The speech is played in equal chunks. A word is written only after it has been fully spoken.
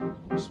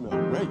smell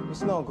great. You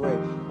smell great.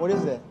 What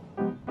is that?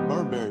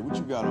 Burberry, what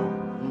you got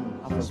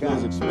on? I forgot.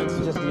 Smells expensive.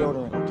 It's just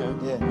deodorant.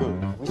 Okay, Yeah.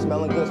 good. We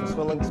smelling good. Some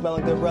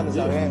smelling good brothers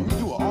out Yeah, here. you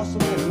do an awesome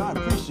man, and I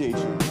appreciate you.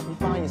 Help you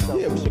find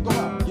yourself. Yeah, we should go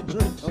out, get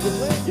drinks. Go get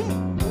drinks? Yeah.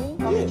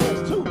 How many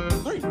drinks? 2,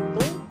 3,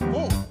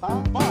 4,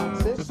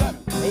 5, 6, 7,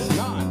 8,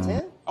 9,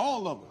 10.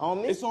 All of them.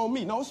 On me? It's on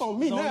me. No, it's on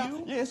me It's on now.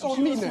 you? Yeah, it's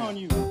on me now. On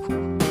you.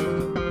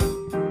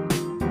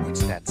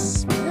 What's that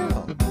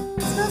smell?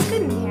 It smells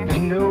good in here. You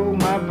know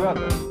my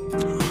brother.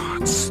 Oh,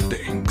 it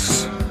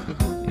stinks.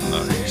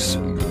 Nice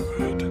and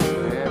good.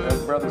 Yeah,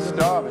 that brother's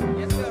starving. Do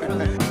you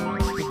smell it?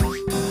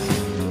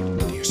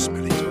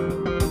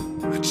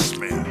 That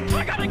smell.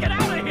 I gotta get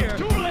out of here!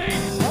 Too late!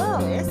 Oh,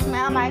 it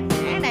smells like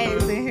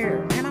mayonnaise in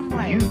here. And I'm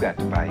like, You got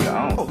to buy your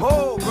own.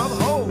 Whoa, brother,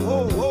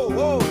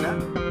 whoa, now.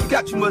 You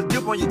got too much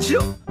dip on your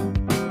chip.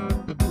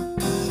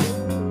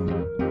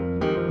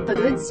 The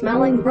Good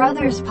Smelling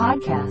Brothers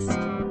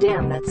podcast.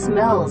 Damn, that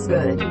smells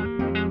good.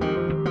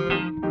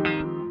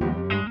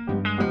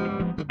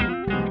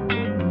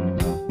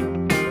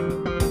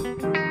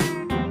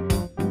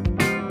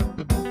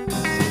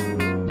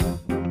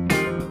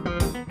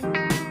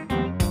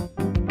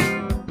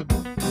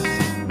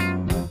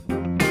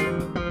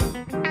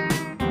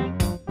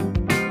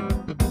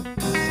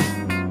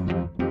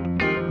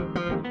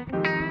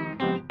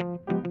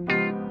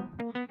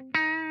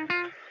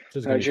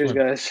 All right, cheers,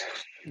 guys.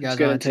 You guys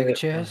want to take a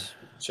cheers?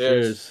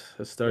 Cheers.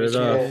 Let's start it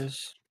off.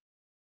 Cheers.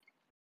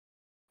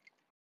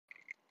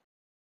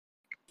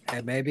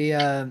 Hey, maybe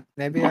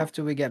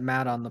after we get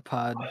Matt on the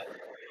pod,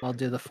 I'll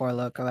do the Four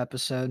Loco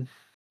episode.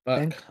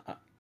 Think?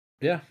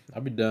 Yeah,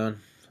 I'll be done.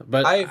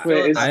 But I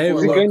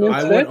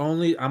would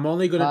only. I'm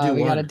only gonna do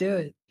we one. gotta do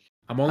it.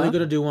 I'm only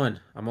gonna do one.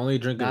 I'm only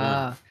drinking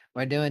one.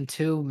 We're doing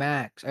 2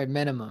 max or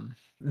minimum.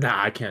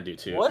 Nah, I can't do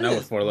 2. What Not is-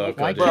 with Four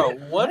Loco. Why dude. Bro,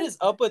 what is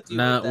up with you?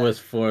 Not with with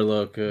Four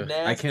Loco.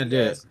 that I can't do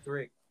it. nasty-ass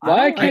drink? I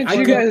Why can't you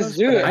could- guys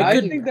do it? I I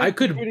could- think that's I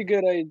could- a pretty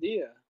good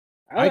idea.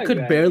 I like could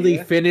that barely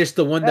idea. finish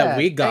the one that Yeah,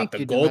 we got, thank the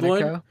you, gold one.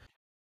 Domenico.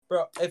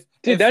 Bro, if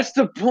Dude, if, that's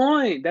the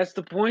point. That's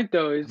the point,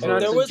 though. It's If not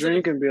there to was a-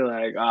 drink and be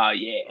like, oh,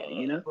 yeah,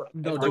 you know? bro,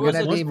 No, if there there We're was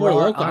gonna a Once be Four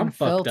more Loko, I'm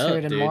fucked up,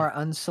 unfiltered and dude. more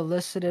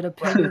unsolicited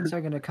opinions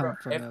are gonna come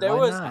from if it. there Why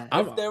was not?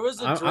 if there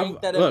was a I'm-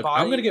 drink that look,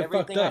 embodied I'm gonna get fucked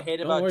everything I up. hate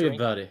Don't about worry drinking,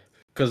 about it.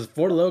 Because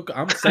Four Loco,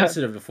 I'm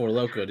sensitive to Four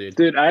Loco, dude.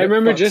 Dude, I It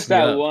remember fucks just me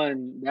that up.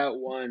 one. That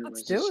one Let's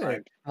was do just it.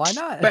 like, Why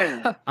not?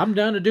 bam. I'm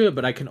down to do it,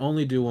 but I can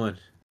only do one,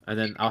 and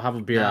then I'll have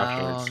a beer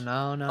afterwards. No.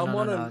 I'm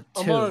on a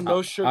Two.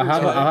 no sugar. I'll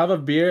diet. have a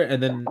beer,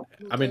 and then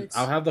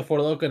I'll have the Four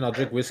Loco, and I'll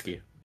drink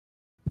whiskey.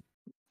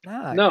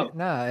 No.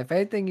 No. If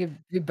anything, you'd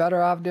be better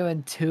off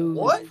doing 2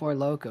 What? Four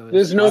Locos.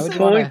 There's Why no would you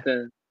point wanna-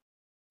 then.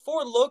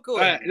 Four Loco. All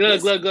right,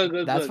 look.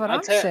 That's what I'll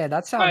I'm tell- saying. That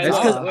All sounds right, It's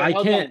off. because wait, I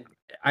hold can't. on.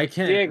 I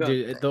can't. Diego,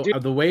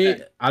 Dude, the way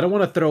I don't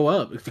want to throw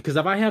up because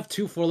if I have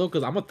 2 Four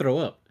Locos, I'm gonna throw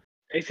up,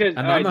 It says, and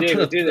all I'm right, not Diego,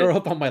 trying do to throw this.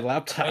 up on my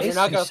laptop. You're Pace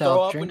not gonna throw yourself.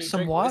 up when Drink you some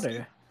drink water.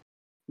 whiskey?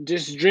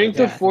 Just drink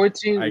Yeah. the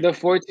 14, I- the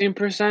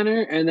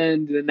 14%er, and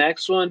then the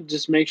next one,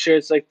 just make sure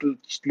it's like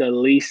the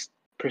least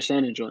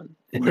percentage one.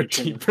 in each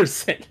one.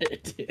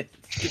 14%.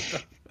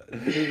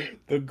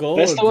 The gold.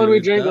 That's the one we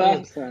dude, drank that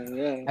last time.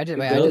 Yeah. I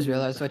Gold. just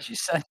realized what you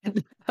said.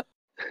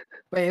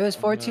 Wait, it was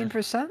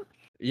 14%?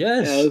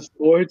 Yes, Yeah, it was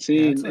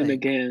 14 That's in a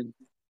like- can.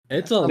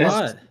 it's a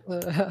That's-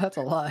 lot. That's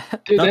a lot.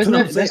 Dude, That's that's, what I'm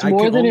not, saying. that's I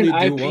more can than an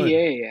only do one.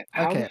 IPA.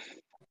 Okay.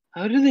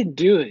 How do they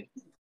do it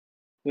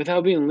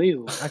without being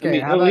legal? Okay, I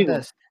mean, how about illegal.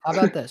 this? How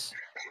about this?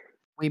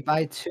 We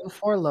buy 2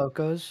 Four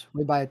Locos.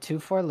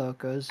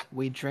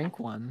 We drink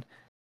one,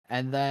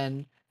 and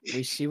then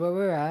we see where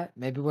we're at.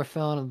 Maybe we're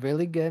feeling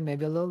really good,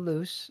 maybe a little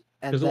loose.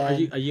 And 'Cause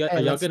then, are you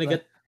hey, let's gonna let-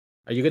 get?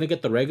 Are you gonna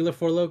get the regular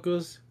Four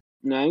Locos?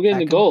 No, I'm getting that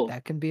the can- gold.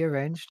 That can be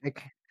arranged.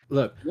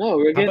 Look, No,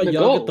 we're how getting about the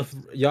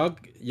y'all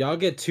gold. get y'all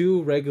get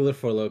 2 regular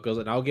Four Locos,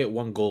 and I'll get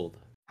 1 gold.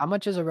 How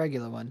much is a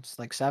regular one? It's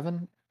like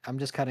 7. I'm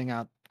just cutting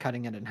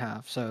it in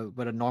half. So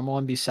would a normal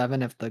one be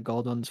 7 if the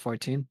gold one's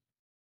 14?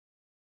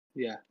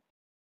 Yeah.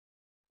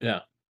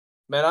 Yeah.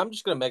 Man, I'm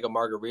just gonna make a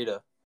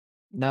margarita.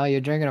 No,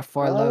 you're drinking a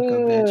Four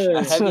Loco, bitch.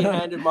 A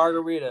heavy-handed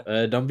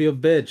margarita. Don't be a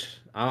bitch.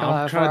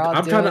 on, if we're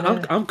all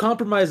I'm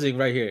compromising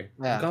right here.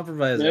 Yeah. I'm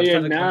compromising. No, I'm you're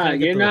trying to- I'm trying not. to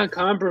get You're the- not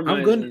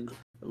compromising.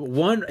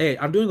 going. Hey,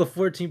 I'm doing a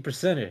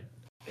 14%er.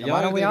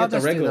 Why don't we all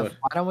just do the? Why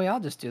don't we all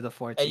just do the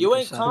 14? Hey, you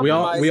ain't We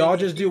all compromising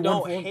just if do you one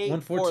don't four- hate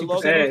one Four 14%.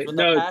 Locos Hey, with a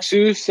no, passion.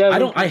 2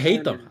 7. I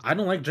hate them. I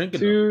don't like drinking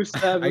them. 2 I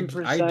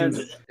 7%.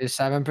 do. Do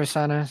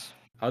 7%ers.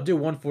 I'll do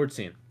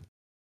 114.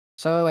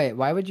 So wait,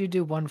 why would you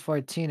do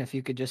 114 if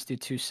you could just do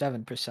 2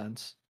 7%?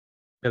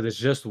 Because it's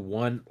just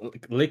one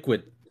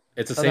liquid.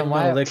 It's the So same then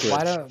amount of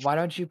liquid. why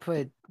don't you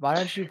put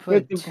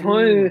the 2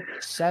 point-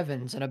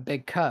 7s in a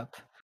big cup?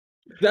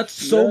 That's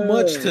so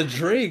much No. to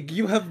drink.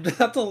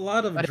 That's a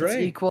lot of But drink.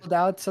 it's equaled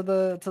out to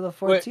the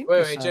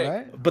 14%, Jake.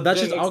 right? But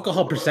that's Jake, just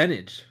alcohol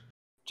percentage.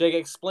 Jake,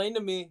 explain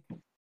to me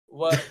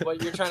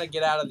what you're trying to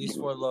get out of these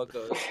Four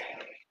Locos.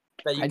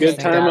 That you I Good can't just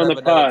get time out on of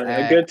the another pod. drink.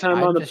 A good time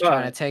I'm on the just trying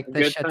to pod. take A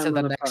this good shit time to the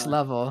on the next pod.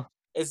 level.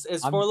 Is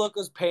I'm- Four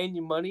Locos paying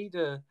you money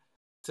to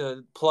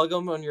to plug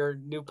them on your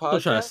new Still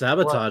trying to podcast?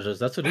 sabotage us.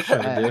 That's what he's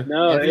trying to do.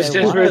 No, If it's they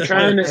just wanna- we're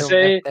trying to if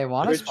say they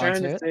wanna we're trying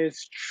sponsor to it. say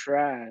it's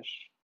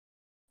trash.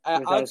 I'd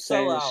without sell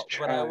saying it's out,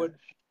 but I trash.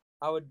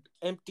 would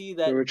empty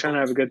that. We were trying to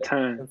have a good bullshit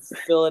time. and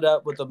fill it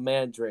up with a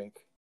man drink.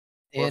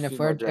 or And if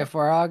female drink.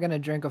 we're all gonna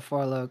drink a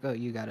Four Loco,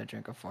 you gotta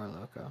drink a Four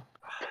Loco.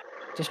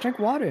 Just drink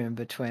water in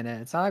between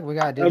it. It's not like we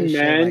gotta do A this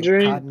shit man like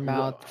drink? cotton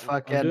mouth,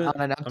 fucking doing-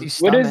 on an empty I'm-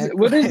 stomach.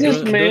 What is this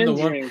I'm man doing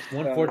the drink?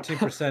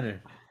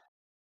 114%er.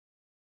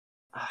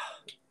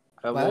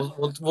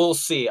 We'll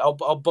see. I'll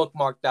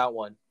bookmark that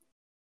one.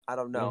 I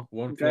don't know.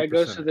 Guy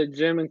goes to the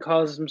gym and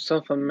calls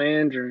himself a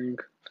man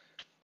drink.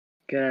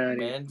 Get out of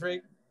here. Man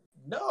drink?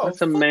 No.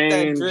 What's a fuck that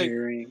man drink.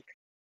 drink?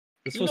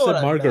 This You was know said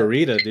what I meant.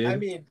 margarita, dude. I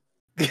mean,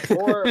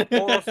 or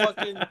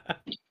fucking.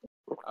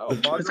 Oh,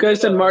 This guy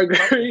said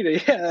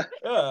margarita. Yeah.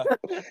 Yeah.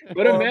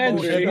 What a Or man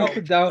bullshit.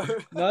 drink.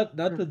 not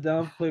to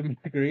downplay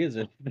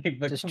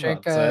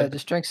margaritas.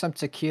 Just drink some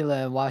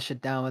tequila and wash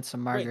it down with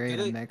some Wait,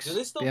 margarita mix. do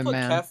they still Be a put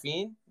man.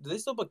 caffeine? Do they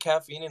still put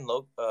caffeine in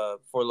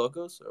Four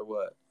Locos or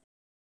what?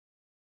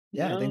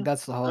 Yeah, I No, think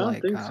that's the whole I don't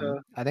like. think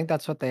so. I think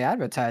that's what they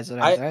advertise it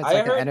as. I- Right? It's I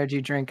like heard- an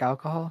energy drink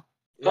alcohol.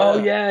 Oh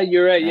yeah,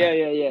 you're right.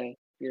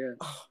 Yeah.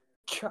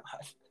 God.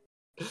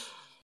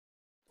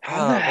 How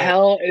Oh, the man.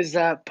 hell is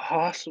that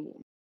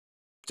possible?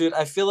 Dude,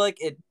 I feel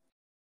like it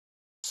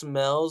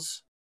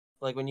smells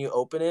like when you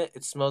open it,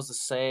 it smells the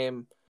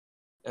same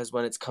as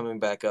when it's coming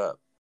back up.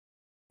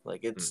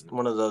 Like it's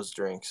one of those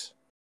drinks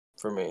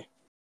for me.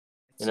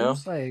 You know?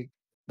 Seems like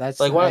that's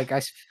Like like,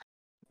 what?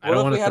 I What don't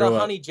if want we to had a throw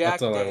up. honey jack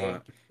That's all I day,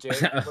 want.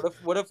 Jared?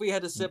 What if we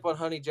had to sip on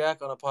honey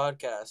jack on a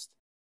podcast?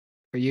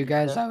 for you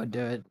guys. I would do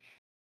it.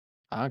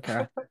 I don't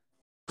care.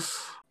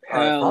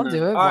 Hell I'll no.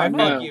 do it. All Why right,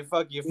 not?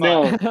 fuck you.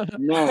 No, Fine.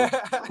 no.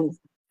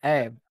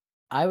 Hey,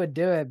 I would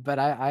do it, but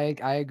I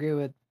agree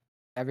with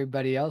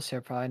everybody else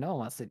here. Probably no one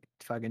wants to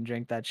fucking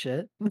drink that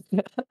shit.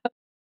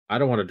 I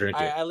don't want to drink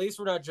it. At least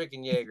we're not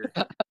drinking Jaeger.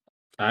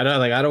 I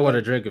don't want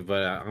to drink it,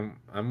 but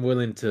I'm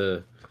willing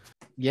to.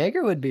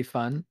 Jaeger would be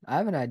fun. I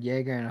haven't had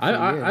Jaeger in a few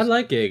years. I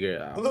like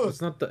Jaeger.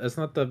 It's not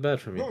that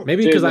bad for me.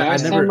 Maybe Dude, because I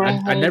last never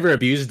time I never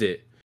abused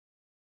it.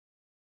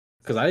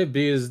 Because I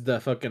abused the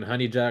fucking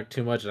honey jack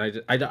too much,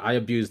 and I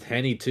abused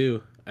Henny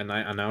too, and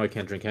now I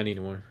can't drink Henny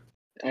anymore.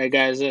 Hey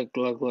guys, look.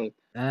 Four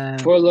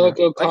No. Loco I can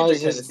drink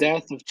causes Hennessy.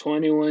 death of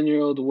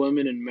 21-year-old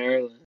woman in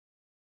Maryland.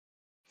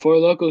 Four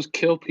Locos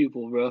kill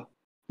people, bro.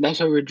 That's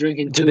why we're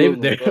drinking two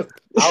of them.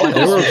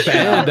 They were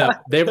banned.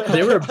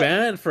 They were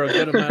banned for a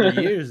good amount of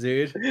years,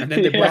 dude, and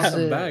then they brought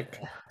them back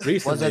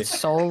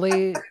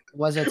recently.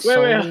 Was it Wait,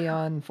 solely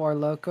on Four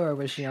Loco, or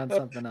was she on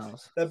something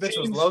else? That bitch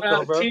was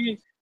loco, bro.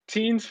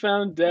 Teens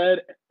found dead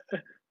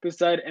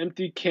beside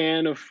empty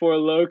can of Four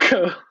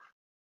Loco.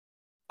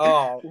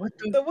 Oh, What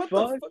the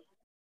fuck?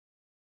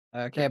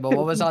 Okay, but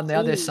what was on the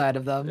other side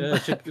of them? Yeah,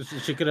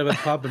 she could have been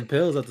popping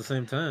pills at the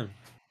same time.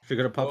 She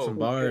could have popped some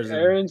bars.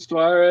 Aaron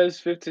Suarez,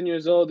 15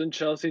 years old, and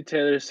Chelsea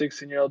Taylor,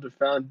 16-year-old, were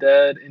found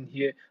dead in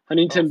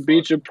Huntington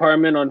Beach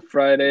apartment on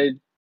Friday.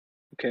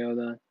 Okay, hold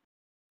on.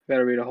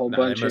 Gotta read a whole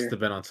bunch They must here. have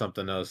been on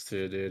something else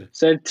too, dude.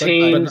 Said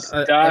teens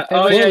died.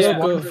 Oh, yeah. There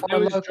was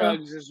Loco?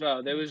 drugs as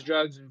well. There was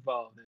drugs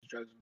involved.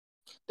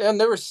 Damn,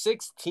 there were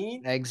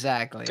 16.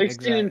 Exactly.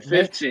 16 and exactly.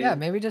 15. Yeah,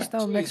 maybe just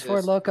don't mix Four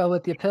Jesus. Loco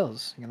with your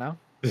pills. You know,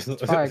 it's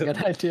probably a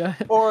good idea.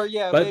 Or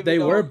yeah, But maybe they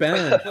don't were mix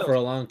banned pills. for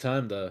a long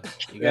time, though.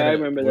 Yeah, I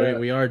remember that.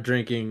 We are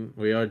drinking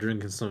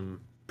some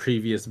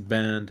previous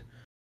banned.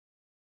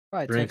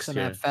 Probably took drinks some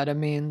here.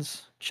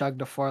 amphetamines,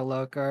 chugged a Four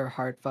Loco, her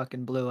heart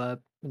fucking blew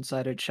up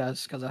inside her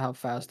chest because of how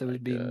fast it was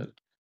beating.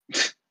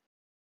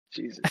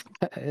 Jesus.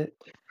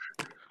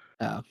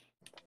 Oh.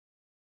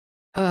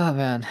 Oh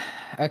man.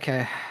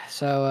 Okay.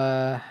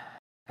 So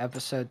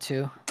episode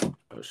 2.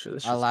 Oh shit!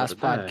 This Our shit's last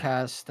gonna die.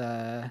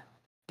 podcast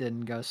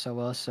didn't go so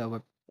well,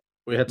 so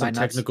We had some might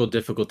not s- technical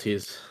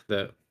difficulties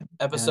that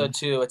Episode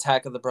 2,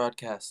 Attack of the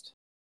Broadcast.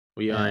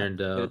 we Yeah. ironed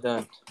Get it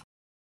out.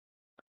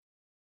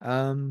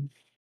 done.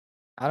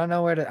 I don't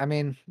know where to. I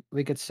mean,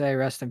 we could say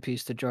rest in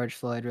peace to George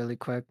Floyd really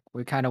quick.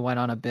 We kind of went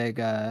on a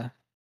big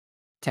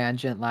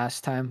tangent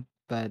last time,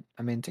 but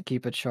I mean, to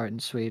keep it short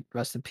and sweet,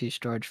 rest in peace,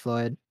 George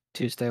Floyd.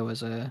 Tuesday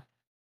was a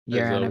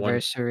year As a one-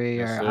 anniversary,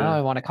 Yes, or I sir. don't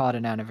even want to call it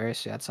an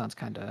anniversary. That sounds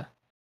kind of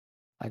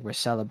like we're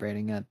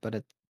celebrating it, but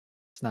it's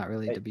not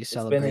really to be It's been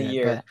a celebrated.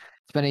 year. But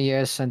it's been a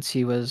year since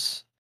he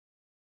was,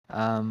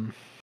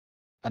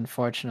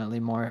 unfortunately,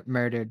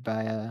 murdered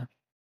by a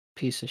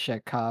piece of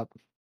shit cop,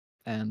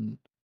 and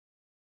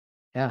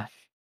yeah,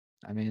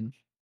 I mean,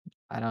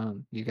 I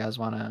don't. You guys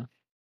want to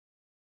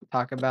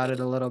talk about it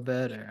a little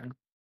bit, or?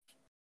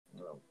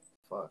 Oh,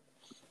 fuck.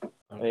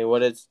 I mean,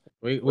 what is?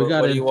 We What,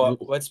 got what do you into-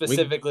 want? What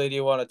specifically do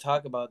you want to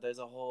talk about? There's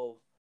a whole.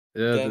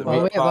 gang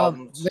Well, of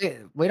problems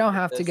we don't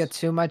have to this. get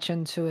too much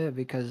into it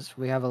because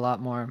we have a lot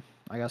more,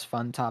 I guess,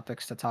 fun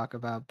topics to talk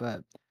about.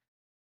 But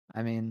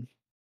I mean,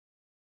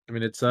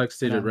 it sucks,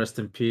 dude. Yeah. Rest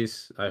in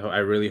peace. I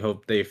really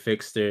hope they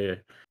fix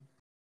their,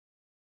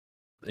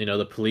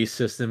 the police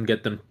system,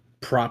 get them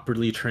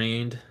properly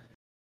trained,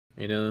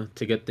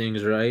 to get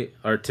things right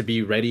or to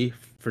be ready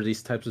for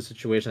these types of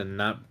situations and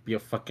not be a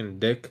fucking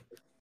dick.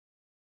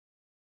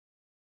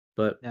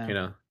 But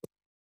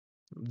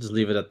just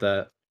leave it at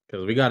that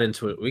because we got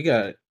into it. We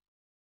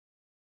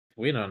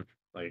went on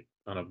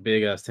on a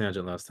big ass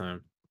tangent last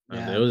time,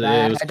 and it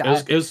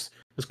was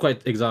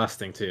quite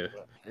exhausting too.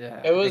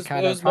 Yeah, It was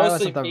probably mostly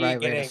wasn't the me right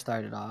way to getting.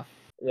 start it off.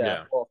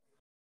 Yeah. Well,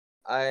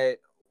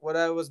 what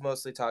I was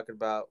mostly talking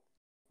about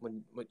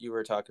when what you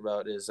were talking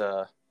about is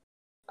I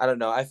don't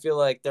know. I feel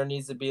like there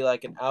needs to be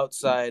like an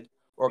outside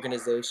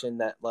organization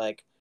that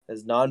like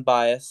is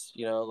non-biased.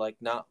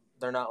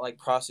 They're not like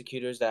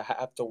prosecutors that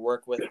have to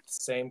work with the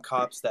same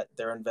cops that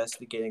they're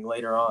investigating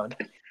later on.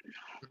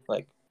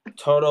 Like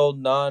total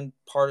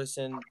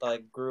non-partisan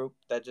like group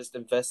that just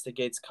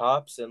investigates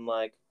cops and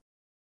like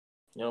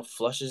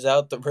flushes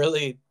out the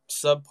really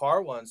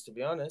subpar ones. To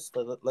be honest,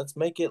 let's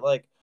make it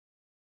like.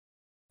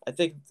 I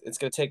think it's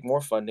going to take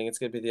more funding. It's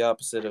going to be the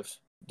opposite of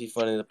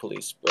defunding the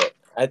police, but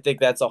I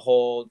think that's a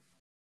whole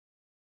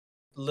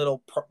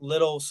little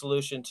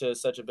solution to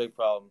such a big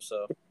problem.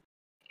 So,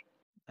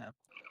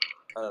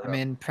 I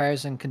mean,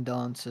 prayers and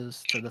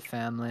condolences to the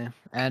family.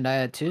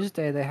 And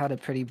Tuesday they had a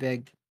pretty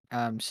big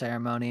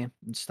ceremony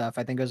and stuff.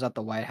 I think it was at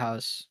the White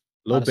House.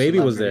 Lil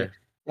Baby was there.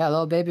 Yeah,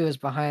 Lil Baby was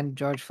behind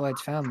George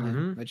Floyd's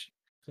family,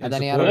 and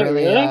then he had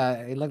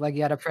he looked like he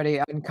had a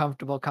pretty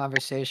uncomfortable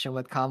conversation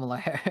with Kamala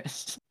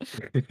Harris.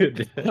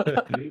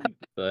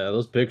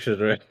 Those pictures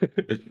were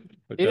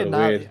He did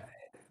not. weird.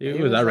 He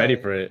was not ready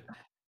for it.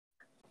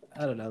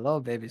 I don't know.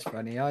 Lil Baby's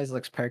funny. He always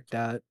looks perked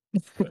out.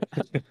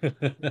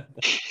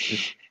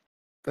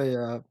 But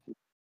yeah,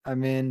 I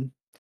mean,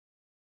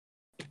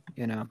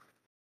 Hey,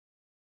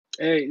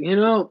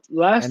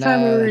 last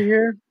time we were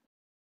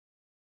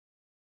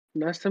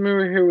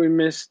here, we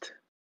missed.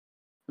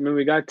 I mean,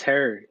 we got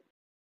Terry.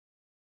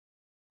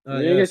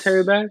 Did you get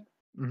Terry back?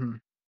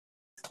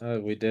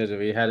 Mm-hmm. We did.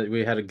 We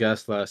had a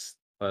guest last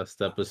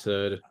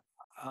episode.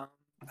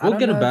 We'll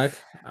get him back.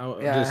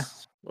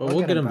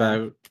 We'll get him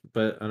back,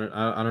 but I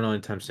don't know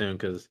anytime soon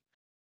because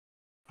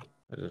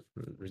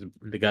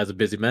the guy's a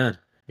busy man.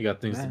 He got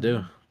things to do.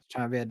 He's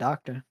trying to be a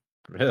doctor.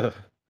 Yeah.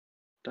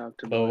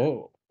 Doctor.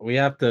 Oh, we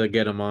have to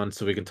get him on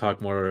so we can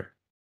talk more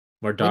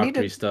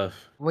doctory stuff.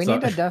 We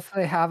need to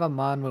definitely have him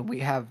on when we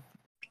have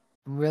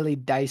really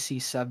dicey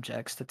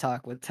subjects to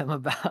talk with him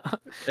about.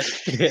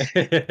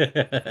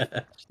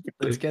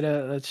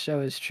 Let's show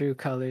his true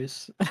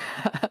colors.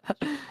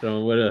 Show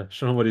him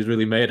what he's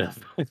really made of.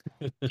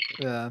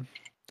 Yeah.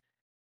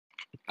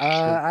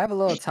 I have a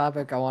little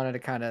topic I wanted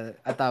to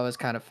I thought was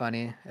kind of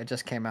funny. It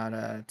just came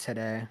out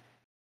today.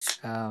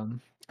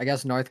 I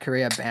guess North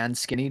Korea banned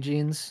skinny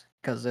jeans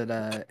because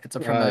it's a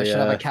promotion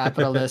of a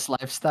capitalist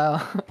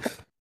lifestyle.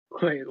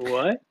 Wait,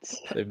 what?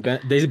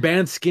 They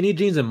banned skinny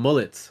jeans and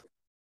mullets.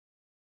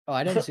 Oh,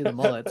 I didn't see the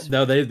mullets.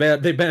 No, they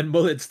banned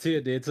mullets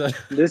too, dude. So...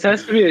 This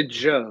has to be a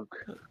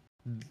joke.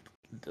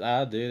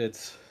 Dude,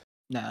 it's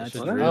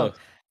real.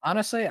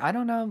 Honestly, I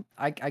don't know.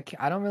 I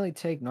don't really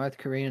take North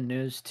Korean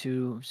news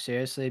too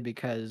seriously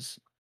because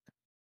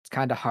it's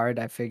kind of hard.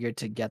 I figured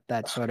to get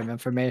that sort of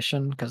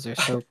information because they're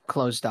so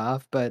closed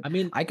off. But I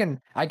mean, I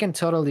can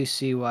totally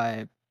see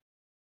why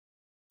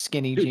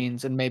skinny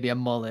jeans and maybe a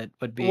mullet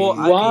would be. Well,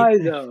 why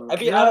though? I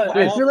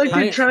feel like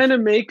they're trying to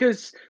make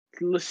us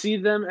see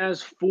them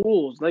as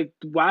fools. Like,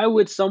 why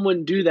would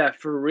someone do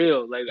that for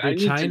real? Like, I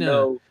need to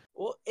know.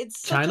 Well,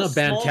 it's China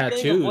banned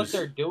tattoos. What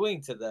they're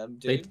doing to them,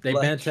 dude. They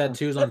banned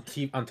tattoos on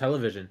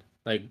television.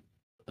 If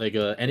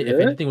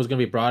anything was gonna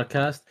be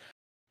broadcast,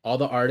 all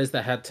the artists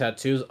that had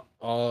tattoos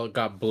all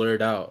got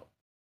blurred out.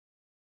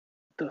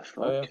 The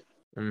fuck?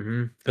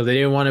 Because they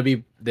didn't want to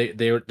be.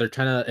 They're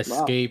trying to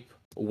escape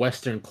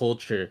Western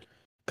culture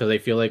because they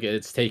feel like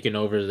it's taken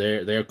over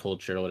their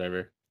culture or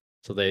whatever.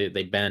 So they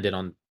banned it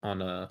on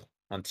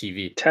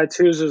TV.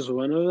 Tattoos is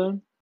one of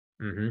them.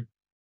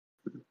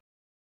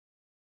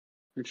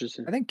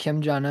 Interesting. I think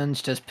Kim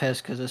Jong-un's just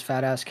pissed because his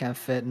fat ass can't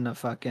fit in a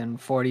fucking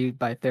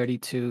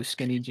 40x32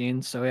 skinny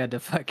jeans, so he had to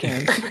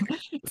fucking.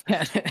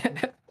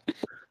 That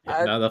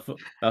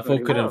fool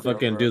couldn't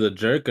fucking do the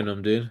jerk in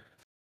him, dude.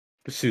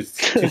 She's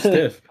too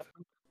stiff.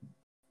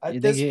 At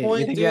this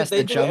point, dude,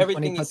 they do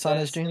everything he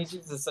says. Skinny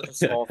jeans is such a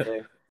small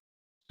thing.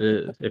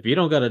 If you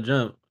don't gotta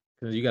jump,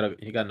 because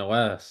you got no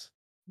ass.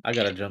 I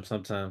gotta jump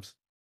sometimes.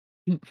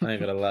 I ain't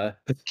gonna lie.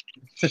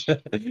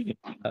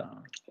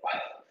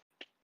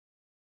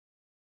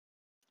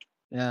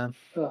 Yeah,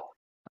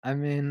 I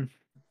mean,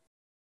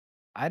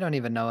 I don't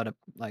even know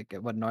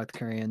what North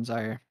Koreans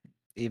are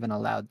even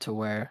allowed to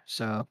wear,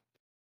 so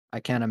I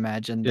can't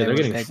imagine they were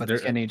big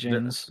with skinny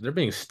jeans. They're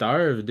being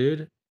starved,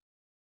 dude.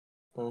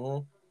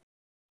 Kim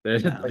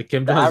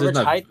Jong is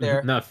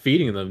not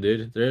feeding them,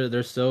 dude.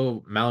 They're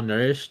so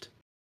malnourished.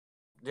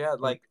 Yeah,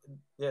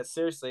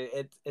 seriously,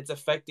 it's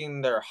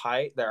affecting their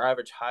height, their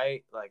average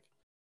height. Like,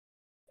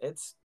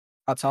 it's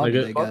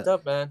fucked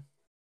up, man.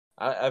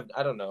 I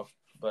don't know,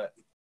 but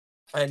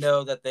I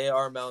know that they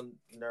are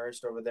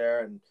malnourished over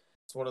there, and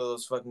it's one of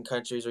those fucking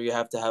countries where you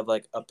have to have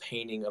like a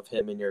painting of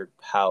him in your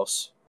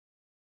house.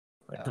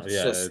 Like,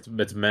 Yeah,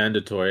 it's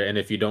mandatory, and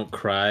if you don't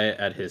cry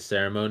at his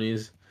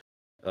ceremonies,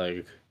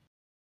 like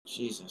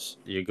Jesus,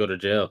 you go to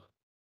jail.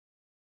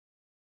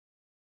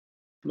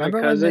 My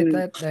Remember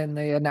cousin. when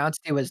they announced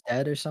he was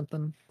dead or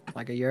something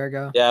like a year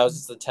ago? Yeah, it was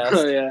just a test.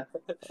 Oh yeah.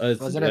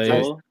 Was it a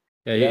test?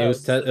 Yeah, Yeah, it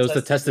was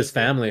to test his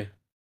family.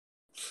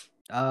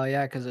 Oh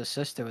yeah, because his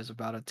sister was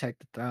about to take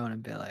the throne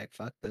and be like,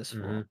 "Fuck this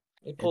fool."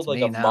 He pulled It's like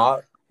me a now.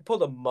 mob. He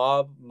pulled a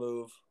mob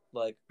move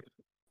like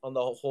on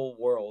the whole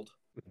world.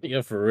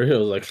 Yeah, for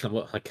real. Like I'm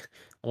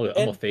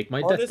gonna fake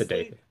my death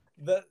today.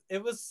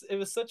 It was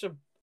such a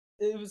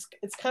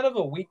it's kind of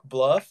a weak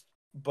bluff,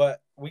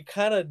 but we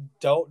kind of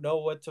don't know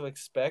what to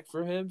expect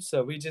from him,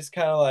 so we just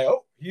kind of like,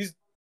 oh, he's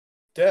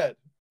dead,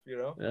 you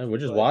know? Yeah, we're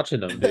just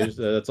watching him, dude.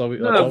 That's all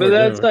No, all but we're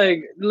that's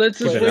doing. like, let's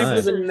just Keep an wait eye.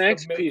 for the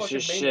next piece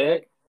of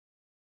shit.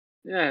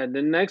 Yeah,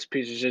 the next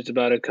piece of shit's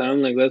about to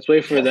come. Like, let's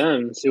wait for them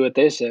and see what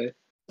they say.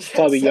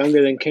 Probably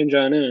younger than Kim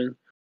Jong Un.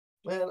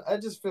 Man, I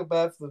just feel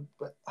bad for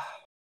the.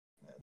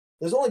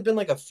 There's only been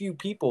like a few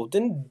people.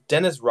 Didn't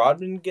Dennis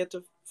Rodman get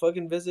to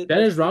fucking visit?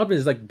 Dennis Rodman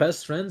is like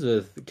best friends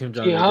with Kim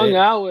Jong Un. He hung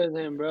out with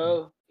him,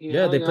 bro.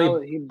 They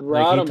played. He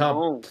brought him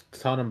home.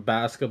 Taught him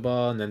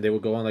basketball, and then they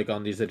would go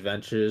on these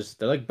adventures.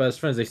 They're like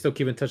best friends. They still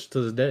keep in touch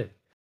to this day.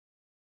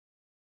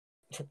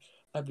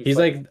 He's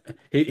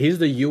he's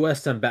the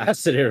U.S.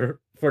 ambassador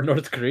for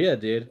North Korea,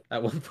 dude.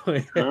 At one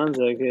point, Sounds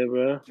like it,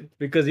 bro.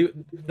 Because he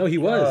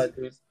was.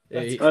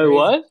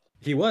 What?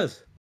 He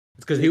was.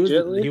 It's because he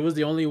was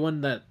the only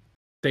one that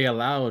they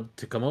allowed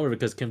to come over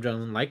because Kim Jong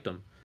Un liked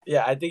him.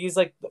 Yeah, I think he's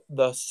like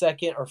the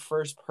second or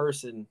first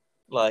person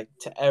like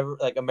to ever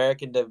like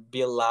American to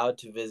be allowed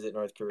to visit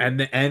North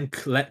Korea and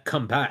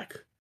come back.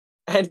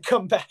 And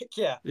come back.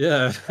 Yeah.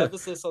 Yeah.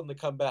 Emphasis on the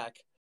comeback.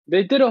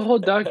 They did a whole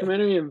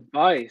documentary in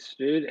Vice,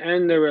 dude,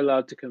 and they were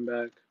allowed to come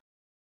back.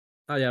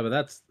 Oh yeah, but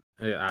that's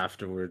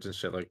afterwards and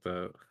shit like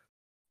that.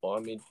 Well, I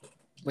mean,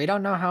 we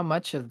don't know how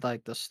much of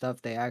like the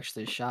stuff they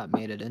actually shot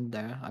made it in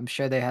there. I'm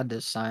sure they had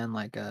to sign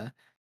like a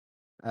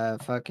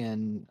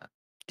fucking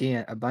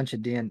a bunch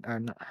of or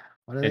not,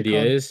 what are they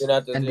NDAs?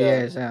 called?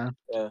 NDAs,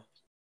 yeah.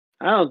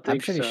 I don't think I'm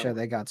pretty so. sure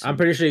they got some. I'm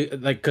pretty sure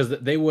like because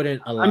they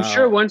wouldn't allow. I'm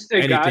sure once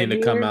they anything got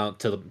to come here, out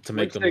to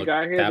make them look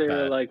got here, that they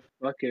bad. were like,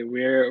 "Fuck it,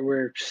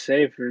 we're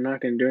safe. We're not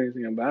gonna do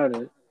anything about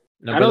it."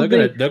 No,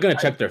 but they're gonna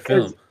check their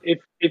film.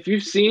 If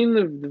you've seen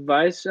the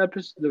Vice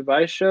episode, the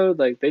Vice show,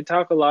 like they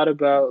talk a lot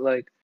about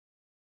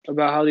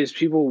how these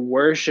people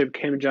worship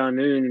Kim Jong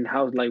Un and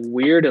how like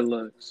weird it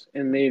looks,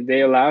 and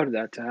they allowed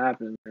that to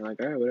happen. They're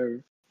like, all right,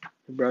 whatever.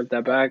 They brought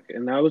that back,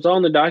 and that was all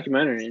in the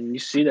documentary, and you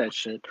see that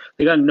shit.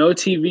 They got no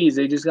TVs.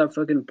 They just got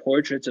fucking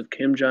portraits of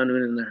Kim Jong Un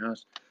in their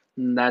house,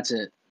 and that's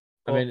it.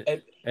 I mean,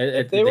 they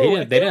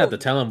didn't have to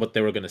tell them what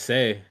they were gonna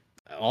say.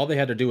 All they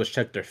had to do was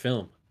check their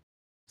film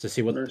to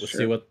see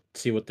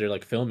what they're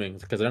like filming,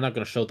 because they're not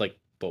gonna show like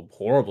the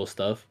horrible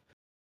stuff.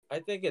 I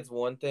think it's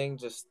one thing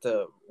just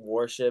to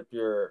worship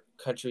your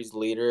country's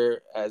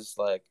leader as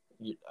like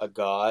a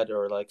god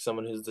or like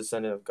someone who's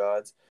descendant of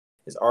gods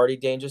is already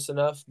dangerous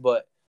enough,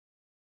 but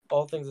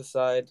all things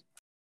aside,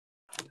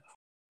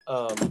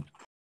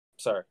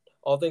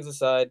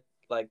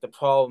 like the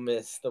problem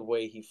is the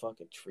way he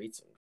fucking treats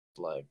him.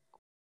 Like,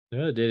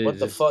 yeah, dude, what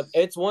the fuck?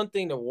 It's one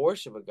thing to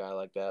worship a guy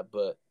like that,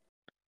 but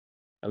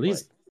at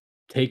least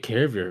take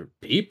care of your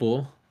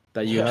people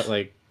that you have.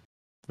 Like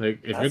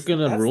if you're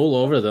gonna rule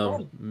over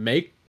them,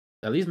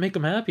 at least make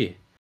them happy,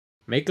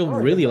 make them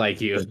really like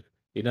you.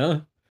 You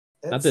know,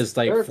 not this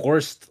like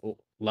forced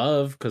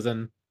love, because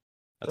then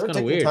that's kind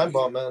of weird. Time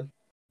bomb, man.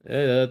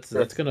 Yeah,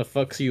 that's gonna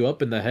fuck you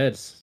up in the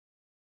heads,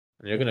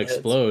 and you're gonna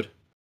explode.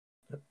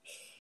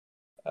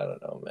 I don't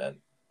know,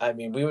 man. I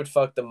mean, we would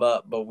fuck them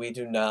up, but we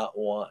do not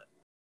want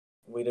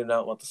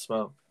the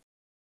smoke,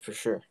 for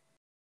sure.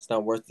 It's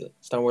not worth it.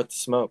 It's not worth the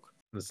smoke.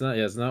 It's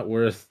not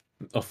worth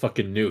a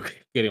fucking nuke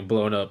getting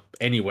blown up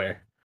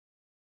anywhere.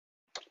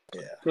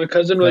 Yeah. My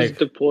cousin was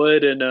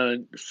deployed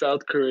in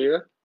South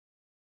Korea,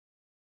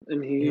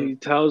 and he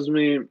tells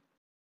me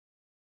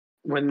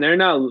when they're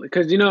not,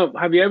 because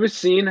have you ever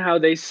seen how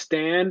they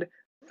stand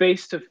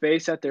face to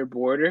face at their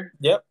border?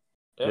 Yep.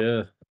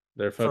 Yeah,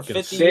 they're fucking.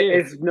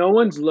 If no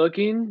one's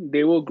looking,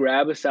 they will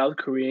grab a South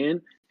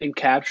Korean and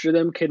capture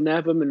them,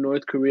 kidnap them in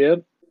North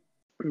Korea.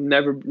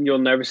 You'll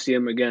never see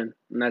them again,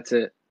 and that's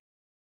it.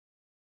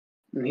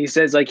 And he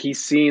says like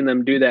he's seeing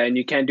them do that, and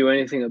you can't do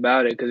anything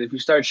about it, because if you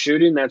start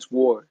shooting, that's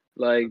war.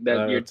 Like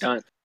that, you're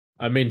done.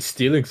 I mean,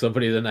 stealing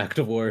somebody is an act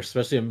of war,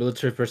 especially a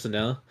military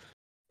personnel.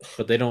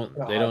 But they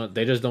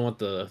just don't want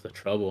the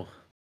trouble.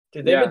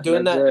 Dude, they've been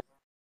doing that.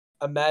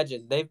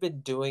 Imagine they've been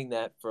doing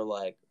that for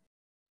like.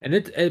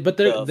 But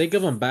they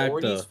give them back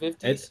 40s, though.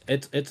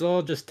 50s? It's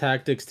all just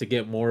tactics to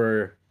get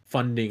more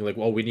funding. Like,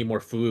 well, we need more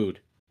food,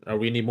 or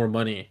we need more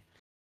money.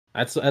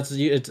 It's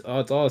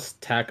all a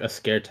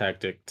scare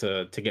tactic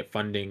to get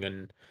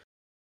funding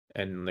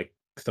and like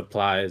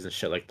supplies and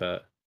shit like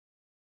that.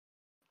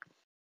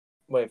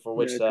 Wait, for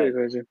which side?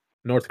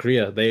 North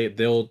Korea.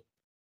 They'll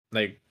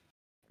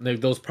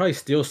they'll probably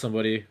steal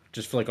somebody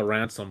just for like a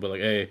ransom, but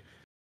like, hey,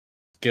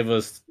 give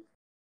us,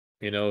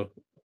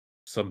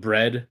 some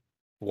bread,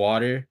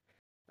 water,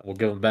 and we'll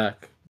give them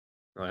back.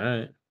 All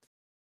right.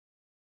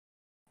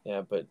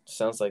 Yeah, but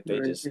sounds like they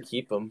just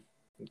keep them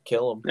and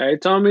kill them. Yeah, he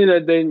told me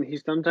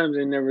that sometimes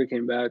they never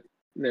came back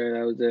there.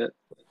 That was it.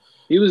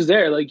 He was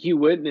there, like he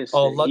witnessed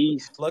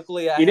it.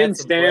 Luckily, I he had didn't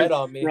some stand bread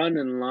on me. front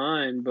in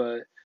line,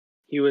 but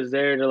he was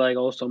there to like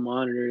also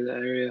monitor the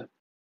area.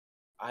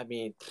 I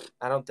mean,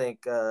 I don't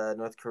think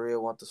North Korea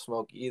want to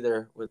smoke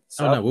either. With Oh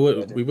South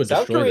no, we would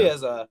South destroy Korea them.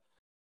 is a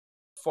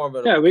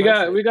formidable. Yeah, we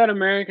country. got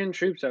American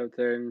troops out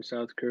there in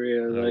South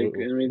Korea. Like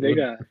I mean,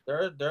 they're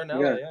an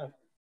ally, yeah.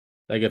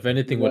 Like if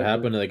anything would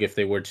happen, like if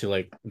they were to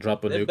like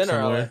drop a nuke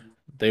somewhere,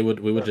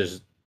 we would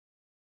just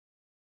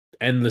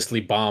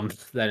endlessly bomb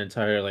that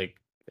entire like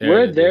area.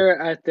 We're there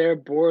at their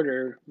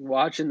border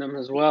watching them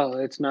as well.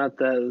 It's not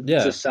that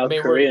it's just South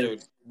Korean.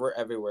 We're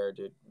everywhere,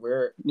 dude.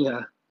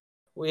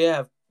 We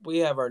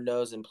have our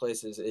nose in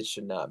places it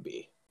should not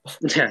be.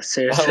 Yeah,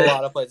 seriously. A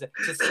lot of places,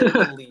 to say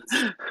the least.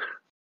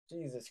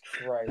 Jesus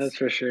Christ. That's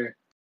for sure.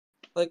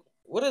 Like,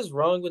 what is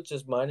wrong with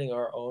just minding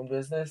our own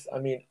business? I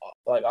mean,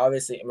 like,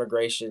 obviously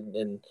immigration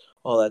and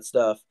all that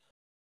stuff.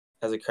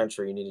 As a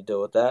country, you need to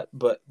deal with that.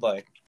 But,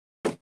 like,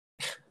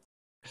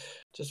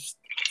 just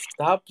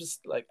stop.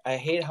 Just, like, I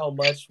hate how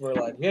much we're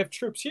like, we have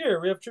troops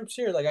here.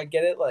 Like, I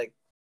get it. Like,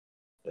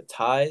 the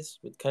ties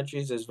with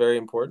countries is very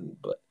important.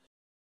 But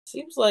it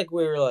seems like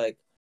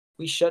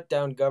we shut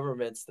down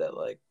governments that,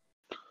 like,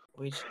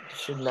 we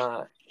should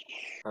not.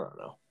 I don't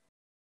know.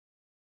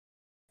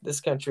 This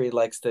country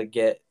likes to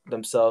get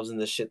themselves in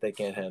the shit they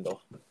can't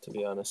handle, to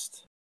be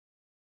honest.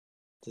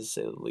 To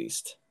say the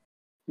least.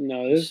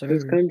 No, this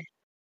country.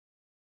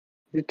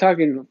 You're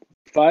talking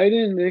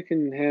fighting, they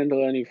can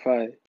handle any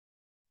fight.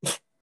 Other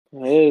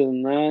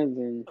than that,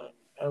 then.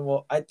 And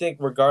well, I think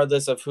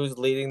regardless of who's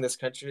leading this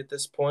country at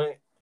this point,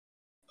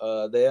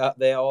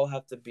 they all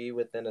have to be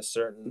within a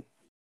certain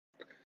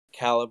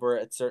caliber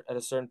at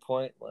a certain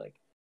point. Like,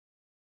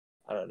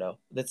 I don't know.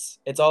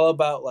 It's all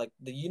about, like,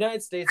 the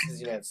United States is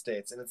the United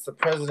States, and it's the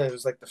president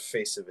who's like the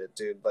face of it,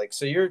 dude. Like,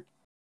 so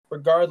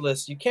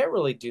regardless, you can't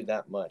really do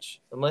that much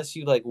unless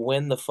you like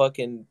win the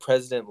fucking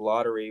president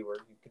lottery where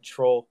you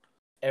control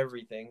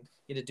everything.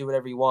 You get to do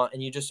whatever you want,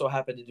 and you just so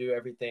happen to do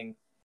everything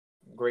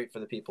great for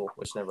the people,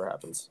 which never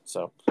happens.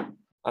 So,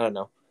 I don't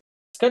know.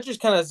 This country's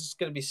kind of just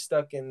gonna be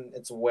stuck in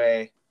its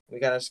way. We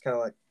gotta just kind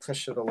of like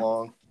push it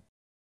along.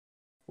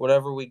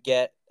 Whatever we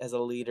get as a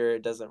leader,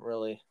 it doesn't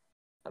really.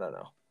 I don't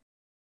know.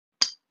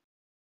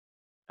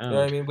 You know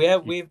what I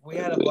mean? We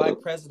had a black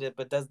president,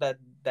 but does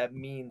that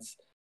means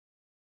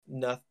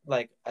nothing?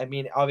 Like, I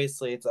mean,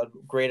 obviously it's a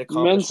great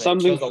accomplishment. Meant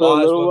something for a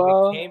little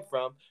while. We came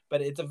from, but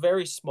it's a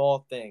very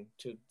small thing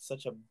to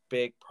such a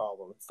big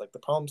problem. It's like the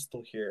problem's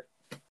still here.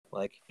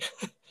 Like,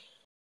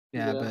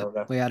 yeah,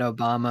 but we had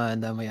Obama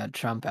and then we had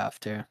Trump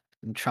after.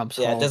 And Trump's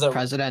whole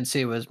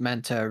presidency was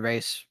meant to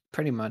erase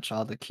pretty much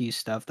all the key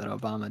stuff that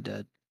Obama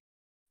did.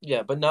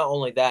 Yeah, but not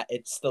only that,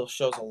 it still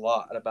shows a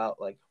lot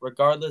about, like,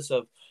 regardless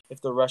of if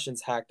the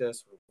Russians hacked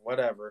us or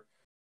whatever,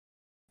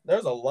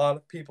 there's a lot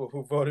of people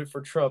who voted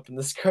for Trump in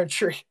this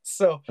country.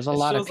 So there's a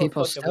lot of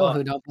people still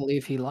who don't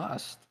believe he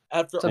lost.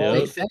 After it's all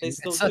this,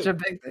 it's such a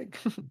big thing.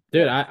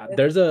 Dude,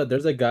 there's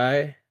a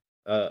guy,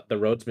 the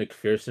Rhodes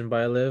McPherson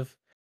by I live.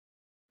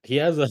 He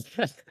has a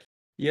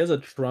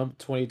Trump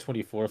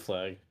 2024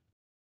 flag.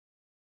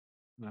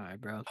 All right,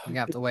 bro. You're gonna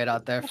have to wait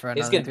out there for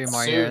another 3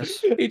 more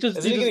years.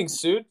 Is he getting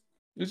sued?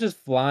 He's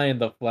just flying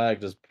the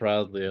flag just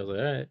proudly. I was like,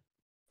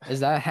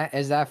 all right.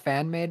 Is that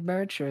fan made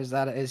merch, or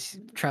is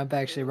Trump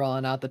actually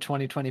rolling out the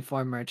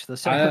 2024 merch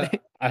this I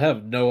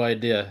have no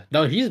idea.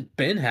 No, he's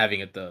been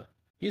having it though.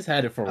 He's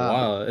had it for a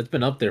while. It's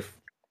been up there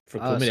for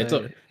a minute.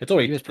 So it's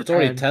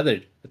already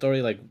tethered. It's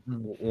already like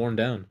worn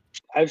down.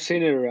 I've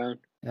seen it around.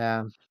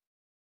 Yeah.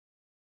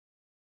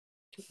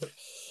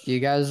 Do you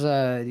guys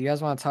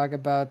want to talk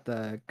about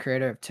the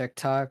creator of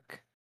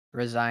TikTok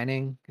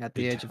resigning at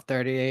the age of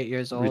 38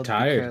 years old?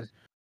 Retired.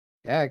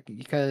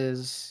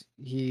 Because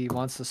he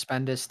wants to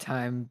spend his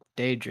time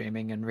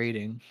daydreaming and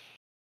reading.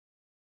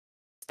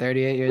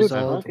 38 years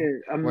old.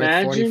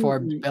 Imagine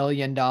 $44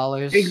 billion.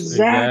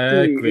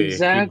 Exactly. He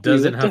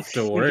doesn't have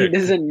to work. He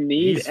doesn't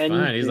need He's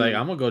anything. Fine. He's like,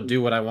 I'm gonna go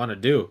do what I want to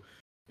do.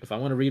 If I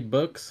want to read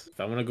books, if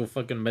I want to go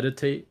fucking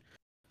meditate,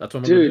 that's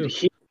what I'm gonna do.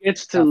 He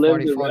gets to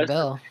live the rest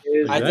bill.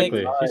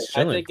 Exactly.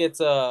 I think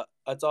it's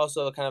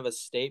also kind of a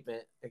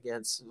statement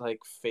against, like,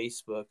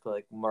 Facebook,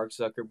 like Mark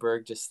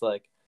Zuckerberg, just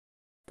like,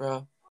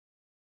 bro,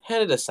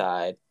 hand it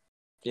aside.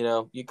 You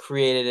know, you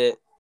created it.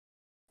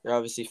 You're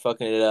obviously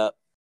fucking it up.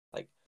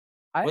 Like,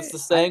 what's the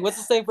saying? What's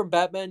the saying from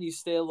Batman? You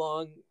stay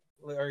alive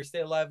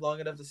long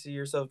enough to see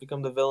yourself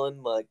become the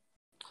villain. Like,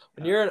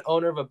 when you're an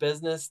owner of a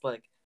business,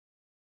 like,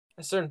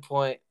 at a certain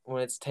point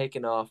when it's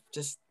taken off,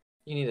 just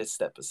you need to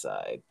step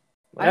aside.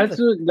 That's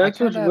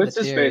what what's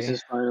his face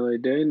is finally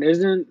doing.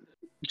 Isn't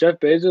Jeff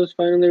Bezos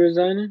finally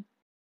resigning?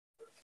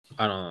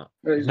 I don't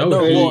know.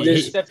 No,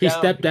 he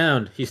stepped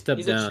down. He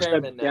stepped down.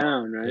 Chairman now.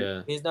 Down, right?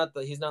 Yeah. He's not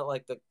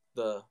like the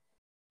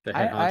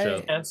head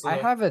honcho. I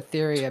have a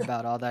theory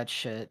about all that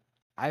shit.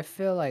 I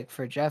feel like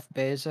for Jeff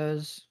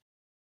Bezos,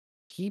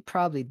 he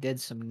probably did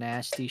some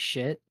nasty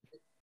shit,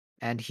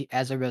 and he,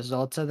 as a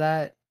result of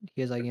that,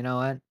 he was like, you know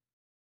what,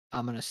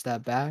 I'm gonna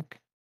step back,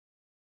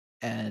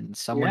 and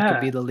someone could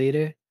be Yeah. the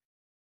leader.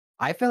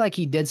 I feel like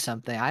he did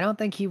something. I don't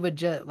think he would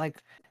just like,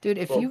 dude.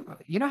 If Bro,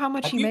 you know how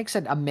much have he you makes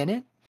a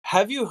minute?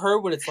 have you heard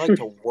what it's like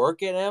to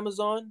work at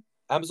Amazon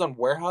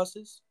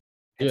warehouses?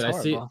 It's Dude, I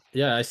see. horrible.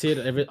 Yeah, I see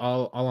it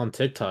all on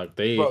TikTok.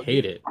 They Bro,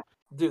 hate it.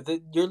 dude,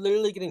 you're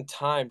literally getting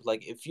timed.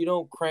 Like if you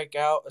don't crank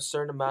out a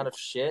certain amount of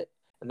shit,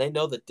 and they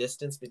know the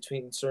distance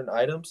between certain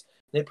items,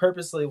 they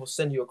purposely will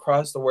send you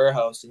across the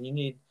warehouse, and you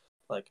need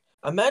like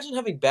imagine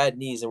having bad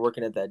knees and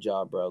working at that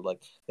job, bro.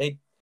 Like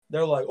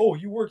they're like, oh,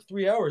 you worked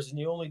 3 hours and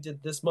you only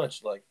did this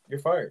much. Like you're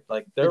fired.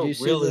 Like they're Did you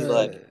see really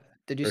like, the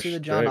Did you They're see the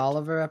John strict.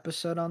 Oliver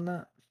episode on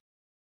that?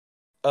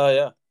 oh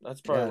yeah,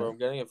 that's probably Yeah, where I'm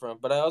getting it from.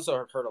 But I also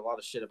heard a lot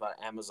of shit about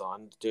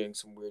Amazon doing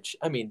some weird shit.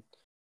 I mean,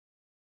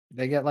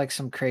 they get like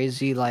some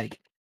crazy like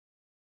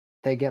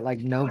they get like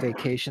no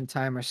vacation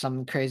time or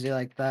something crazy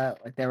like that.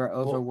 Like they were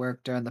well,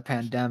 overworked during the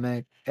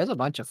pandemic. There's a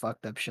bunch of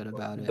fucked up shit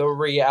about it. the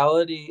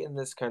reality in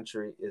this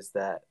country is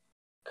that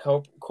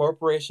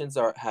corporations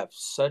have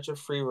such a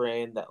free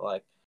reign that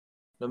like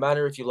no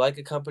matter if you like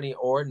a company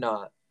or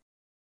not,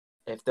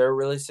 if they're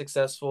really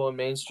successful in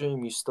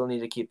mainstream, you still need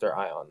to keep their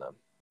eye on them.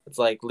 It's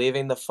like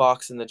leaving the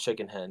fox in the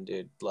chicken hen,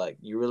 dude. Like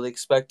you really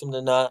expect them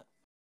to not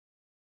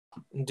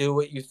do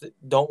what you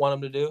don't want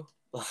them to do,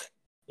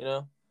 you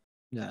know?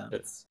 Yeah.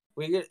 It's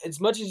we get as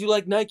much as you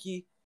like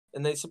Nike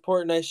and they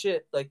support nice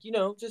shit. Like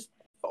just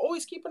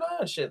always keep an eye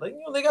on shit. Like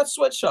they got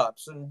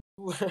sweatshops and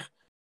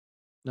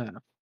Yeah.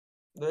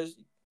 there's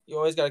you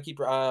always got to keep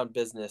your eye on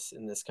business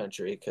in this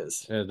country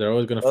because Yeah, they're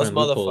always gonna those find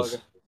loopholes.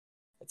 motherfuckers.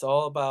 It's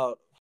all about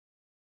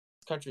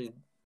this country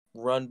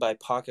run by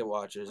pocket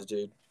watchers,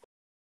 dude.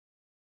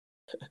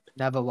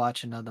 Never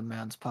watch another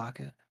man's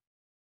pocket.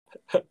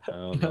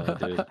 Oh no,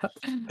 dude.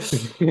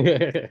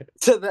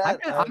 To that,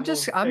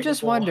 I'm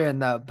just wondering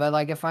though, but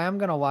like if I am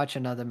gonna watch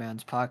another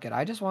man's pocket,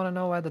 I just want to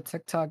know why the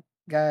TikTok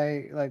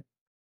guy like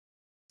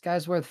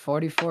guy's worth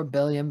 44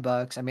 billion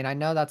bucks. I mean, I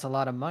know that's a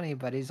lot of money,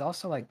 but he's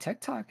also like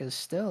TikTok is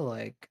still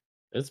like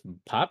It's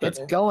popping. it's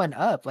going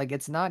up. Like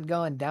it's not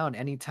going down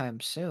anytime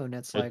soon.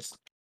 It's like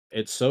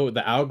It's so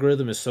the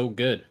algorithm is so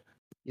good.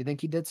 you think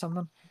he did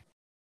something?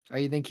 Or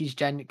you think he's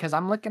genuine? Because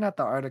I'm looking at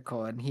the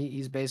article and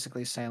he's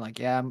basically saying like,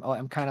 yeah,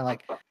 I'm kind of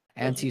like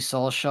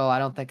antisocial. I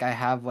don't think I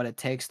have what it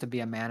takes to be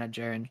a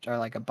manager or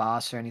like a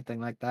boss or anything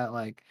like that.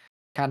 Like,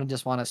 kind of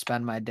just want to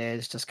spend my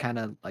days just kind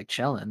of like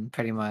chilling,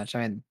 pretty much.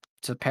 I mean,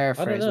 to I don't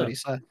paraphrase what know. he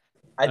said.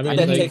 I I think mean,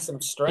 that like, takes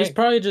some strength. he's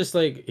probably just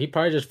like he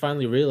probably just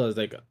finally realized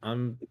like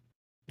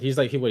he's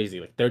like what is he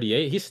like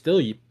 38? He's still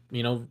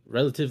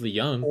relatively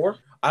young. Or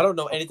I don't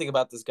know anything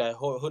about this guy.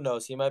 Who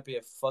knows? He might be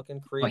a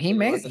fucking creep. Well, he and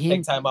made- wants to he-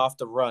 take time off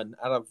to run.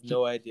 I have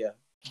no idea.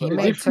 He But,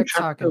 made like,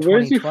 TikTok in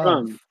Where's he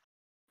 2012. from?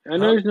 I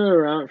know he's not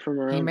around from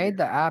around. He made here.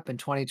 the app in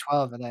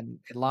 2012 and then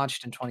it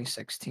launched in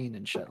 2016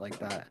 and shit like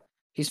that.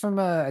 He's from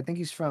I think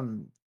he's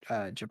from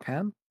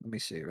Japan. Let me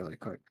see really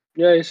quick.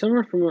 Yeah, he's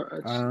somewhere from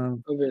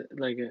over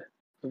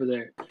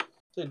there.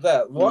 dude,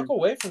 walk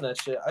away from that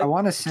shit. I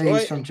want to say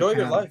he's from enjoy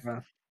Japan. your life.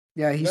 Bro.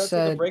 Yeah, he You gotta take a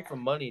said break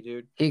from money,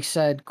 dude. he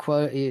said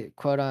quote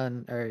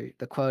on or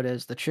the quote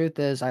is the truth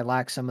is I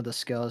lack some of the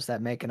skills that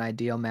make an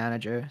ideal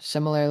manager.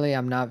 Similarly,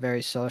 I'm not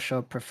very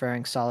social,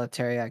 preferring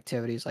solitary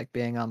activities like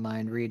being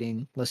online,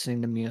 reading,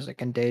 listening to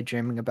music, and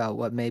daydreaming about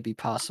what may be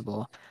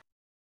possible.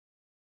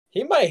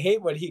 He might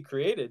hate what he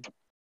created.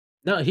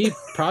 No, he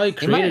probably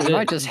He might created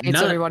it. just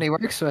hates everyone he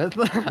works with.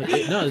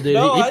 No,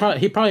 dude,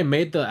 he probably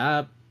made the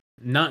app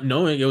not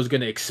knowing it was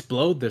gonna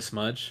explode this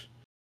much,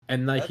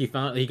 and like he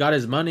got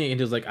his money and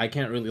he was like, I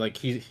can't really like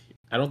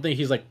I don't think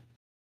he's like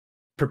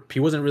he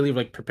wasn't really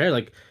like prepared.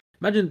 Like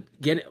imagine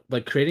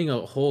creating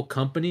a whole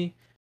company,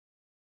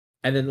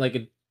 and then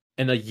like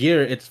in a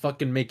year it's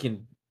fucking making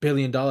 $1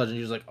 billion, and you're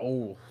just like,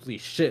 oh, holy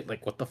shit,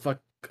 like what the fuck,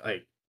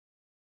 like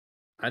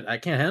I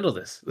can't handle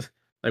this.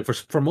 Like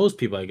for most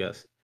people, I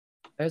guess.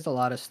 There's a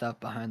lot of stuff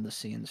behind the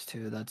scenes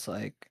too. That's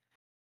like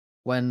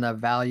when the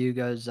value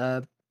goes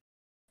up,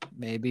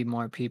 maybe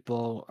more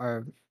people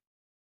are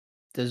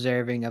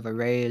deserving of a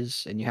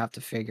raise and you have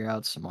to figure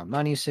out some more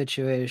money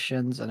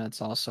situations. And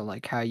it's also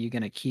like, how are you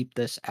going to keep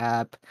this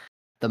app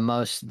the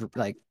most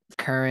like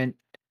current?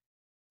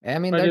 I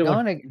mean,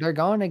 they're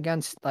going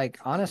against like,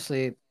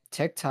 honestly,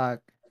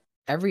 TikTok,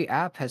 every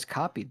app has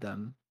copied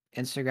them.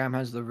 Instagram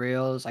has the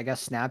Reels. I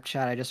guess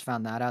Snapchat, I just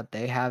found that out.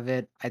 They have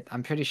it.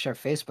 I'm pretty sure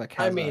Facebook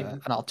has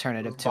an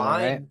alternative to it,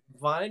 right?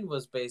 Vine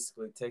was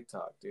basically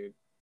TikTok, dude.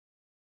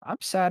 I'm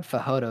sad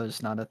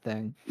Fajodo's not a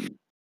thing.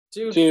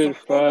 Dude,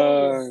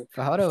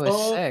 Fajodo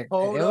was sick. It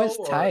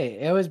was tight.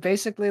 It was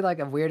basically like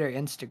a weirder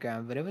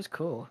Instagram, but it was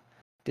cool.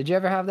 Did you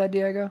ever have that,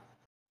 Diego?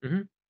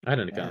 Mm-hmm. I had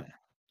an account.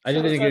 I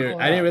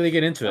didn't really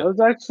get into it. I was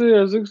actually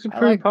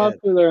pretty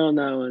popular on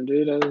that one,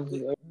 dude.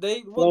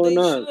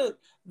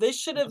 They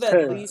should have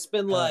at least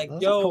been like,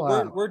 yo,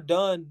 we're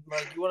done.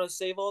 Like, you want to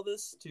save all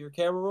this to your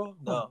camera roll?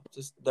 No,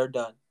 just they're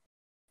done.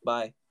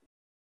 Bye.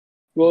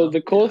 Well, know?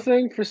 the cool Yeah.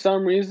 thing, for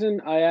some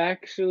reason, I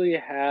actually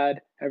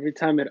had every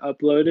time it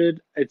uploaded,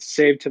 it's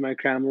saved to my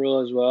camera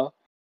roll as well.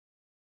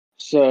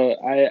 So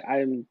I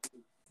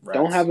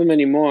don't have them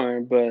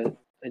anymore, but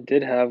I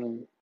did have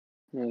them.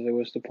 I was like,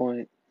 what's the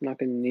point? I'm not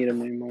gonna need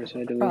them anymore, so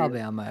I deleted Probably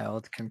it. on my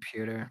old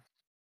computer.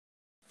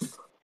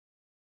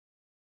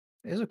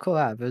 It was a cool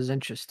app. It was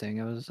interesting.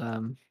 It was I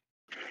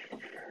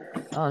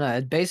don't know.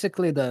 It's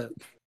basically the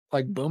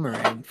like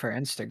boomerang for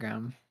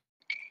Instagram.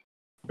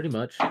 Pretty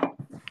much.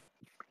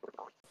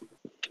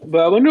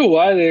 But I wonder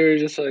why they were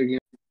just like,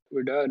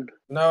 we're done.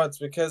 No, it's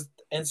because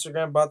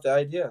Instagram bought the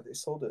idea. They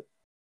sold it.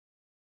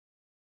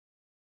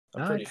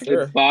 I'm pretty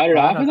sure. They bought it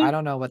off of them? I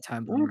don't know what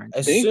time boomerang.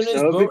 As think soon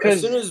as so, because-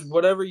 as soon as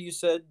whatever you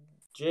said,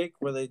 Jake,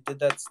 where they did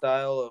that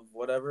style of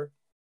whatever,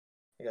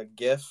 like a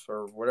GIF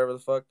or whatever the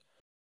fuck.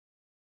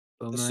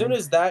 Boomerang. As soon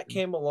as that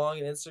came along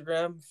in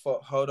Instagram,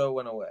 Hodo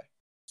went away.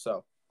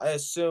 So I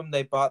assume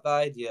they bought the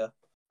idea.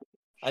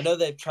 I know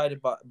they've tried to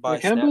buy I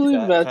can't Snapchat,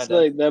 believe that's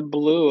kinda. like that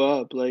blew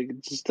up. Like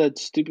just that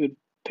stupid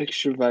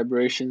picture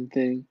vibration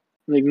thing.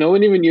 Like no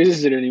one even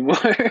uses it anymore.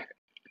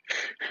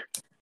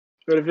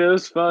 But if it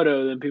was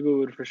photo, then people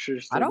would for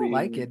sure still I don't be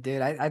like using it,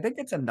 dude. I think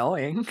it's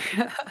annoying.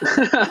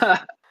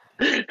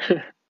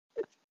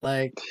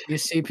 Like you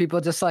see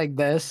people just like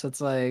this.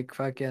 It's like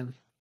fucking.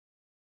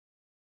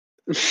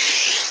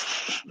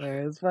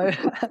 It's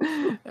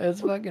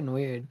fucking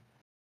weird.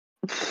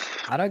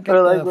 I don't get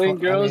Or the. like when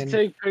girls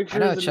take I know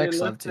pictures and they chicks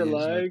love lift to their use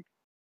it. leg.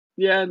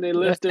 Yeah, and they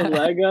lift their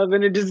leg up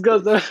and it just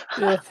goes up.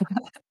 Yeah.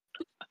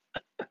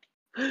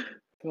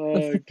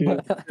 Oh,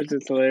 dude. It's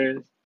just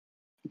hilarious.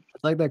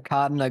 It's like they're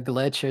caught in a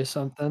glitch or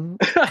something.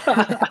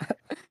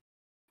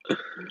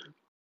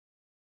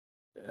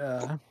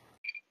 Yeah.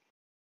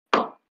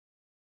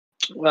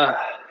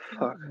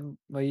 Fuck.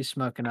 What are you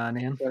smoking on,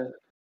 Ian?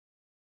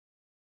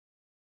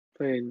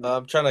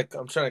 I'm trying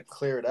to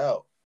clear it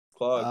out.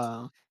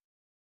 Clogged.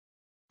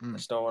 I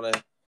just don't want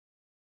to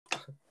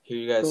hear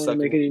you guys Don't wanna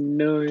make any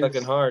noise.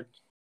 sucking hard.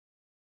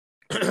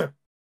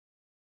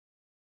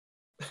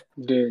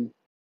 Dude,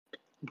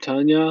 I'm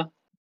telling y'all,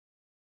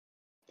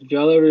 if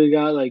y'all ever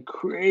got like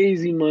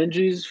crazy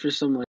munchies for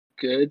some like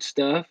good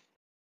stuff,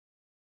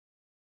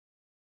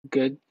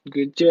 get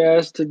your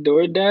ass to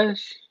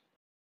DoorDash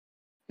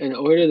and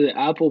order the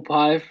apple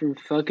pie from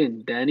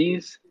fucking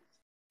Denny's.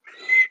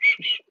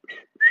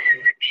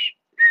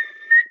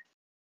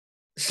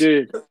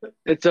 Dude,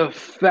 it's a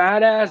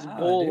fat ass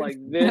bowl like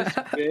this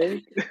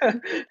big.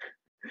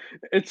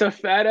 It's a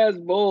fat ass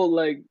bowl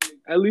like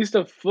at least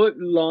a foot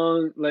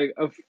long, like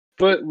a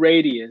foot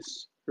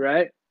radius,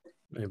 right?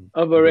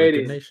 Of a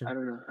radius. I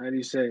don't know. How do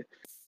you say it?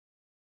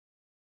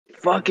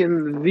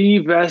 Fucking the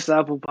best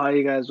apple pie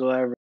you guys will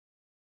ever.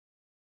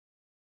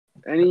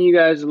 Any of you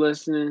guys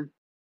listening?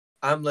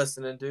 I'm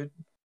listening, dude.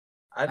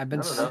 I've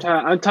been. I don't know.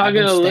 I'm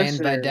talking I've been to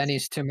stained by listeners.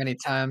 Denny's too many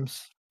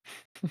times.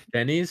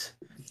 Denny's?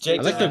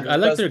 Jake, I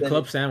like their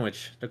club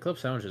sandwich. The club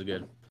sandwich is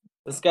good.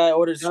 This guy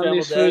ordered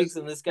scrambled eggs,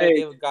 and this guy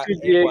got egg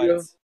Diego,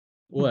 whites.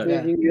 What? You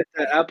can get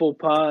the apple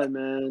pie,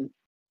 man.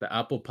 The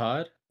apple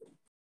pod?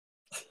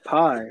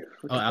 Pie.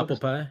 Oh, apple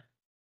pie?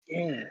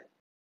 Yeah.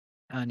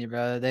 On you,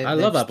 bro. I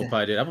love apple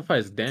pie, dude. Apple pie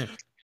is dank.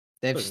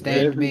 They've Fucking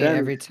stained good. me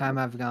every time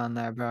I've gone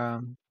there,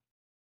 bro.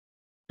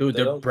 Dude,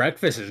 their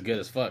breakfast is good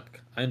as fuck.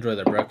 I enjoy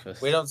their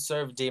breakfast. We don't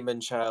serve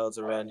demon childs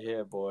around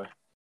here, boy.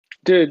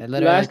 Dude, They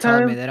literally last told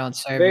time me they don't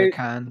serve your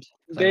kind.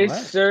 They What?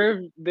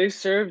 served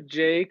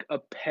Jake a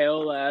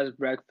pale ass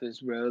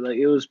breakfast, bro. Like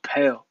it was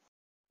pale.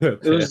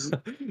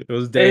 It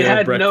was day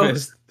had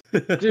breakfast.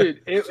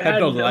 Dude, it had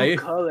no life.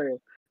 color.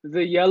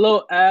 The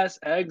yellow ass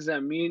eggs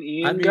that me and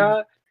Ian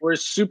got were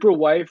super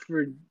white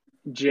for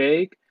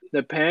Jake.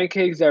 The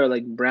pancakes that were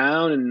like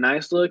brown and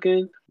nice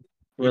looking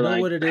were You know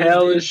like what it is,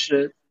 pale dude? as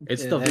shit.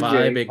 It's the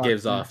vibe it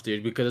gives off,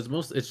 dude. Because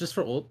it's just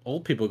for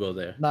old people go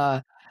there.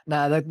 Nah.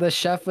 The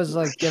chef was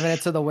like giving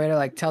it to the waiter,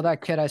 like, tell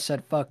that kid I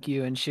said fuck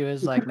you, and she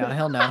was like, no,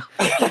 he'll know.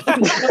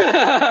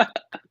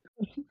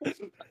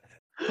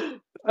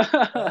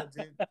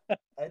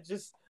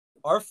 Dude,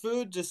 our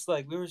food just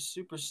like we were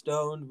super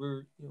stoned.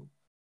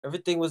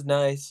 Everything was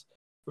nice.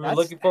 We were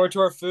looking forward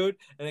to our food,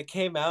 and it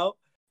came out,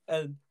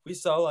 and we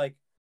saw like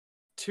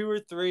 2 or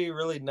 3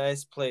 really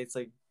nice plates,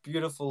 like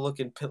beautiful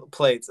looking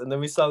plates, and then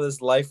we saw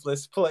this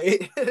lifeless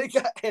plate, and it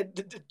got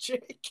handed to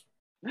Jake.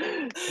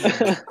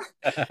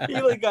 He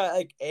like got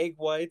like egg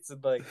whites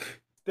and like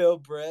stale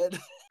bread.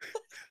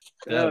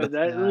 No,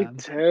 that looked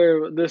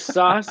terrible. The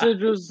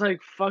sausage was like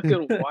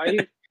fucking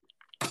white.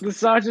 The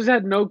sausage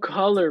had no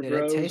color,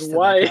 bro. It was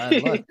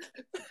white.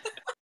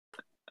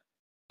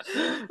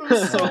 It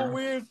was so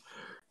weird.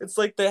 It's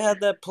like they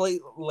had that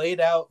plate laid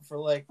out for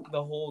like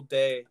the whole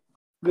day.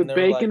 The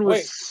bacon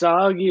was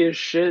soggy as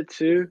shit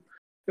too.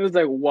 It was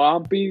like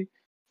wompy.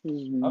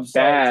 It was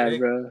bad,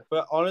 bro.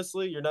 But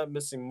honestly, you're not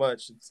missing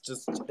much.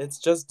 It's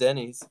just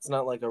Denny's. It's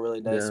not like a really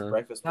nice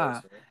breakfast place.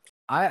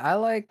 I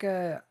like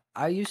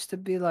I used to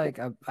be like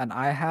an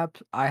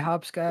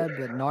IHOP's guy,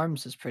 but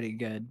Norm's is pretty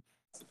good.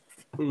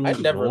 I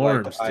never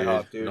liked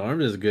IHOP, dude.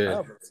 Norm is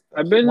good.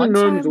 I've been to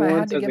Norm's once. I had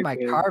once to as get a my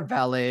kid. car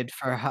valeted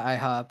for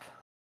IHOP.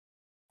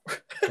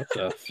 What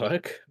the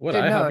fuck? What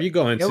Dude, IHOP no, you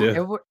going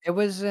to? it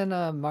was in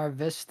Mar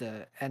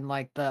Vista, and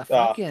like the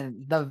Ah.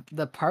 fucking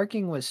the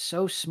parking was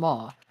so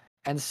small,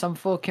 and some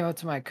fool came up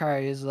to my car.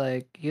 He's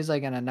like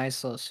in a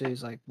nice little suit.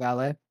 He's like,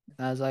 valet,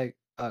 and I was like,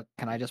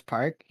 can I just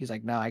park? He's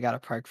like, no, I gotta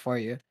park for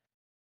you.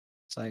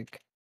 It's like,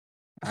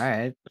 all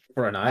right.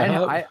 For an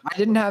IHOP? I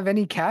didn't have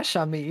any cash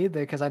on me either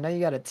because I know you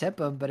gotta tip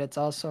him, but it's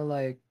also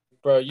like,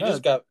 Bro, you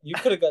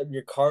could have gotten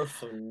your car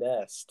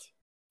finessed.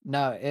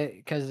 no,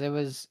 because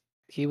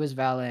he was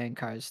valeting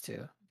cars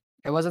too.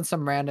 It wasn't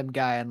some random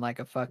guy in like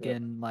a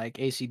fucking like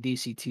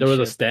AC/DC t-shirt. There was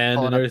a stand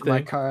pulling and up to my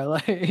everything. car,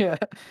 like yeah.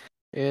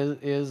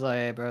 It was like,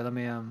 hey, bro, let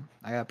me I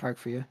gotta park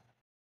for you.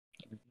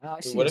 Oh, I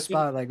see what a if he-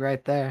 spot like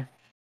right there.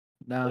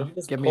 What No, if you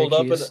just give me your pulled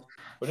up in? keys.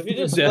 What if you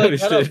just Yeah, like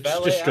had a just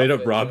valet straight up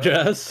outfit, robbed you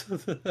your know? ass.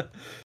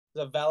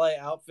 A valet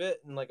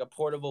outfit and like a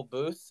portable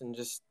booth and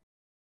just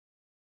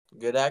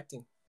good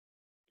acting.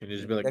 Can you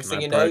just be like, Next can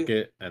I thing you know, park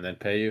it and then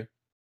pay you?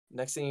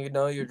 Next thing you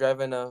know, you're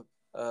driving a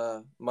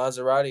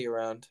Maserati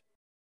around,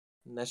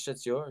 and that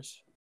shit's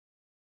yours.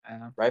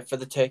 Yeah. Right for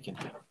the taking.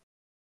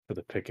 For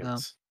the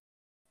pickings.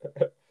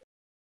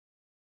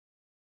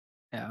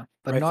 Yeah,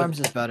 but Right for Norm's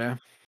the- is better.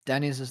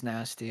 Denny's is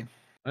nasty.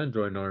 I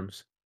enjoy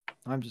Norms.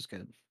 Norm's is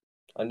good.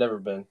 I've never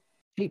been.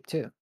 Cheap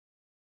too.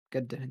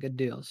 Good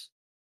deals.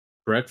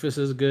 Breakfast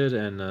is good,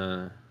 and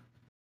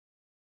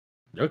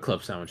their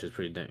club sandwich is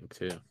pretty dang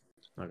too.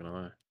 Not gonna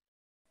lie.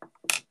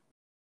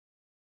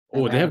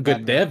 Oh, Never they had a have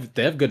good. bad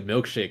They have good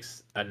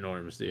milkshakes at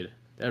Norms, dude.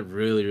 They have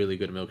really really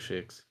good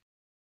milkshakes.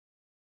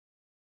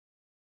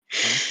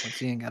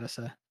 What's Ian gotta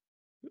say?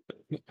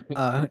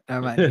 Never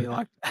mind. He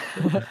locked.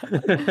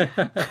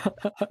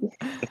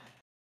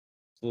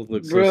 Those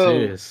look so Bro.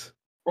 serious.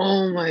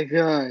 Oh my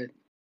god.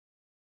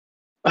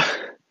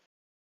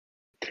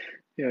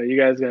 Yo, you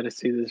guys got to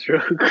see this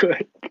real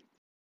quick.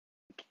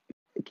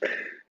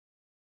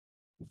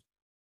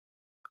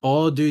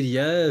 Oh, dude,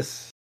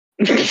 yes.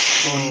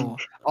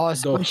 Oh,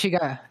 it's No. when she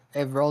got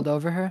it rolled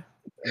over her.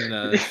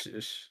 Nah,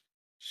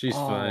 she's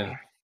fine.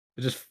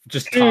 Just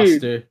Dude.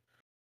 tossed her.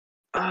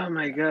 Oh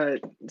my god,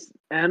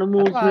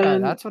 animals,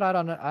 That's what I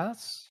don't know.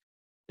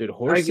 Dude,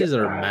 horses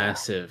are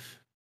massive.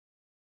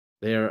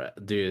 They're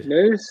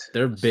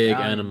they're big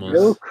animals. They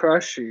will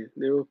crush you.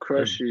 They will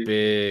crush you.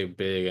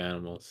 Big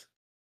animals.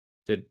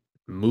 Dude,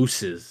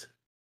 mooses.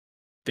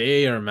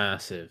 They are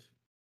massive.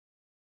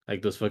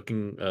 Like those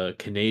fucking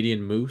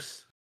Canadian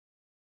moose.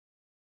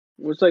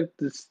 What's like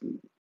the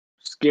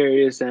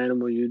scariest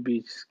animal you'd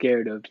be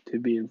scared of to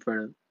be in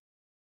front of?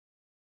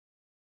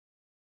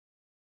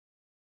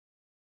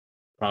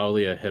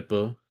 Probably a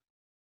hippo.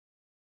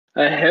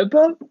 A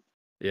hippo?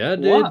 Yeah,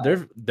 dude. Why?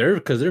 They're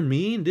because they're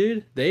mean,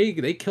 dude. They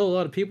kill a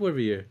lot of people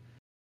every year.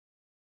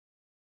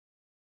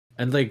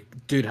 And like,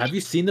 dude, have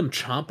you seen them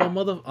chomp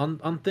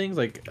on things?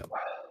 Like,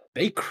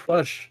 they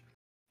crush.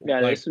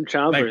 Yeah, there's some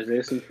chompers.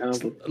 There's some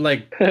chompers.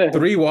 Like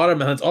 3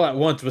 watermelons all at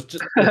once with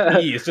just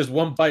it's just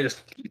one bite.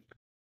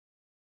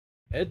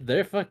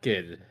 They're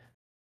fucking.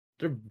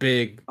 They're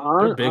big.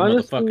 They're big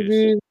Honestly, motherfuckers.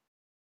 dude,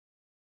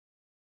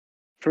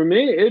 for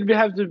me, it'd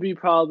have to be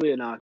probably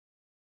an octopus.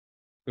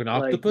 An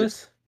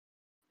octopus?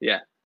 Yeah.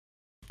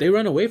 They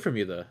run away from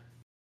you though.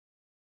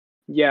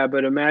 Yeah,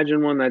 but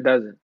imagine one that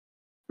doesn't.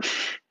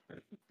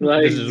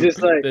 They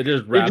just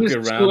wrap you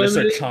around. They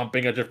start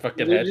chomping at your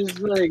fucking head.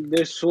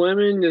 They're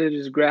swimming. They're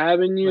just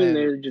grabbing you and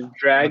they're just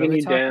dragging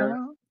you down.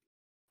 About?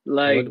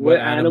 Like, what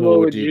animal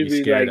would you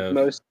be scared like of?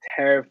 most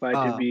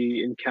terrified to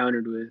be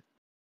encountered with?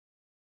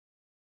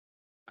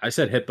 I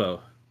said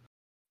hippo.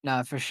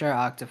 Nah, for sure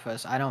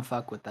octopus. I don't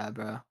fuck with that,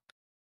 bro.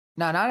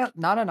 No,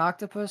 not an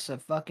octopus. A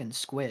fucking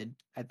squid.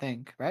 I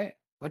think, right?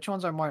 Which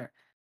ones are more?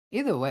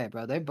 Either way,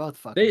 bro. They both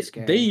fucking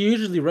scary. They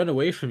usually run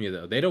away from you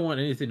though. They don't want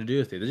anything to do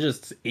with you. They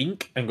just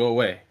ink and go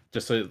away.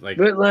 Just so like.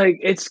 But like,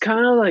 it's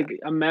kind of like,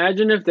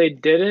 imagine if they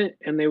didn't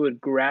and they would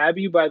grab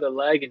you by the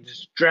leg and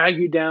just drag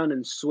you down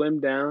and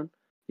swim down.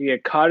 You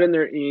get caught in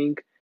their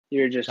ink.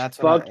 You're just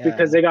fucked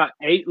because they got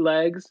 8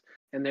 legs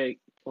and they,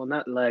 well,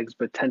 not legs,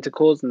 but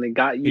tentacles, and they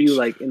got you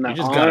like in the arms.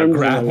 You just gotta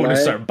grab when they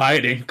start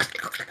biting.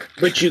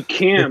 But you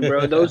can,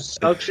 bro. Those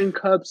suction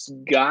cups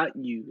got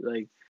you.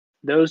 Like,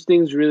 those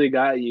things really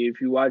got you. If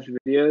you watch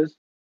videos,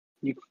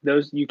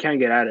 you can't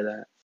get out of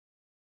that.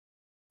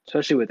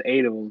 Especially with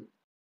 8 of them.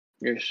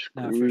 You're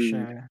screwed. No, for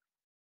sure.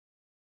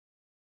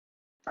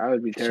 I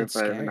would be Shit's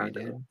terrified of an scary,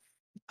 octopus.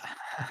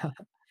 dude.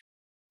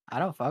 I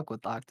don't fuck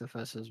with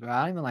octopuses, bro.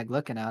 I don't even like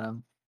looking at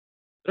them.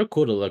 They're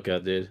cool to look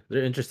at, dude.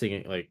 They're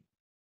interesting, like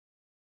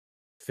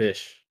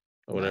fish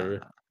or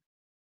whatever.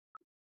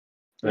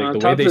 Like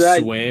the way they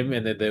swim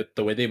and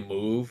the way they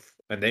move,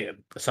 and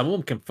some of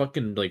them can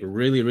fucking like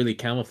really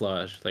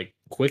camouflage like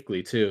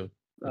quickly too.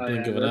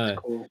 Blink of an eye.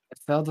 Cool.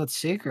 It's filled with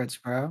secrets,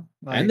 bro.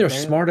 Like, and they're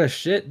smart as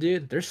shit,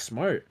 dude. They're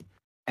smart.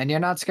 And you're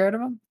not scared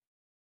of them?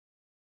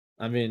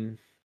 I mean,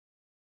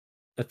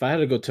 if I had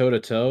to go toe to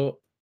toe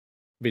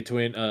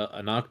between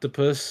an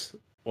octopus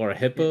or a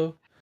hippo,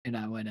 you're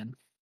not winning.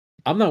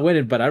 I'm not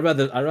winning, but I'd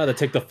rather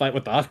take the fight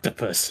with the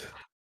octopus.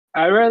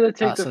 I'd rather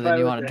take the so fight then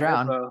you with want to the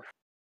drown.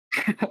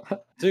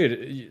 hippo.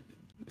 Dude,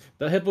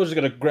 The hippo's just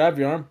gonna grab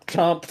your arm,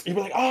 chomp. You'll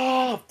be like,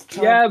 oh,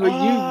 chomp, Yeah,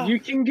 but you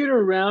can get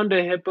around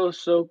a hippo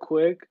so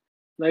quick.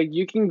 Like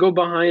you can go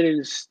behind it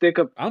and stick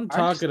up. I'm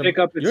stick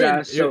up its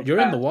ass so you're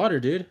in the fast. water,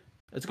 dude.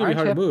 It's gonna be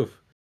hard to move.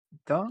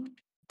 Don't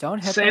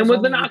hippos Same with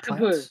only an eat octopus.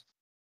 plants?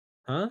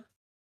 Huh?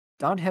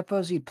 Don't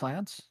hippos eat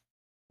plants?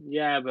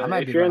 Yeah, I but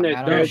might if be you're in wrong. their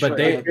I don't know. No, but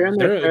territory, if you're in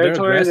their they're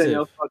territory, then aggressive.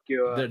 they'll fuck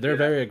you up. They're yeah.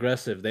 very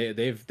aggressive.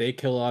 They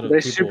kill a lot of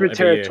They're people super every year.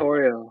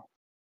 territorial.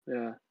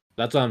 Yeah.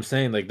 That's what I'm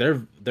saying. Like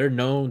they're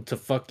known to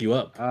fuck you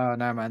up. Oh,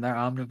 never mind. They're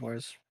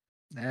omnivores.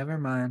 Never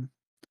mind.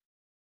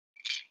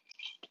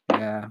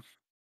 Yeah.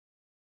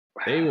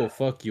 They will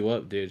fuck you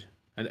up, dude.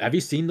 And have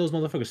you seen those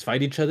motherfuckers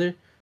fight each other?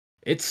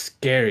 It's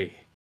scary.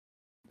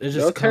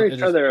 They'll tear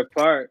each other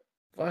apart.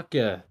 Fuck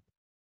yeah.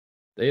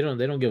 They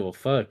don't give a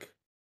fuck.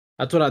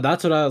 That's what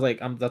I was like.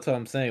 That's what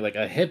I'm saying. Like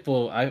a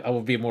hippo, I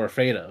would be more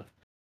afraid of.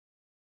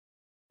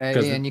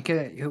 Hey, and you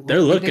could. They're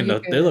looking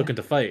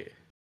to fight.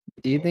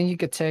 Do you think you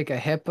could take a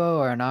hippo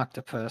or an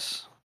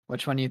octopus?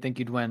 Which one do you think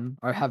you'd win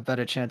or have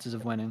better chances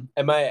of winning?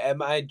 Am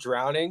I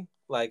drowning?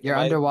 Like you're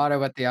underwater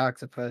with the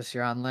octopus.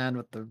 You're on land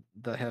with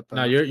the hippo.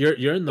 No,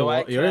 you're in the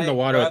water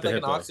with the like hippo.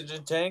 an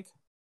oxygen tank?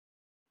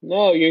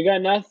 No, you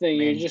got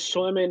nothing. You're just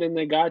swimming and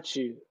they got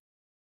you.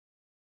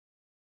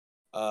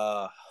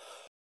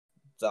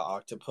 The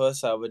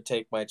octopus, I would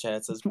take my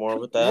chances more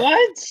with that.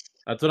 What?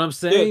 That's what I'm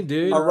saying,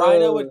 dude. A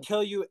rhino would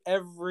kill you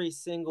every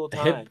single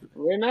time.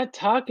 We're not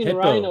talking Hippo.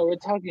 rhino. We're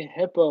talking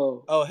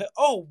hippo.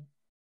 Oh,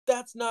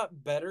 that's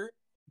not better.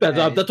 That's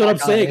what I'm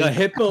saying. A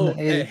hippo.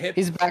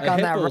 He's back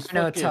on that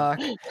rhino talk.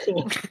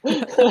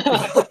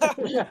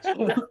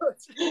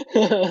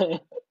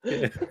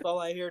 That's all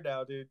I hear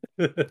now, dude.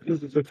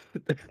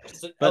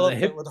 It's an But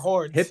elephant with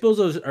horns.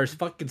 Hippos are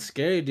fucking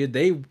scary, dude.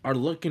 They are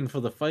looking for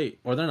the fight,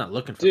 or they're not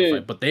looking for the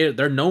fight, but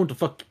they're known to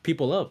fuck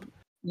people up.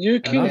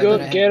 You can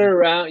get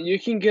around. You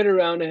can get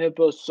around a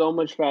hippo so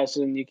much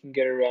faster than you can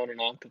get around an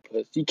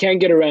octopus. You can't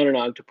get around an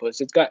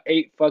octopus. It's got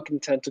 8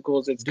 fucking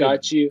tentacles. It's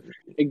got you.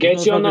 It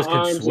gets you on the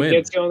arms. It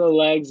gets you on the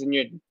legs, and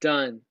you're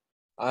done.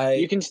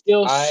 You can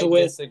still swim.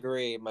 I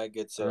disagree, my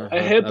good sir. A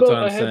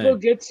hippo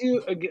gets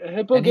you. A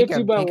hippo gets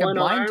you by one arm. He can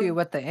blind you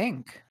with the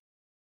ink.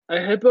 A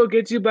hippo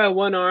gets you by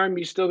one arm.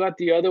 You still got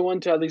the other one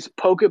to at least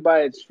poke it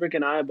by its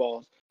freaking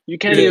eyeballs. You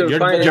can't even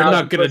find. You're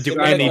not gonna do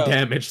any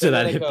damage to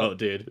that hippo,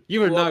 dude.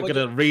 You are not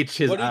gonna reach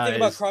his eyes. What do you think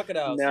about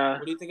crocodiles? Nah.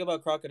 What do you think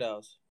about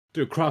crocodiles?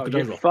 Dude,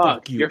 crocodiles will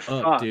fuck you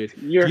up, dude.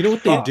 You know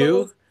what they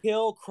do?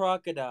 Kill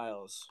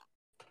crocodiles.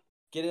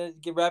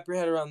 Wrap your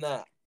head around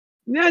that.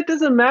 Yeah, it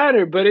doesn't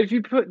matter. But if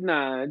you put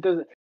it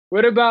doesn't.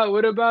 What about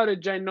a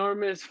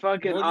ginormous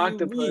fucking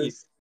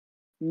octopus?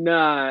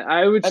 Nah,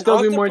 I would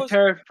still be more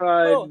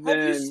terrified than.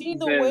 Have you seen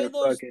the way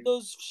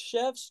those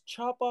chefs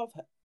chop off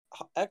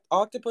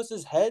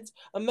octopus's heads?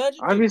 Imagine.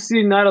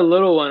 Obviously, not a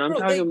little one. I'm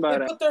talking about.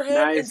 They put their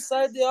hand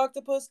inside the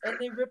octopus and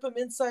they rip them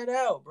inside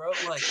out, bro.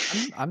 Like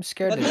I'm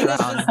scared to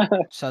drown,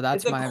 so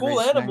that's my. It's a cool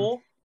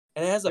animal,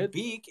 and it has a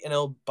beak, and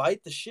it'll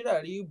bite the shit out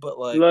of you. But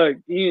like, look,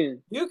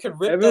 Ian, you can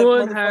rip.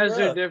 Everyone has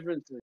their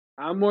differences.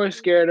 I'm more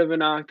scared of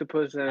an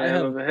octopus than I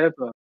am of a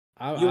hippo.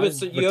 You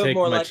have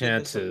more likely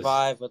to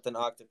survive with an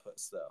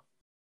octopus, though.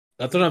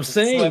 That's what I'm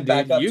saying,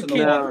 dude.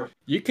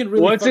 You can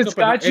really. Once it's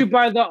got you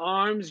by the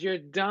arms, you're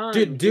done.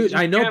 Dude,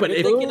 I know, but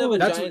thinking of a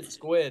giant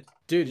squid.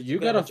 Dude, you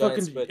gotta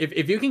fucking.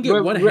 If you can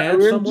get one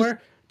hand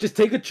somewhere, just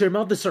take it to your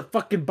mouth and start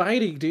fucking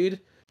biting, dude.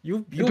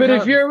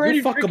 If you're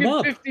already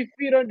freaking 50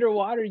 feet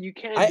underwater, you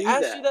can't do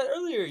that. I asked you that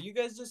earlier. You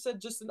guys just said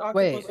just an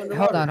octopus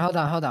underwater.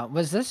 Hold on.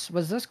 Was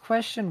this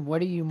question?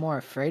 What are you more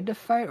afraid to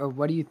fight, or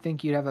what do you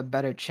think you'd have a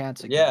better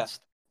chance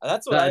against? Yeah,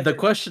 that's what the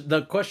question.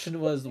 The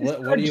question was,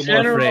 what are you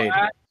more afraid?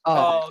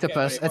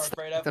 Octopus. It's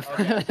okay,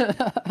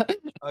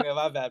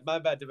 my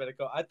bad,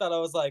 Domenico. I thought I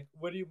was like,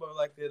 what are you more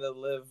likely to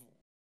live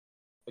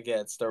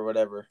against or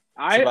whatever?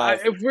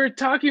 If we're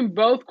talking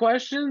both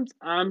questions,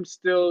 I'm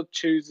still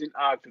choosing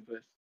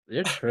octopus.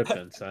 You're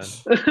tripping, son.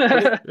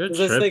 Does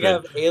this thing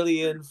have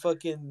alien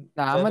fucking?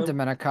 Nah, I'm a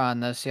Domenico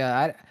on this.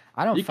 Yeah,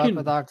 I don't fuck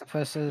with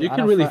octopuses. You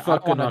can really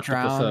fuck an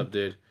octopus up,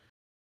 dude.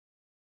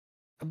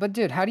 But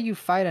dude, how do you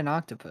fight an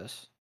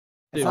octopus?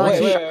 Dude,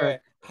 wait.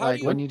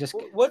 When you just.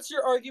 What's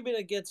your argument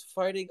against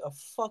fighting a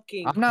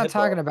fucking? I'm not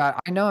talking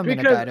about. I know I'm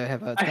gonna die to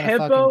a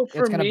hippo.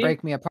 It's gonna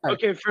break me apart.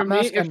 Okay, for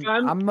me,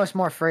 I'm much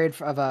more afraid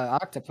of an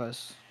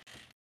octopus.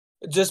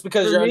 Just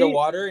because you're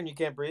underwater and you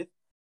can't breathe.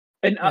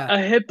 And a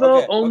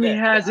hippo only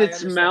has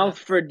its mouth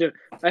for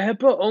a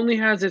hippo only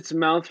has its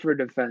mouth for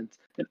defense.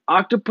 An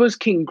octopus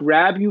can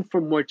grab you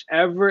from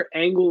whichever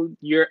angle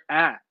you're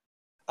at.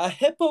 A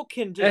hippo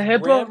can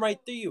just ram right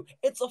through you.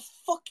 It's a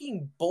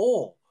fucking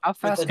bowl. How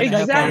fast can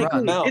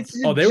exactly? It's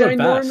they were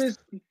fast.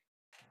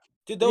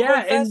 Dude, they'll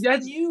run faster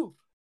than you.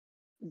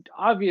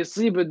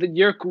 Obviously, but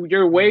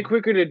you're way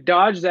quicker to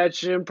dodge that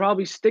shit and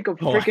probably stick a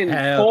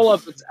freaking pole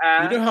up its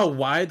ass. You know how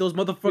wide those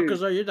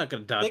motherfuckers are? You're not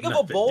gonna dodge nothing,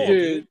 of a bowl,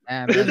 dude.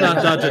 You're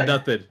not dodging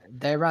nothing.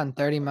 They run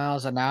 30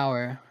 miles an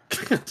hour.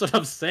 That's what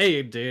I'm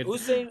saying, dude.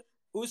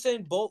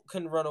 Usain Bolt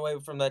can run away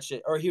from that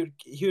shit, or he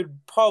would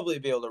probably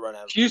be able to run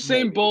out.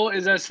 Usain Bolt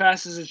is as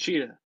fast as a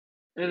cheetah.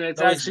 And it's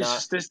No, he's actually not.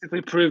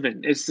 statistically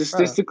proven. It's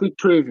statistically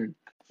proven.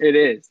 It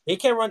is. He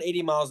can run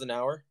 80 miles an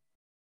hour.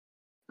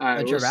 All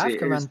right, A we'll giraffe see.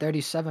 can run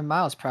 37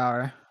 miles per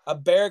hour. A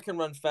bear can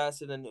run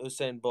faster than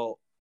Usain Bolt.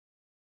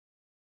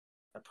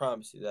 I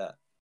promise you that.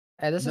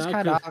 Hey, this is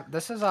kind of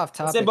off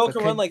topic. Usain Bolt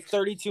can run like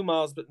 32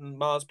 miles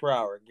per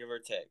hour, give or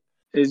take.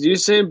 Is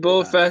Usain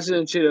Bolt faster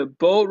than Cheetah?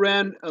 Bolt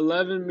ran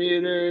 11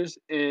 meters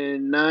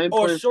in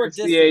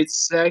 9.58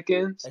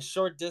 seconds. A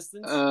short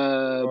distance?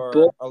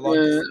 Bolt a long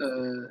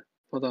distance?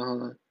 Hold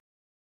on.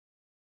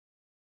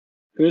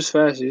 Who's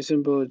faster?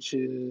 Usain Bolt,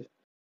 Cheetah.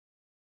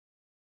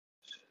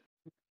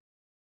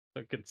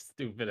 Fucking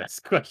stupid ass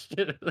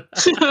question.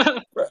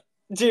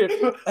 Dude,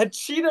 a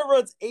cheetah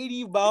runs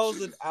 80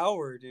 miles an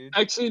hour, dude.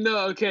 Actually,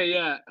 no. Okay,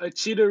 yeah. A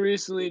cheetah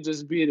recently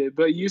just beat it,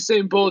 but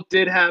Usain Bolt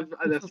did have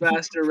the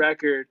faster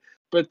record.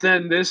 But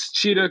then this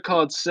cheetah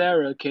called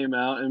Sarah came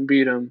out and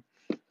beat him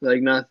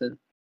like nothing.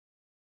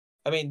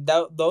 I mean,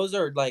 those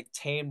are like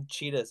tamed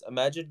cheetahs.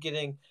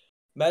 Imagine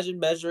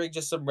measuring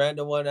just some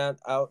random one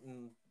out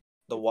in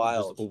the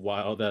wild. Just a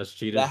wild ass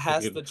cheetah that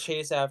has to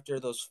chase after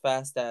those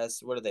fast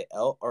ass. What are they?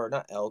 Elk or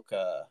not elk?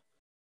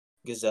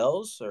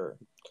 Gazelles or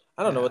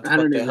I don't know what the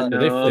fuck they hunt.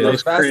 They're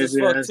fast as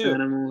fuck too.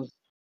 Animals.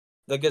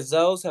 The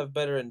gazelles have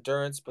better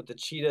endurance, but the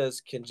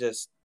cheetahs can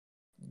just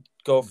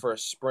go for a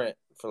sprint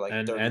for like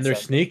 30 and they're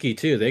seconds. sneaky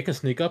too. They can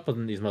sneak up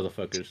on these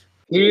motherfuckers.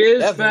 He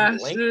is lanky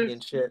faster.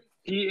 And shit.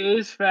 He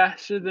is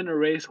faster than a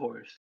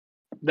racehorse.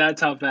 That's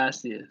how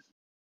fast he is.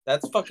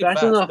 That's fucking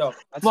faster fast. Than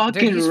a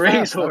fucking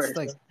racehorse.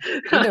 Like,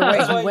 either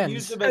way, he wins.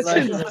 Use him as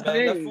measurement,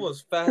 man. That fool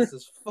is fast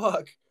as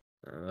fuck.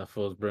 That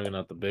fool's bringing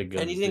out the big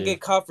guns. And he didn't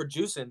get caught for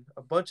juicing.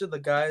 A bunch of the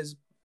guys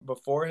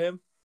before him,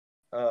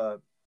 I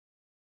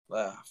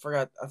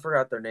forgot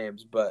their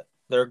names, but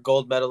they're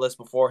gold medalists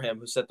before him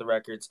who set the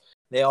records.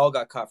 They all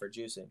got caught for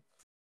juicing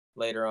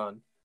later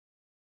on.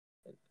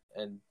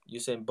 And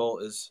Usain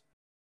Bolt is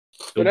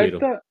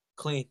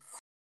clean.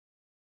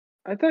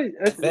 I thought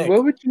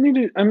what would you need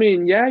to? I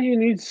mean, yeah, you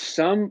need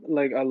some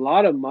like a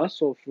lot of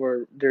muscle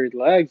for their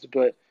legs,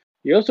 but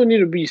you also need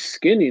to be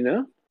skinny,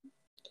 no?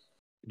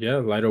 Yeah,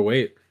 lighter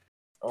weight.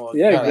 Oh,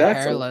 yeah,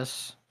 exactly.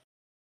 Hairless.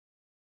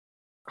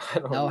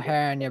 No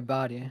hair on your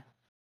body.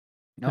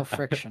 No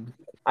friction.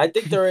 I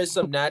think there is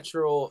some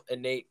natural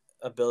innate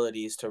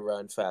abilities to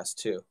run fast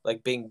too,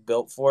 like being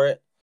built for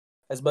it.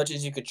 As much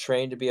as you could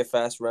train to be a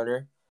fast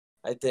runner,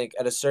 I think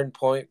at a certain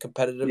point,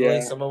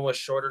 competitively, someone with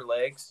shorter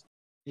legs.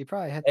 He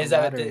probably hit the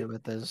lottery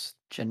with his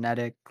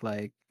genetic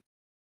like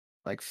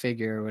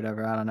figure or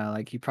whatever. I don't know.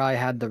 Like he probably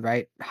had the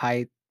right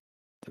height,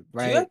 the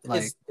right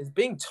is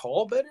being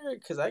tall better?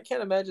 Because I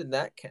can't imagine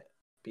that can't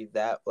be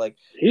that like.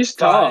 He's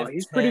tall.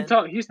 He's pretty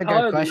tall. He's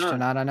taller. Good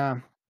question. I don't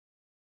know.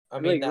 I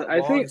mean,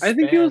 I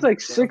think he was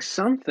like 6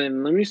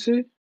 something. Let me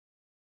see.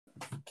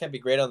 Can't be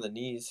great on the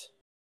knees.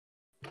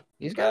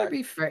 He's got to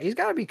be fair. He's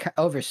got to be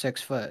over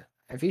 6 foot.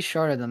 If he's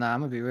shorter than that, I'm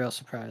gonna be real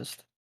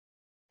surprised.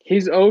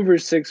 He's over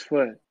 6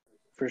 foot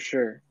for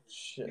sure.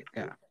 Shit.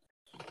 Yeah.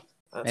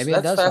 Maybe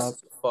it does help.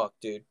 Fuck,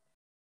 dude.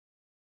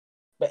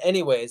 But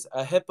anyways,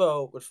 a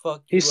hippo would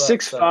fuck you He's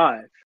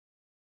 6'5".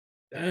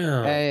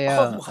 Damn. Hey,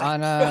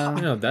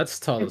 that's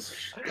tall.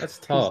 That's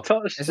tall.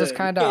 This is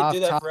kind of off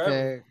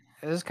topic.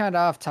 This is kind of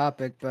off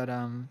topic, but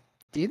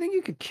do you think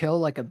you could kill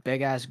like a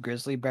big ass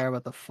grizzly bear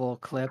with a full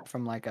clip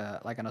from like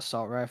an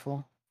assault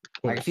rifle?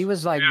 Like if he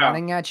was like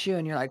running at you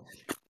and you're like,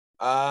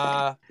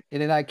 you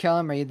think I'd kill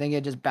him, or you think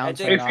it just bounce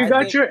right off? If you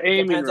got your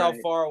aiming depends right.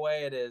 how far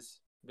away it is.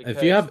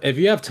 If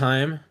you have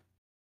time,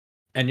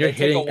 and you're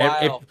hitting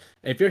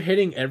if you're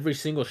hitting every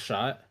single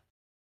shot,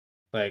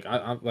 like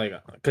I'm like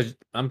because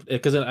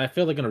I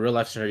feel like in a real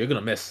life scenario you're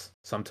gonna miss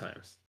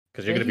sometimes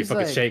because you're gonna be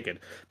fucking shaken.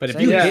 But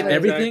if you hit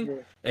everything,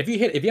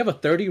 exactly. if you have a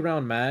 30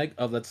 round mag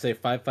of let's say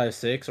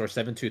 5.56 or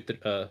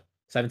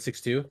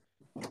 7.62,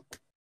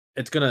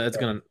 it's gonna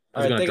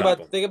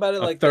think about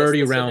it like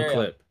 30 round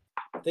clip.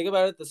 Think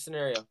about it the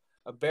scenario.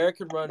 A bear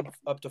can run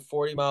up to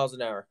 40 miles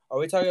an hour. Are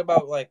we talking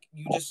about like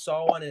you just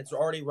saw one and it's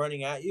already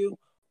running at you,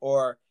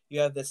 or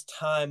you have this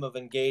time of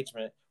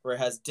engagement where it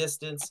has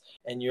distance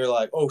and you're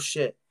like, oh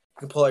shit,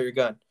 you can pull out your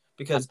gun?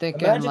 Because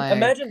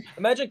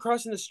imagine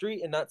crossing the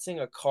street and not seeing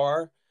a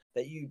car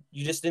that you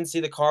just didn't see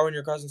the car when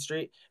you're crossing the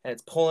street and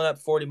it's pulling up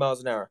 40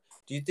 miles an hour.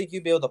 Do you think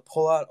you'd be able to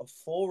pull out a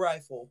full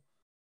rifle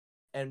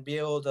and be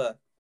able to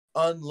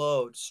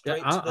unload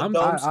straight to the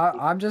dome?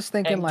 I'm just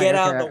thinking and like get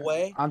out of the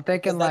way. I'm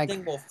thinking that like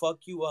thing will fuck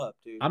you up,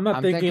 dude. I'm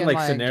not thinking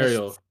like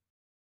scenario.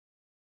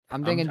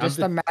 I'm thinking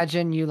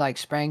imagine you like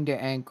sprained your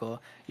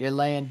ankle. You're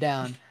laying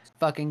down,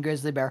 fucking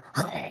grizzly bear,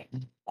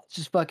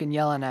 just fucking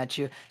yelling at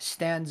you.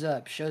 Stands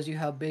up, shows you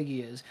how big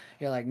he is.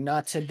 You're like,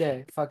 not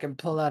today. Fucking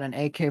pull out an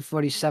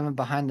AK-47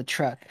 behind the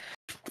truck.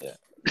 Yeah.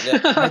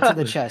 Right to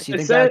the chest. You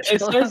think that's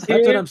what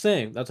I'm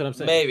saying. That's what I'm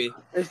saying. Maybe.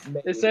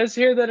 It says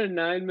here that a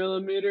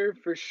 9mm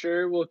for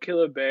sure will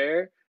kill a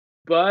bear,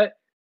 but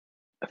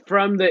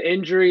from the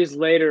injuries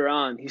later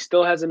on, he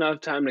still has enough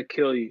time to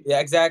kill you. Yeah,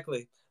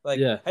 exactly. Like,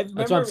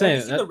 that's what I'm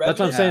saying. That's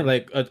what I'm saying.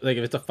 Like if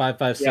it's a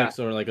 5.56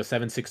 or like a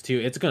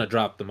 7.62, it's gonna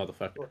drop the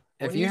motherfucker.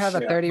 If you have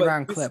a 30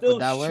 round clip, would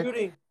that work?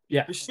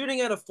 Yeah. You're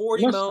shooting at a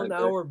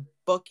 40-mile-an-hour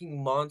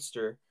bucking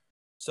monster.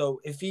 So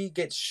if he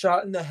gets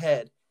shot in the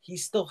head,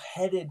 he's still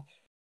headed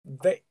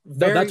very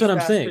that's what I'm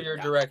fast saying. to your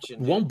direction.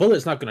 Dude. One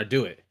bullet's not gonna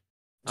do it.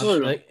 That's what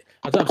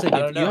I'm saying.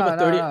 If you have a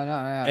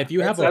 30, if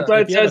you have that's a, why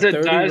if it you have says a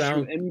it 30 dies round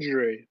from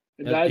injury.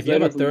 if you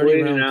have a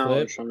 30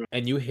 round clip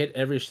and you hit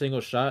every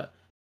single shot,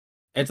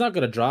 it's not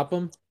gonna drop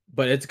him,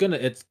 but it's gonna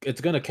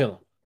kill him.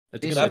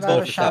 That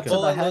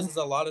bullet loses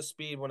a lot of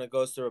speed when it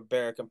goes through a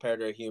bear compared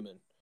to a human.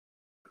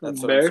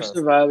 That's bear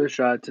survive a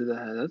shot to the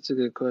head. That's a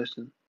good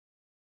question.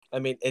 I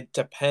mean, it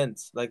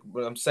depends. Like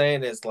what I'm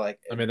saying is, like,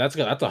 I mean, that's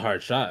a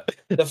hard shot.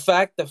 the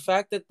fact that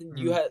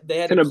they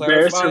had Can to a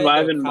bear clarify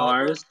survive the in caliber,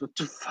 Mars? What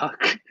the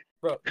fuck?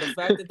 bro. The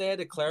fact that they had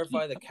to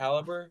clarify the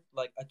caliber,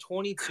 like a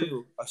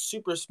 22, a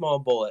super small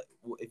bullet.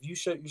 If you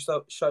shot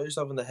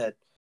yourself in the head,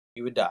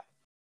 you would die.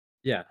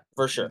 Yeah,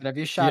 for sure. But if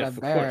you shot a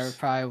bear, it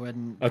probably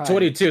wouldn't. A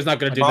 22 is not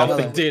gonna do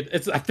nothing, dude.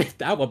 I think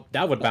that would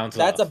bounce off.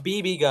 That's a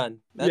BB gun.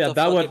 That's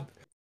would.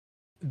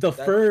 The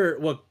fur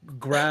would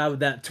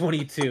grab that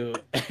 22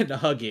 and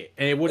hug it,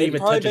 and it wouldn't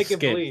even touch its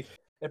skin.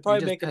 It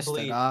probably make it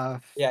bleed.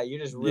 Yeah, you're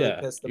just really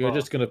pissed. You're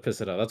just gonna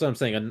piss it off. That's what I'm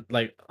saying. And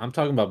like, I'm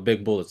talking about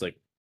big bullets, like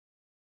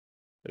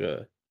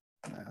the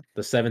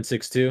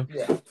 7.62.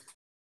 Yeah,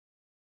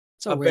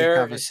 it's a weird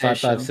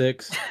conversation.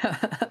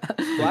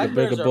 5.56. Black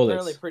bears are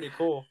apparently pretty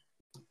cool.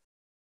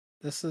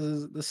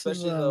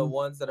 Especially the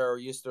ones that are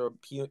used to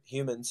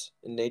humans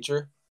in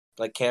nature,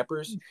 like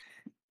campers.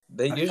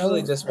 They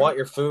usually just want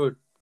your food.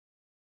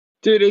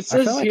 Dude, it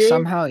says I feel like here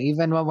somehow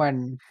even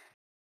when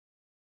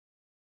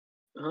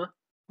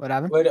what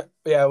happened? Wait,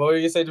 yeah, what were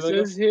you saying? It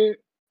says here,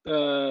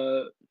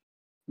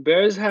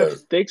 bears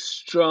have thick,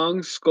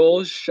 strong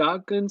skulls.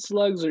 Shotgun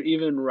slugs or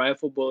even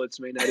rifle bullets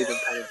may not even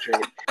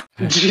penetrate.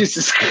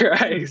 Jesus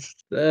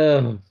Christ,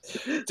 dude!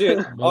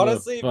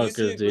 Honestly, if you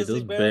see a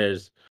grizzly bear,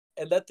 bears,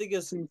 and that thing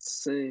is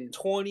insane,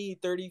 20,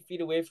 30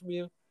 feet away from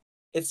you,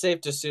 it's safe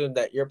to assume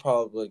that you're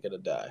probably gonna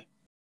die.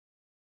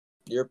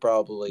 You're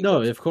probably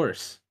of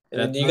course.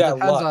 And you got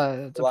luck.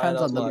 It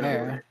depends on the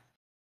bear.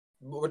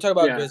 We're talking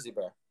about grizzly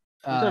bear.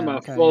 We're talking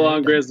about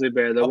full-on grizzly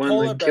bear, the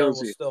one that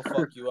kills you. Still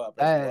fuck you up.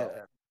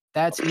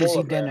 That's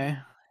easy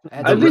dinner.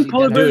 I think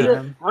polar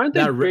bears aren't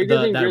they bigger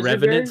than grizzly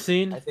Revenant bears?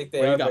 scene I think they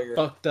where are he got bigger.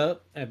 fucked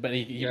up, but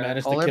he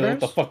managed to kill him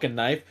with a fucking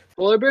knife.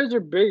 Polar bears are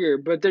bigger,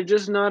 but they're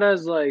just not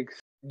as like.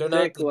 They're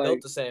not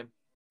built the same.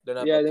 They're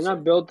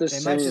not built the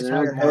same.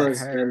 They're more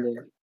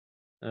extended.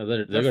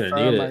 They're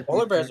gonna need it.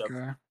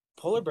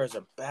 Polar bears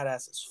are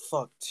badass as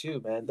fuck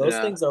too, man. Those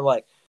things are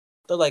like,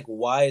 they're like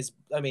wise.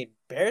 I mean,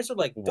 bears are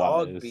like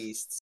dog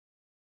beasts.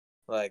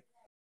 Like,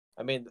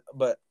 I mean,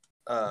 but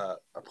a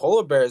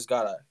polar bear's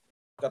got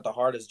the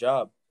hardest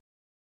job.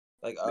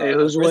 Like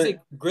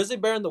grizzly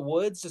bear in the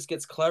woods just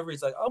gets clever.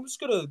 He's like, I'm just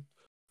gonna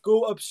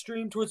go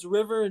upstream towards the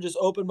river and just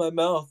open my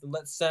mouth and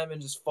let salmon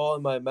just fall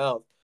in my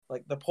mouth.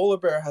 Like the polar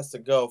bear has to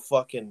go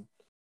fucking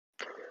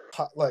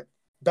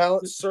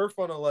balance surf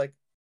on a like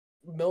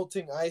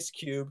melting ice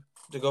cube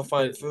to go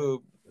find food,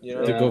 you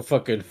know, to go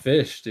fucking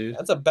fish, dude.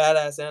 That's a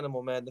badass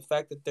animal, man. The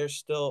fact that they're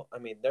still, I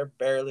mean, they're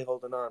barely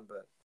holding on,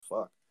 but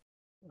fuck.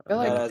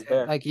 I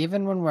feel like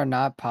even when we're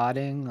not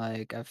potting,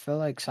 like I feel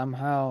like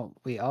somehow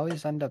we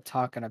always end up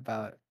talking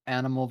about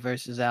animal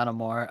versus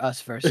animal or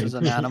us versus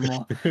an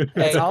animal.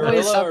 It's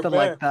always something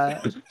like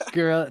that.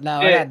 Girl,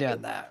 no, we're not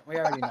doing that. We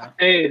already know.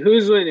 Hey,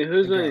 who's winning?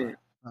 Who's winning?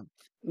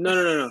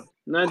 No,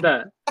 not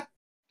that.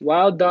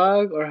 Wild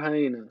dog or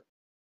hyena?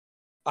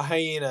 A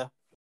hyena.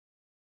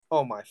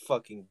 Oh my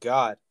fucking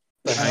god.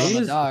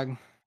 Hyenas are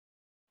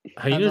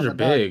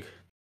big.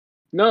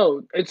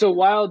 No, it's a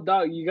wild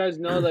dog. You guys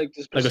know like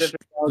the specific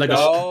like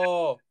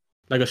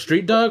a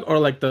street dog or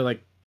like the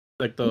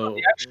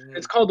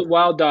it's called the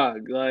wild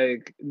dog.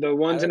 Like the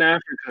ones in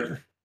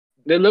Africa.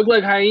 They look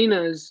like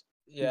hyenas,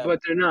 but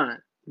they're not.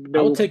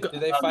 Do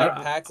they fight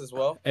packs as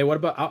well? Hey, what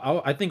about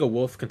I think a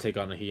wolf can take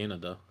on a hyena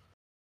though.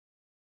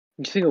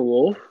 You think a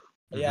wolf?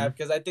 Yeah,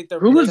 because I think they're.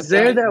 Who was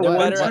there that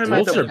one time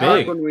at the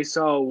park when we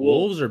saw a wolf?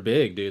 Wolves are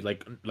big, dude.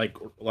 Like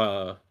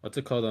what's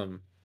it called?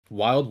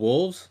 Wild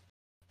wolves.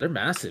 They're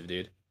massive,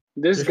 dude.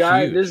 This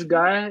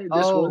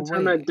one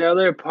time at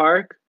Delaware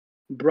Park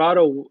brought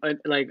a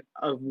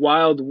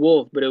wild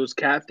wolf, but it was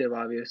captive,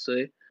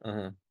 obviously.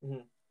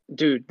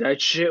 Dude,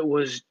 that shit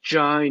was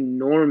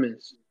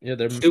ginormous. Yeah,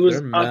 they're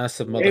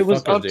massive motherfuckers, it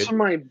was up dude. to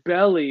my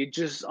belly,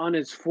 just on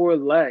its four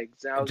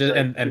legs.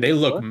 And they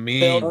look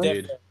mean,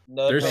 dude.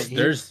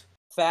 There's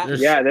fat.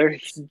 They're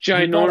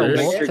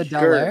ginormous.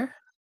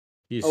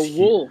 A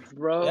wolf,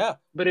 bro. Yeah,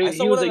 but he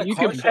was like, you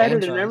can pet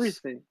it and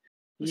everything.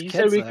 He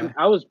said we can.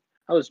 I was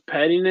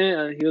petting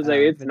it. He was like,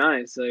 it's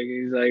nice. Like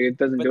he's like, it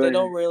doesn't do anything. But they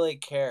don't really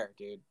care,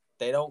 dude.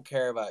 They don't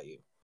care about you.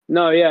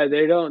 No, yeah,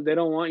 they don't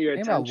want your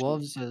attention. About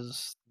wolves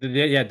is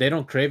they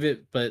don't crave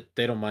it, but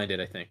they don't mind it.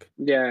 I think.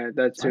 Yeah,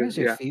 that's as long as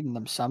you're feeding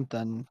them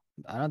something.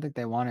 I don't think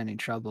they want any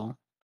trouble.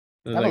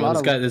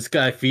 Like, this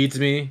guy feeds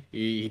me.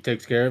 He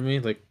takes care of me.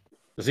 Like,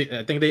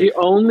 I think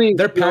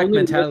they're pack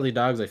mentality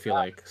dogs. I feel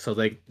like so.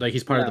 Like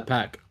he's part of the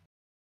pack.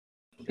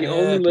 He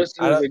only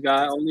listened to the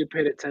guy. Only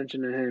paid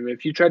attention to him.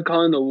 If you tried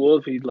calling the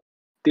wolf, he'd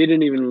They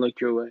didn't even look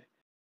your way.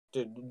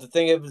 Dude, the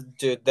thing is,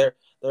 dude,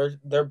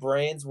 their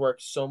brains work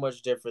so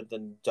much different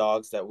than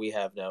dogs that we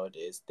have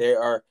nowadays. They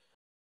are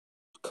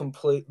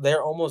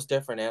they're almost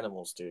different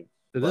animals, dude.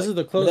 This is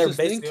the closest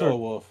thing to a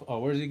wolf. Oh,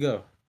 where does he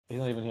go? He's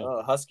not even here.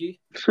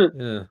 Husky.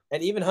 Yeah.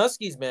 And even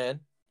huskies,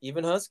 man.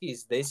 Even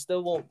huskies, they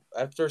still won't.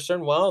 After a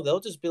certain while, they'll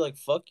just be like,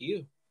 "Fuck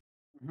you."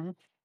 Mm-hmm.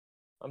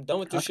 I'm done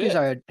with your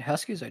shit.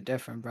 Huskies are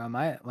different, bro.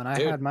 When I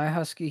had my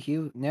husky,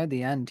 he near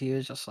the end, he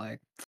was just like,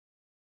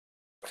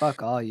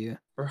 "Fuck all you."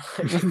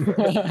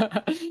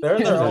 They're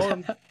their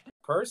own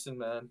person,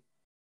 man.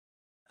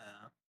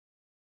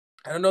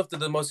 I don't know if they're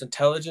the most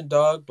intelligent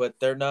dog, but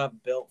they're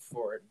not built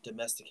for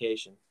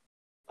domestication.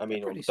 I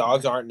mean,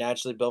 dogs aren't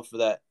naturally built for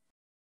that.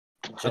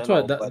 That's why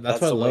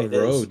I love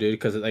Rogue, dude.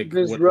 Because like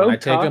when I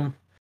take him,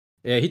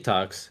 yeah, he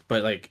talks,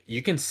 but like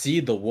you can see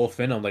the wolf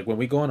in him. Like when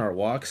we go on our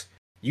walks,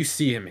 you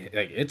see him.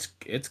 Like it's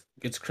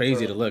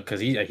crazy to look because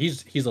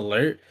he's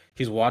alert.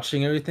 He's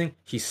watching everything.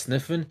 He's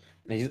sniffing.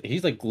 And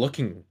he's like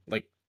looking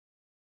like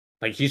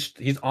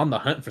he's on the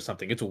hunt for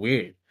something. It's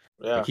weird.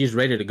 Yeah, like he's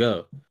ready to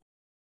go.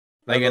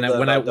 Like and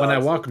when I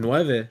walk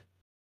Nueve,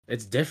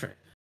 it's different.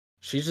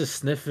 She's just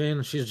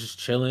sniffing. She's just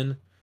chilling.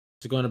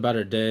 She's going about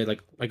her day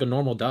like a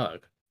normal dog.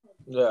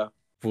 Yeah.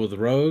 With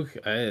Rogue,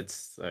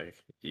 it's like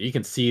you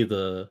can see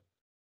the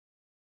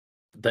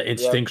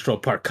instinctual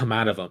part come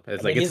out of him.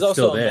 It's like he's it's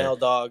still also there. a male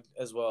dog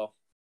as well.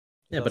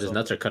 Yeah, but his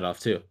nuts are cut off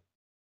too.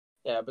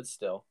 Yeah, but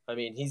still, I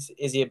mean,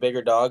 is he a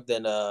bigger dog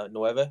than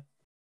Nueve?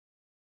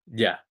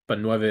 Yeah, but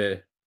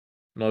Nueve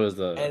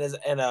is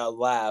and a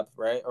lab,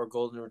 right, or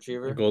golden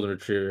retriever. Golden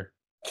retriever.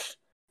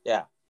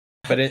 Yeah,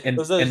 but in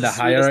the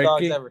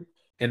hierarchy,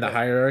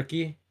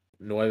 hierarchy,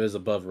 Nueve is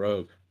above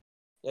Rogue.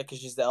 Yeah, because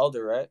she's the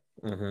elder, right?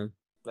 Mm-hmm.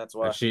 That's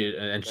why.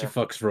 And she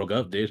fucks Rogue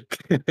up, dude.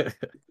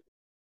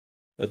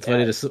 It's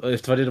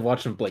funny to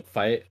watch him like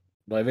fight.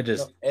 Nueve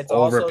just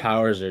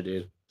overpowers her,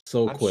 dude.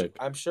 So quick.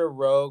 I'm sure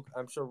Rogue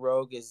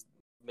is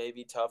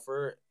maybe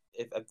tougher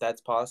if that's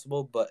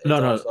possible, but it's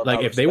no.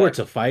 Like if they were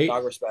to fight,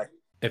 dog respect.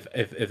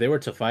 If they were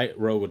to fight,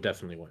 Rogue would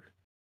definitely win.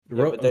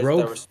 But there's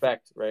the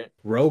respect, right?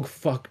 Rogue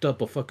fucked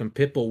up a fucking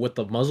pit bull with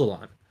the muzzle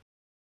on.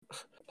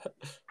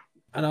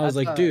 And I was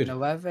like, dude.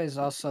 Nueve is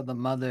also the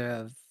mother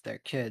of their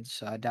kids,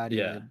 so I doubt he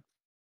would.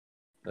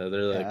 They're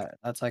like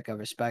that's like a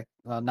respect.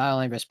 Well, not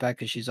only respect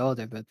because she's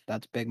older, but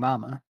that's Big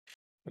Mama.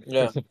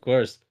 Yeah, of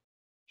course.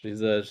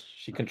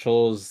 She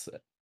controls.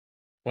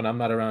 When I'm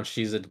not around,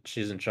 she's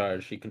in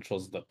charge. She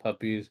controls the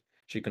puppies.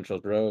 She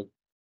controls Rogue.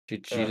 She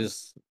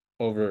just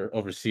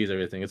oversees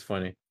everything. It's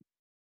funny,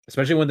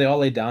 especially when they all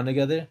lay down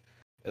together.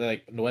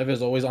 Like Nueve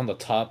is always on the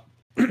top,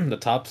 the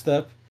top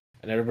step,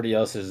 and everybody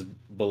else is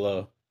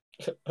below.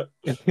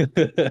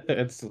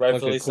 It's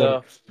rightfully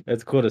so.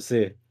 It's cool to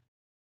see.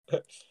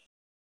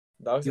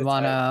 You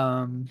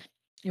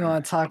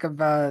wanna talk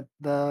about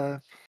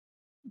the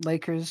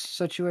Lakers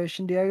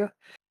situation, Diego?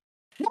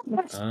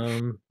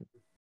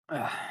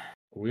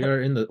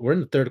 We're in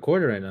the third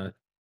quarter right now.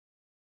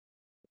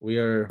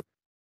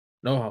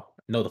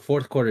 The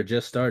fourth quarter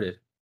just started.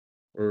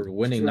 We're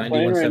winning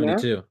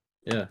 91-72. Right,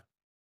 yeah.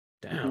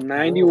 Damn.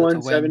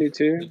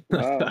 91-72.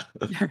 Wow.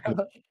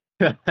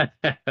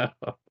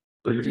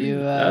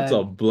 That's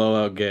a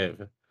blowout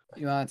game.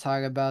 You want to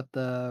talk about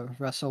the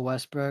Russell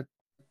Westbrook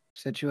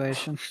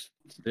situation?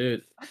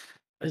 Dude,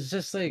 it's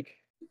just like,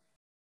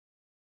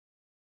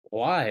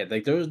 why?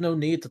 Like, there was no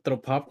need to throw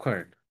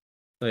popcorn.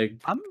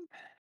 Like,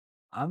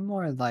 I'm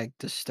more like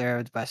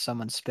disturbed by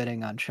someone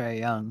spitting on Trae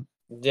Young.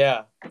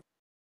 Yeah.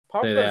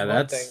 Popcorn's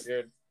one thing,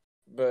 dude.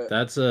 But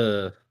that's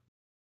an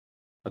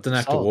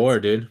act of war,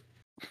 dude.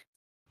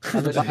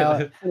 With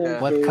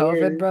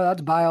COVID, bro,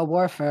 that's bio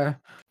warfare.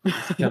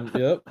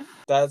 Yep.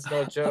 That's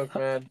no joke,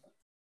 man.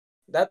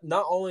 That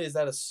not only is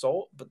that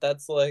assault, but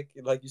that's like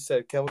you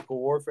said, chemical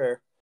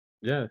warfare.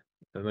 Yeah,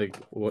 and like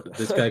what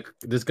this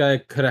guy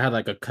could have had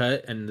like a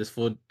cut, and this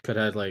fool could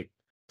have had like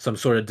some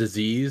sort of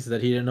disease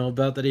that he didn't know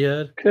about that he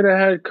had. Could have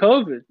had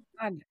COVID.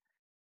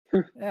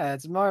 Yeah,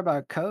 it's more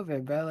about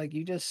COVID, bro. Like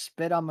you just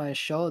spit on my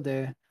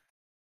shoulder.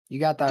 You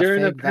got that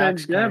during fake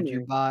vax card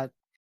you bought.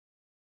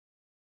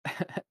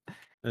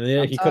 And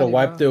yeah, he could have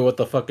wiped it with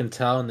the fucking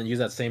towel and then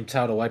used that same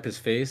towel to wipe his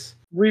face.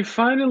 We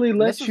finally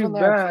let you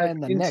back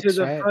into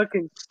the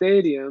fucking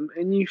stadium,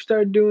 and you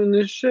start doing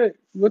this shit.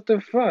 What the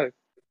fuck?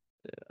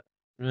 Yeah,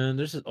 man.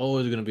 There's just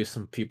always gonna be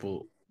some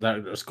people that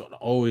are just gonna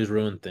always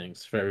ruin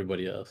things for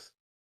everybody else.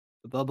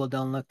 The bubble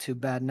don't look too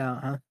bad now,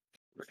 huh?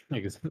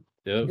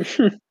 Yep.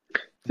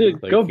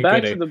 Dude, like, go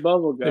back to the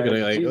bubble,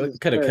 guys.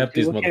 Could have kept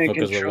these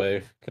motherfuckers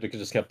away. Could have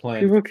just kept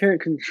playing. People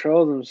can't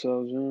control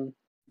themselves, man.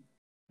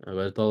 But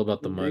it's all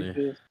about the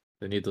money.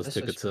 They need those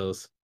ticket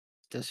sales.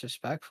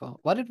 Disrespectful.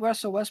 What did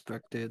Russell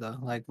Westbrook do though?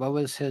 Like, what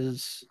was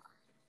his?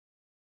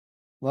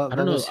 What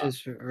was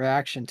his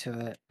reaction to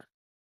it?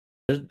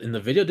 In the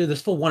video, dude,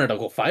 this fool wanted to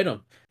go fight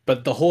him,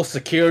 but all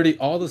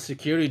the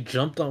security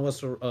jumped on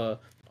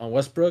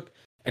Westbrook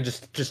and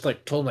just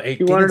like told him, "Hey,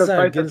 he wanted to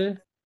fight him."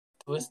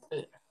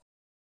 Twisted.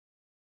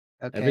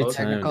 Okay,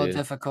 technical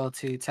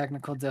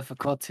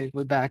difficulty.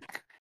 We're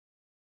back.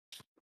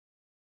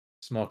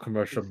 Small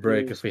commercial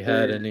break if we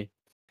had any.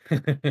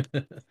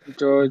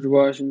 George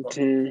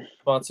Washington.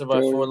 Sponsored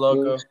by Four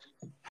Loko.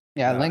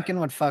 Yeah, Lincoln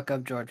would fuck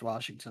up George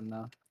Washington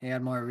though. He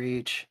had more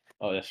reach.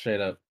 Oh yeah, straight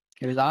up.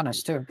 He was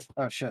honest too.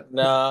 Oh shit.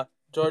 Nah,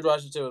 George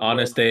Washington was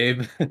Honest more,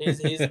 Abe.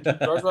 He's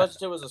George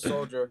Washington was a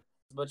soldier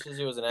as much as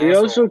he was an He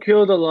asshole. also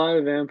killed a lot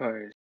of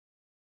vampires.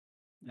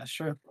 That's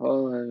true.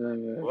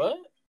 What?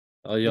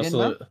 Oh, you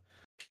also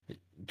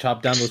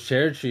chopped down those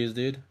cherry trees,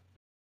 dude.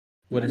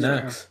 With an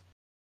axe.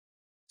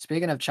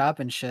 Speaking of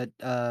chopping shit,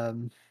 a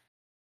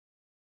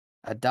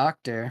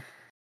doctor.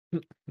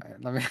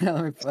 Let me.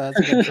 That's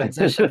a good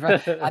transition. Damn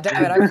it,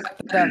 I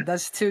fucked it up.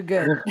 That's too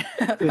good.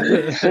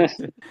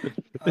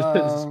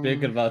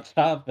 Speaking about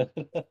chopping.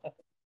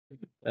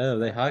 Oh,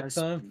 they hacked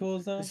on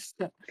fools though.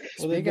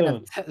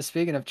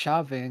 Speaking of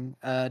chopping,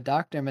 a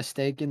doctor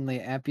mistakenly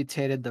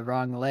amputated the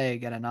wrong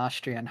leg at an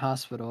Austrian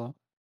hospital.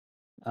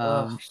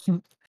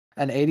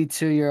 An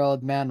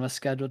 82-year-old man was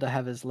scheduled to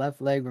have his left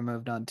leg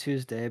removed on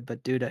Tuesday,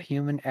 but due to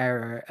human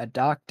error, a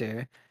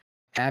doctor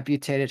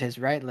amputated his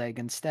right leg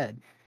instead.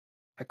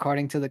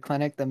 According to the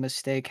clinic, the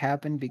mistake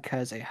happened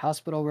because a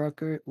hospital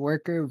worker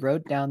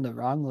wrote down the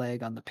wrong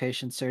leg on the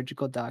patient's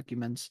surgical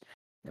documents.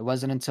 It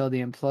wasn't until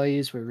the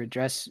employees were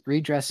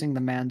redressing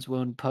the man's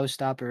wound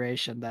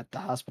post-operation that the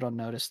hospital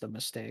noticed the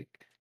mistake.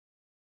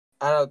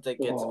 I don't think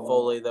it's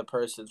fully the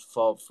person's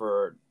fault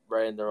for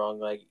writing the wrong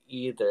leg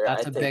either.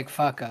 That's a big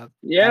fuck up.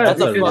 Yeah,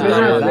 that's a fuck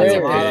up.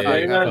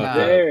 They're not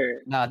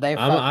there. No, they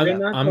fucked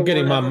up. I'm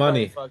getting my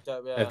money. Up,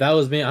 yeah. If that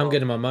was me, I'm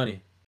getting my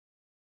money.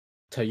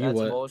 Tell you that's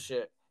what.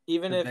 Bullshit.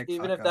 Even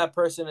if that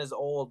person is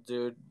old,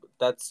 dude,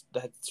 that's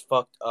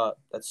fucked up.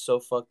 That's so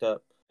fucked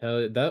up.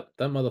 Hell, that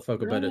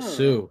motherfucker better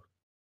sue.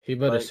 He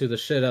better sue the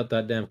shit out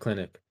that damn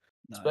clinic,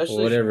 especially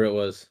or whatever it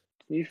was.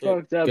 He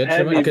fucked up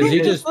because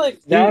he just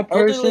that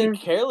person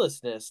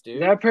carelessness,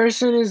 dude. That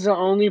person is the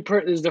only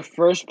is the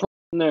first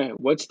person there.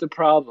 What's the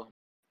problem?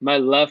 My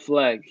left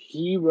leg.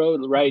 He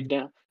wrote right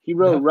down. He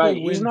wrote right.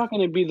 He's not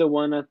going to be the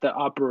one at the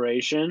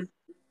operation.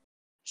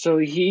 So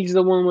he's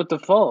the one with the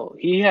fault.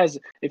 He has.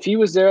 If he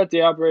was there at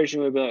the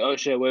operation, we'd be like, "Oh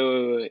shit,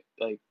 wait."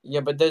 Like,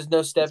 yeah, but there's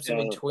no steps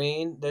in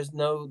between. There's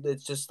no.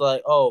 It's just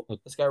like, oh,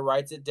 this guy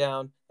writes it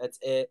down. That's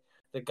it.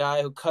 The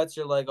guy who cuts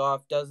your leg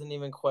off doesn't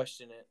even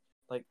question it.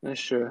 Like,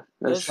 that's true.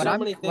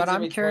 What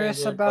I'm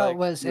curious about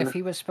was if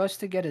he was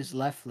supposed to get his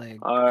left leg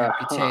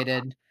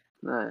amputated.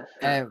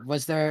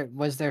 Was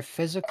there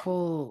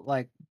physical,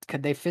 like,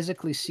 could they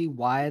physically see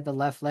why the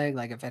left leg,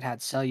 like if it had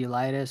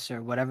cellulitis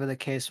or whatever the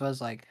case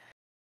was, like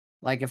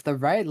if the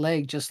right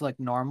leg just looked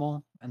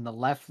normal and the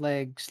left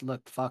legs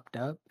looked fucked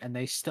up and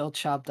they still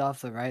chopped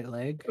off the right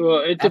leg? Well,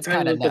 it that's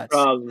depends on the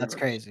problem. That's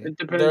crazy.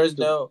 There's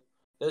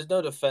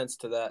no defense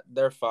to that.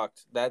 They're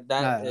fucked. That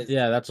is.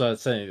 Yeah, that's what I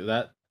was saying.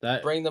 That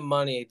bring the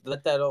money.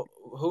 Let that.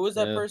 Who was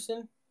that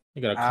person?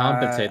 You gotta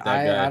compensate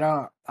that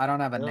guy. I don't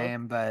have a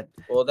name, but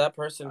that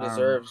person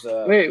deserves.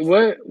 Wait,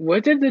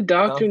 what did the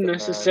doctor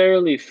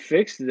necessarily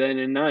fix then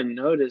and not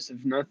notice if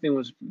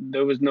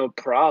there was no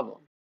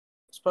problem?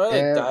 It's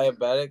probably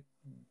like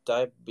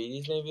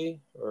diabetes maybe,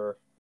 or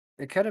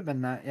it could have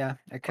been that. Yeah,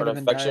 it could have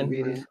been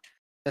diabetes.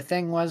 The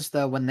thing was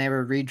though, when they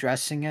were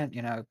redressing it,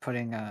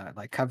 putting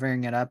like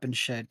covering it up and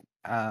shit.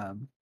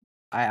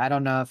 I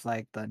don't know if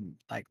like the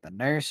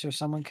nurse or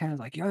someone kind of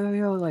like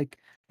yo like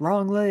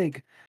wrong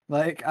leg.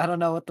 Like, I don't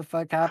know what the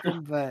fuck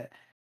happened, but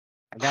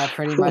a guy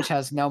pretty much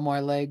has no more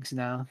legs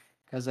now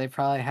because they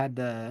probably had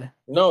to.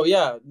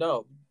 Yeah,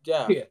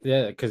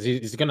 because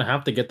he's gonna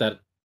have to get that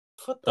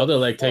other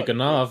leg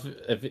taken off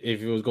if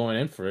he was going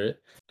in for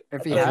it.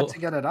 If he had to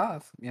get it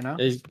off,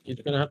 he's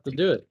gonna have to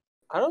do it.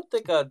 I don't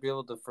think I'd be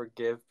able to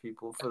forgive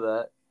people for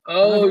that.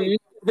 Oh, you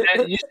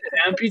said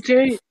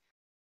amputate?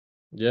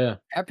 Yeah,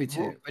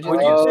 amputate.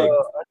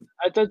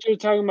 I thought you were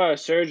talking about a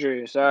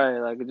surgery. Sorry,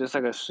 like just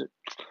like a.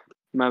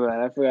 My bad.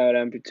 I forgot what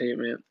amputate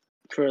meant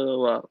for a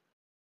little while.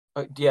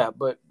 Yeah,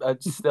 but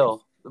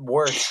still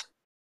worse.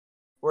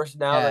 Worse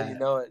now that you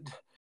know it.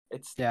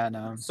 It's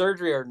no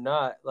surgery or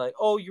not. Like,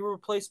 oh, you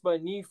replaced my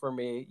knee for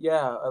me.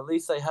 Yeah, at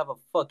least I have a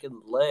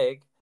fucking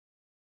leg.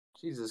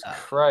 Jesus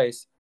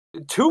Christ,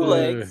 2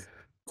 legs.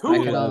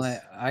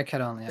 I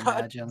could only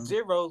imagine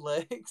 0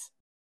 legs.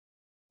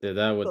 Yeah,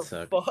 that would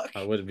suck. Fuck?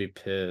 I would be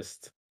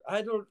pissed.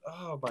 I don't.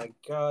 Oh my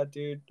god,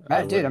 dude.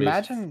 Dude,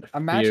 imagine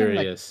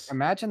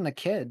the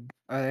kid.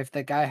 If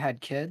the guy had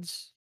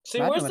kids. See,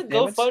 where's the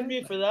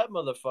GoFundMe for that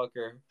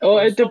motherfucker? Oh,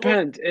 it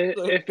depends.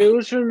 If it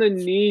was from the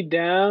knee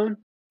down,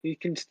 he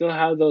can still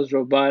have those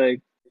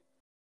robotic.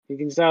 He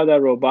can still have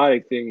that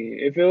robotic thingy.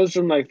 If it was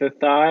from like the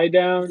thigh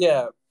down,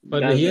 yeah.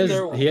 But he has.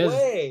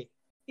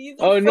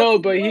 Oh no!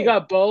 But he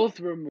got both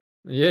removed.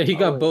 Yeah, he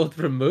got both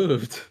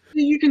removed.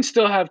 You can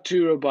still have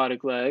 2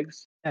 robotic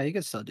legs. Yeah, you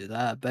can still do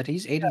that, but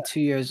he's 82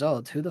 years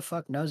old. Who the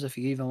fuck knows if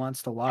he even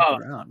wants to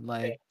walk around?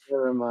 Like,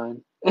 never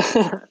mind.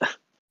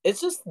 It's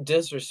just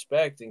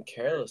disrespect and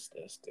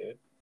carelessness, dude.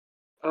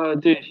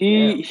 Dude,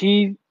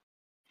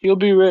 he'll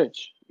be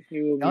rich.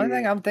 The only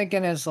thing I'm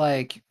thinking is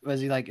like,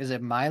 is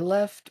it my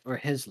left or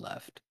his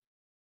left?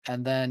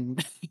 and then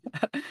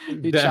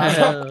he chopped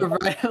off the Damn.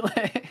 right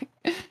leg.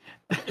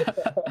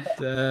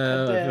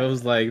 Damn, if it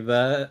was like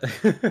that.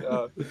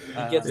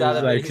 He gets It out was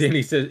of like, it. and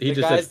he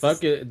just said,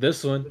 "Fuck it,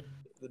 this one."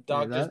 The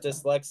doctor's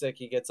dyslexic.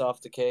 He gets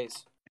off the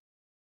case.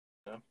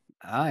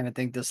 I don't even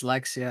think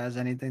dyslexia has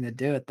anything to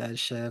do with that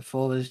shit.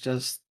 Fool is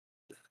just.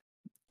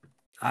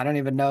 I don't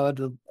even know.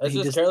 It's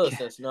just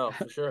carelessness. No,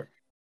 for sure.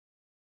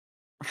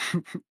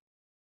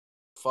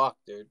 Fuck,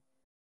 dude.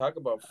 Talk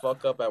about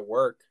fuck up at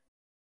work.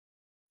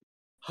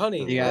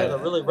 Honey, I had a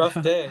really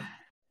rough day.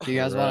 Do you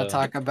guys want to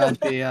talk about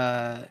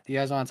the? Do you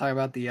guys want to talk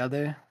about the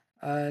other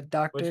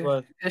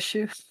doctor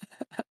issue?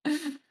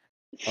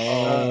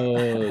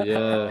 Oh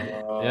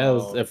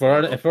yeah. If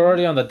we're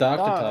already on the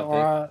doctor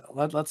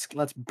topic,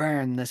 let's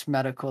burn this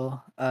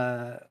medical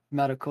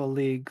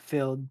league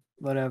field,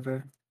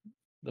 whatever.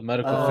 The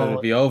medical field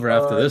will be over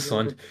after this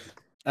one.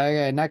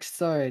 Okay, next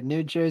story.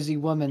 New Jersey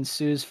woman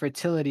sues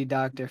fertility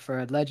doctor for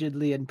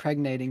allegedly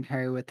impregnating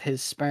her with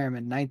his sperm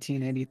in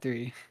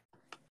 1983.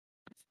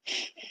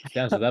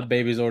 Damn, so that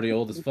baby's already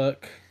old as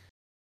fuck.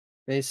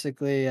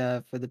 Basically,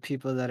 for the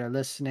people that are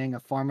listening, a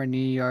former New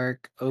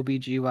York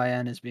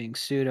OBGYN is being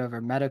sued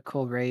over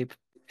medical rape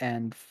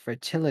and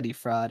fertility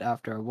fraud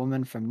after a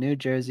woman from New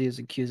Jersey is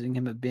accusing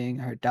him of being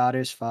her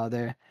daughter's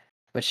father,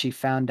 but she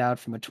found out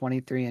from a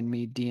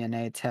 23andMe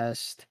DNA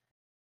test.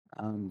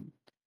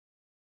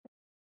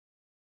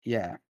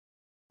 Yeah.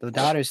 The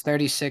daughter's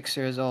 36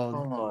 years old.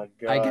 Oh my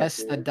god. I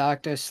guess the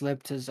doctor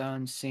slipped his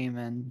own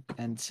semen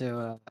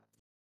into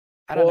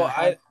I don't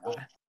know.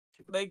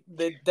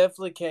 They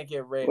definitely can't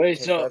get raped. Wait,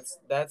 so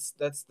that's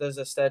there's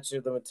a statute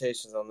of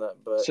limitations on that,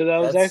 but so that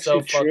was that's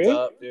actually so true? fucked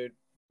up, dude.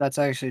 That's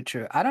actually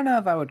true. I don't know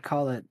if I would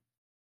call it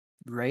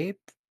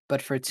rape,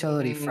 but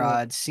fertility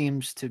fraud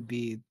seems to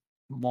be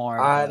more.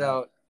 I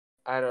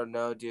don't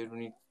know, dude.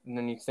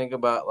 When you think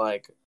about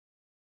like,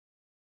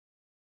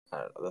 I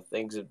don't know, the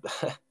things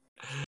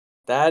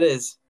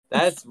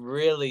that's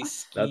really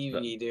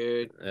skeevy,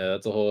 dude. Yeah,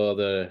 that's a whole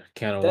other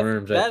can of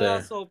worms right there.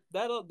 Also,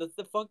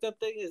 the fucked up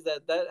thing is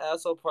that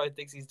asshole probably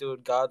thinks he's doing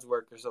God's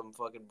work or some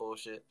fucking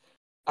bullshit.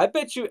 I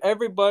bet you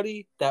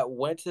everybody that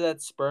went to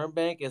that sperm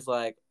bank is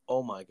like,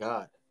 oh my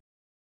god,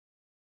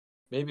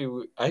 maybe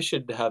I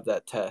should have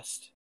that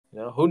test. You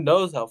know, who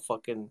knows how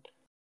fucking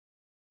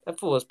that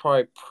fool was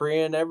probably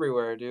preying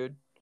everywhere, dude.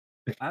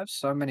 I have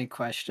so many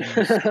questions.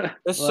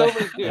 There's so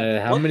many,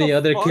 dude. How many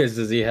other kids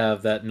does he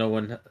have that no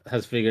one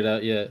has figured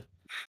out yet?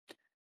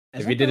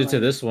 If he did it to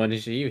this one,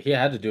 he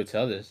had to do it to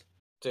others.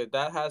 Dude,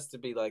 that has to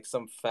be like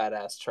some fat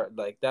ass chart.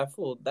 Like that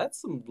fool,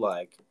 that's some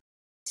like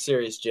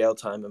serious jail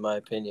time, in my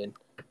opinion.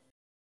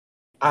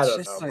 I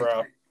don't know,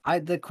 bro.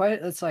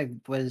 It's like,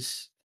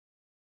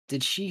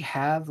 did she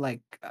have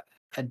like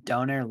a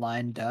donor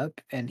lined up,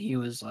 and he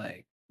was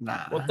like,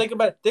 nah. Well, think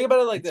about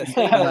it like this.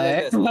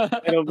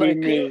 It'll be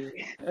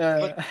me.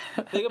 But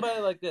think about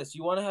it like this: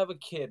 you want to have a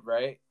kid,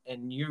 right?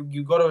 And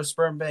you go to a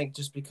sperm bank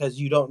just because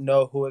you don't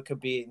know who it could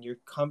be, and you're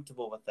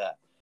comfortable with that.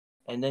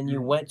 And then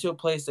you went to a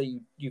place that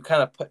you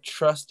kind of put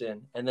trust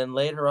in, and then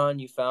later on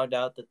you found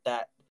out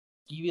that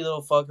skeevy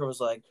little fucker was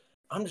like,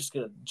 I'm just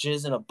gonna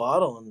jizz in a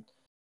bottle and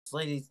this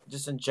lady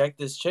just inject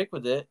this chick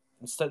with it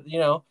instead. You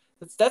know,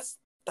 that's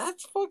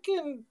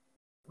fucking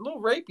a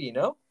little rapey, you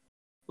know,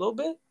 a little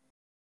bit.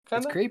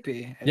 Kinda? It's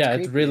creepy.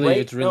 It's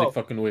really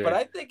fucking weird. But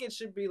I think it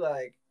should be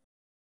like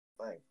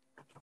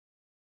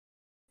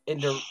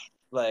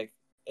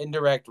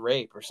indirect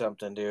rape or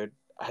something, dude.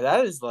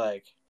 That is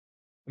like.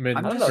 I mean,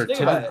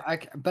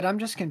 but I'm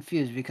just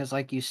confused because,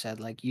 like you said,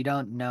 like you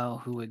don't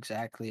know who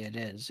exactly it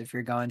is if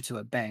you're going to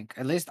a bank.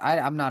 At least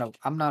I'm not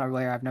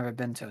aware. I've never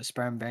been to a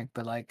sperm bank,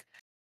 but like,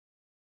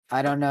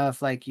 I don't know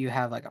if like you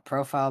have like a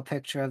profile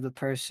picture of the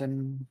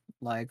person,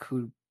 like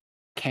who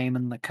came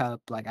in the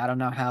cup. Like I don't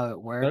know how it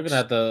works. They're gonna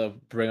have to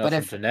bring up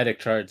some genetic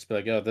charts. Be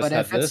like, yo, this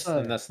had this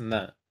and this and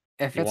that.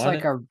 If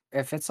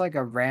it's like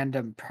a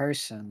random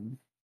person.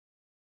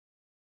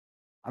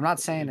 I'm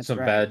not saying it's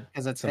right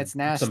because it's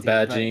nasty. Some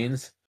bad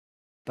genes.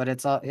 But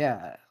it's all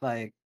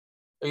like.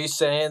 Are you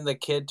saying the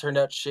kid turned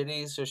out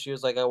shitty, so she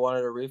was like, "I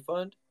wanted a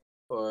refund,"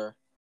 or?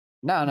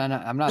 No.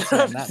 I'm not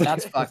saying that.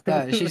 That's fucked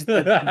up. She's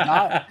the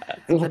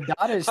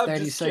daughter's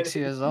 36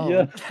 years old.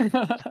 Yeah.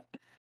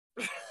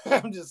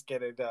 I'm just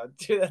kidding,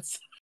 dude. That's.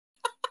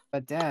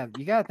 But damn,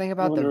 you gotta think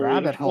about the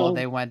rabbit hole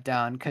they went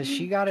down because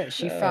she got it.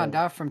 She found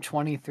out from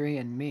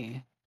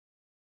 23andMe.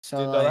 So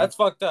dude, no, that's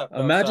fucked up.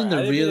 No, imagine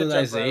the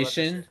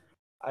realization.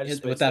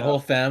 With that whole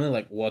family,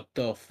 like, what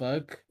the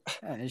fuck?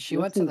 Yeah, she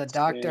went to the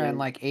doctor in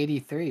like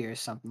 83 or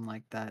something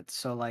like that.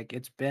 So like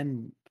it's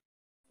been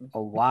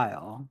a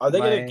while. Are they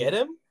gonna get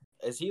him?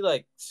 Is he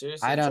like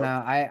seriously? I don't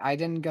know. I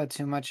didn't go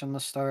too much on the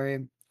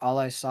story. All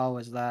I saw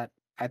was that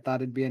I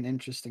thought it'd be an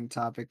interesting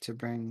topic to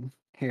bring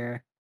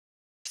here.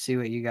 See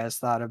what you guys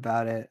thought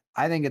about it.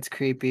 I think it's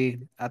creepy.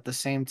 At the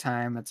same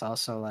time, it's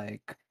also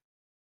like,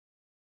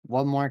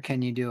 what more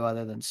can you do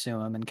other than sue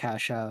him and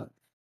cash out?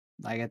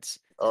 Like it's.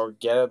 Or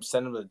get him,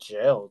 send him to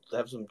jail,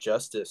 have some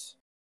justice.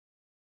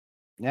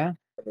 Yeah.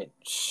 I mean,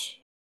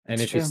 and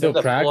if he's still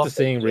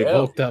practicing,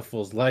 revoke that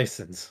fool's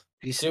license.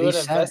 do an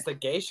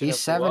investigation.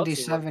 He's of who else he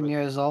worked 77 with.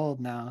 years old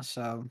now,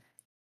 so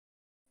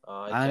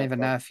I don't even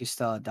know if he's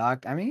still a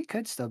doctor. I mean, he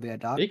could still be a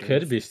doctor. He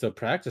could be still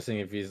practicing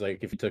if he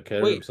took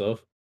care of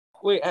himself.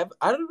 Wait,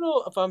 I don't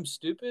know if I'm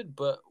stupid,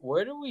 but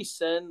where do we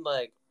send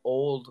like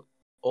old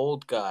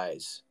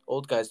guys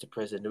to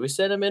prison? Do we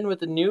send them in with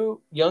the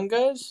young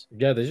guys?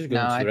 Yeah, they just go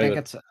into the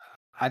regular.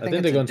 I think they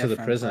it's go a into the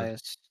different prison.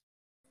 place.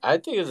 I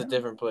think it's a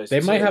different place. They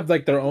too. might have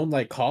like their own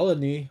like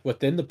colony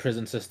within the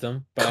prison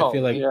system, but I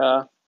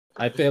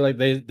feel like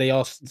they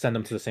all send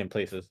them to the same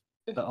places.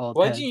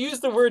 Why'd you use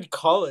the word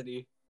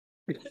colony?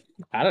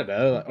 I don't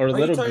know, or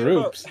little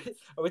groups.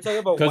 Are we talking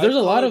about because there's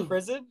a lot of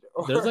prison?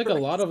 There's like a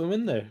lot of them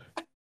in there.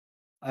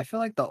 I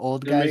feel like the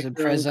old guys in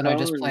prison are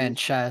just playing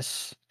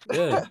chess.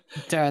 Yeah,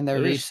 during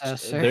their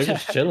recess. They're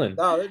just chilling.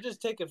 No, they're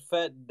just taking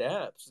fat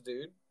naps,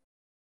 dude.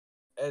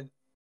 And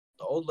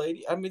the old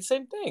lady, I mean,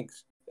 same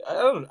things.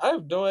 I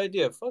have no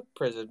idea. Fuck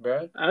prison,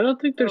 bro. I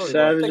don't think they're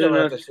savage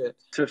enough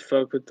to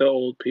fuck with the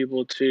old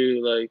people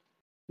too, like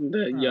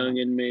the young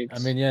inmates.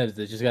 I mean, yeah,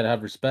 they just gotta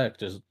have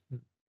respect.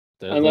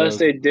 Unless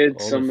they did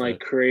some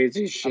like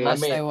crazy shit. Unless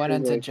they went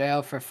into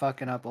jail for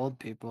fucking up old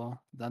people,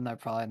 then they're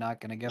probably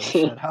not gonna give a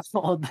shit how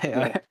old they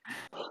are.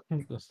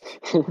 And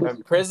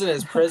prison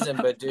is prison,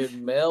 but dude,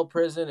 male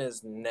prison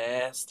is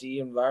nasty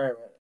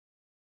environment.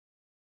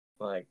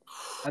 Like,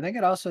 I think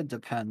it also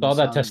depends. All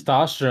that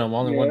testosterone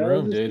all in one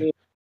room, dude,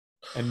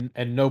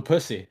 and no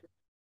pussy.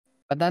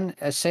 But then,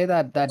 say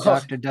that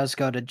doctor does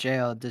go to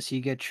jail, does he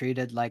get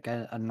treated like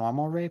a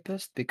normal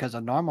rapist? Because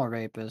a normal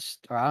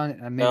rapist, or I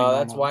don't, maybe no, normal,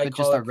 that's why but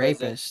just a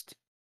rapist.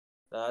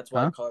 No, that's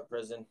why I call it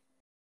prison.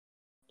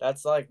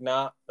 That's like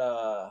not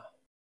more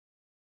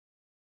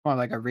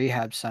like a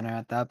rehab center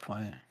at that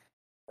point.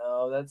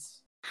 No,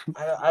 that's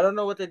I don't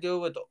know what they do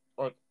with,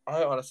 or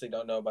I honestly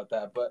don't know about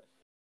that, but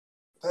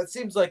that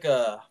seems like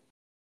a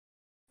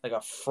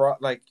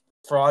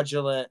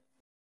fraudulent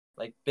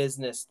like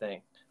business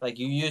thing. Like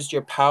you used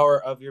your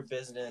power of your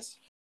business,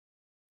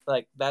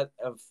 like that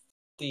of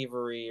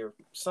thievery or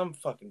some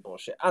fucking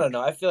bullshit. I don't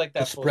know. I feel like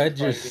that spread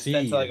your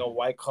seed to like a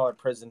white collar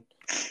prison.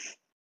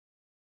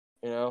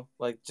 You know,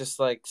 like just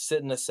like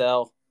sit in a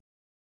cell,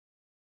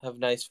 have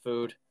nice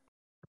food.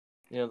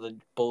 You know, the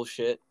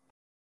bullshit.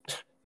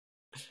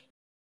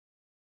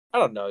 I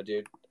don't know,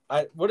 dude.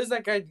 What is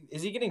that guy?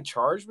 Is he getting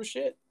charged with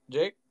shit,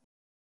 Jake?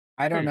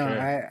 I don't know.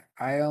 Sure.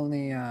 I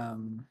only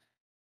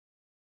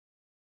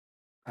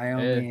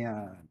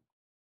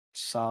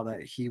saw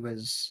that he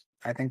was.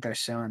 I think they're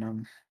suing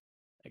him.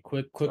 A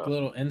quick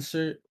little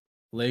insert.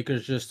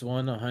 Lakers just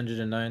won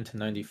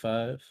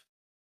 109-95,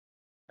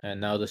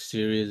 and now the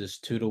series is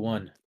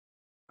 2-1.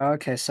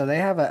 Okay, so they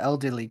have an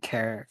elderly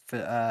care they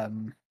have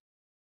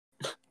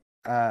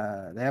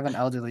an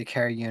elderly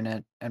care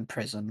unit in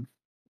prison,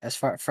 as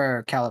far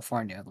for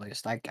California at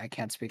least. I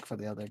can't speak for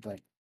the other, but.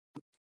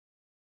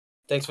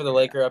 Thanks for the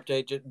Laker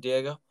update,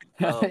 Diego.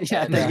 Yeah, it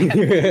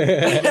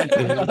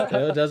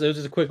was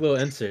just a quick little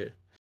insert.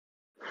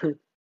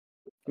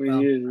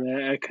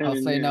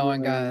 Hopefully no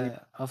one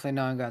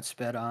got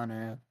spit on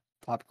or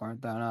popcorn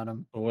thrown at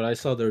him. What I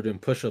saw, they were doing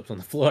push-ups on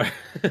the floor.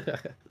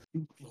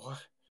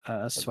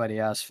 Sweaty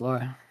ass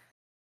floor.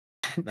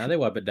 Now they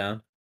wipe it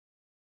down.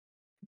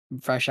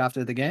 Fresh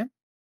after the game?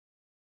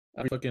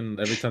 Every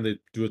time they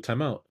do a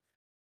timeout.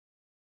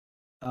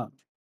 Oh.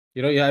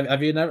 You know,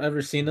 have you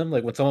ever seen them?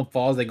 Like when someone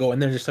falls, they go in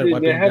there and just start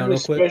wiping them down real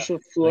quick. Special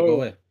floor. They go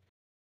away.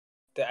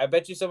 I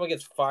bet you someone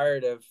gets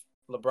fired if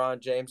LeBron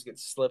James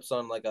slips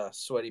on like a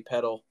sweaty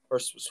puddle.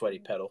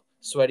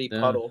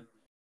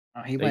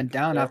 Oh, he went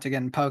down after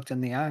getting poked in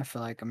the eye for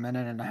like a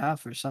minute and a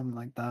half or something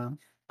like that.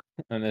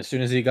 And as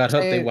soon as he got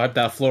up, they wiped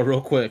that floor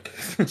real quick.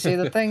 See,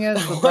 the thing is,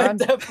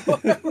 LeBron.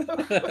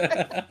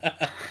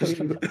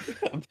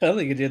 I'm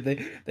telling you, dude,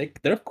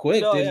 they're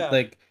quick, dude. Yeah.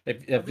 Like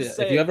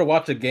if you ever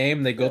watch a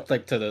game, they go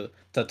like to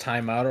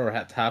timeout or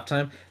at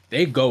halftime.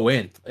 They go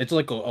in. It's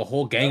like a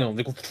whole gang of them.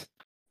 They go,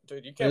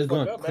 dude, you can't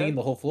go clean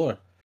the whole floor.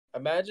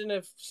 Imagine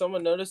if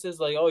someone notices,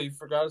 like, oh, you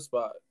forgot a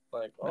spot.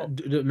 Like, oh,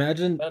 dude,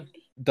 imagine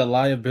the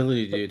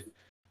liability, dude.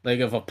 Like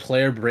if a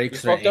player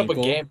breaks their ankle, up a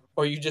game,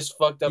 or you just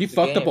fucked up. You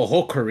fucked up a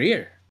whole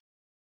career.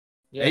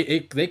 Yeah,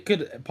 they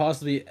could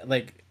possibly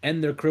like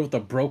end their career with a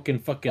broken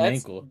fucking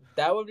ankle.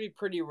 That would be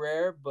pretty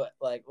rare, but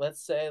like,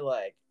 let's say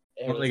like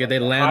they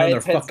land on their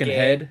fucking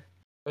head.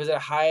 It was a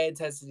high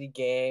intensity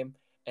game,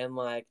 and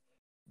like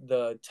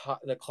the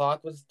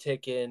clock was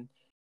ticking,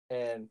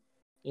 and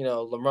you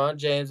know LeBron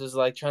James was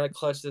like trying to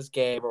clutch this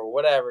game or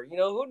whatever. You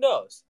know, who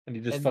knows? And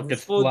he just fucking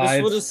slides.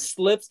 This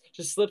fool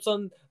just slips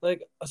on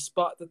like a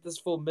spot that this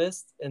fool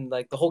missed, and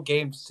like the whole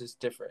game's just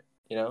different.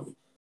 You know,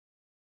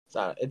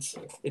 it's.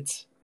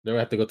 They would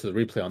have to go to the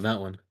replay on that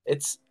one.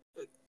 It's,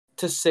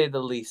 to say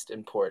the least,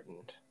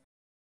 important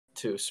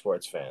to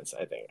sports fans.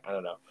 I think. I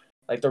don't know.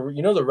 Like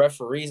the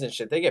referees and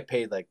shit, they get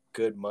paid like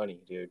good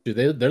money, dude.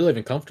 Dude, they're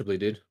living comfortably,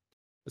 dude.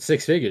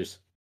 6 figures,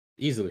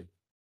 easily.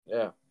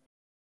 Yeah.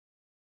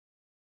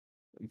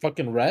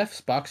 Fucking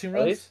refs, boxing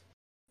refs.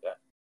 Yeah.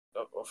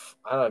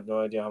 I have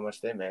no idea how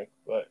much they make,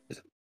 but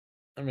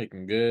they're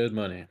making good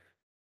money.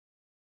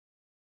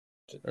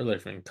 They're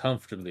living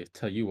comfortably.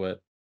 Tell you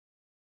what.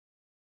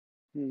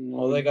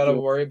 All they gotta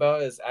worry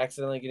about is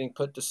accidentally getting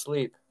put to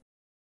sleep,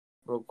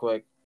 real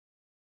quick.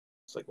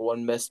 It's like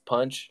one missed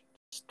punch,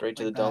 straight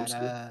to the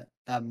dumpster.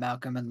 That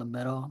Malcolm in the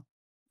Middle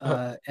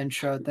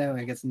intro there where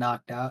he gets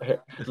knocked out.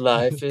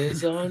 Life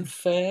is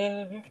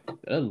unfair.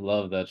 I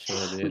love that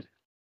show, dude.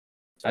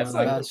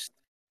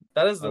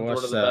 That is one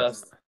of the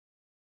best.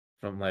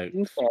 From like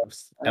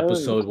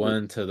episode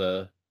 1 to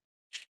the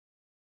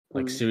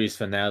series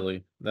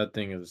finale. That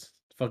thing is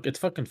it's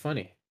fucking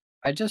funny.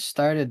 I just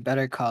started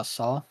Better Call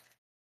Saul.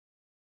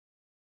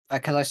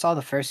 Because I saw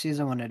the first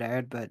season when it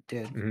aired, but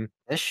dude,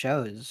 this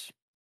show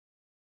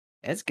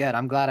it's good.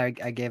 I'm glad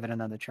I gave it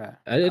another try.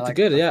 It's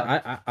good,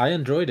 yeah. I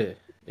enjoyed it.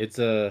 It's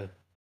a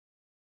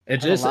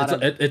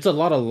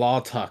lot of law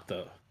talk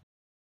though.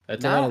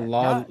 It's a lot of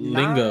law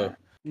lingo.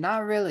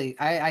 Not really.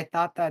 I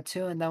thought that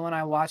too, and then when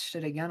I watched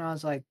it again, I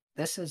was like,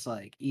 this is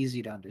like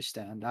easy to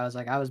understand. I was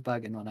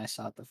bugging when I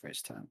saw it the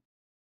first time.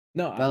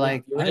 No, but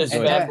like you were just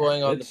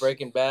fanboying on the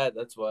Breaking Bad.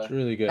 That's why. It's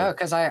really good. No,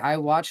 because I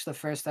watched the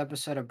first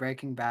episode of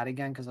Breaking Bad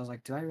again because I was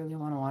like, do I really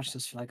want to watch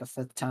this for like a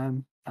 5th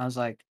time? I was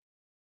like,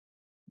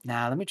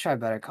 nah, let me try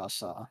Better Call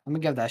Saul. Let me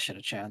give that shit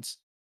a chance.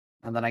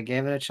 And then I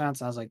gave it a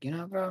chance. I was like, you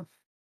know, bro,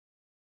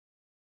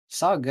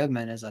 Saul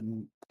Goodman is a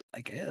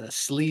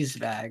sleaze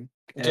bag.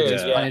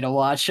 It's funny to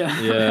watch him.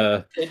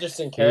 Yeah,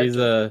 interesting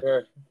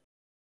character.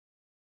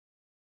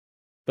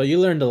 But you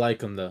learn to like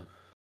him though.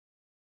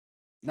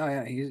 No,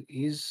 yeah,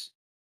 he's.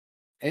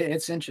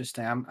 It's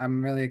interesting.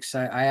 I'm really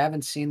excited. I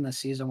haven't seen the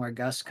season where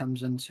Gus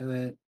comes into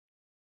it.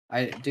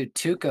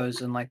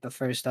 Tuco's in like the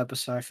first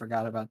episode. I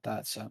forgot about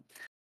that, so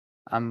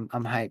I'm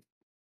hyped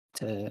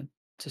to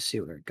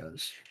see where it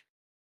goes.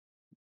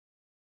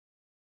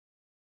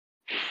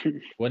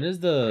 When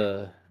is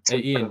the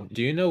Hey Ian,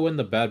 do you know when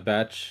the Bad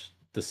Batch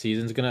the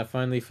season's gonna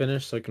finally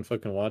finish so I can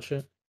fucking watch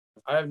it?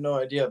 I have no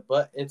idea,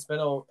 but it's been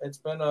a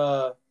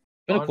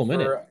cool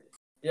minute.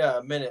 Yeah,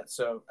 a minute.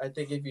 So I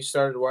think if you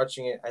started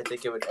watching it, I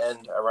think it would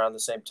end around the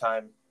same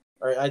time.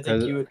 Or I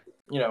think you would,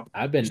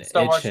 I've been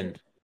itching.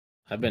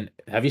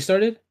 Have you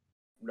started?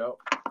 No.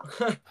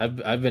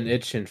 I've been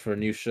itching for a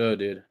new show,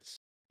 dude.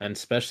 And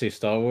especially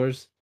Star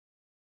Wars.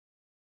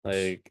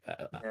 Like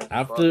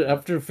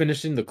after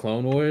finishing the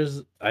Clone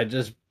Wars, I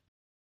just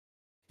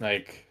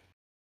there's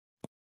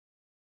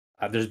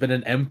been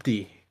an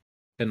empty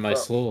in my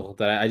soul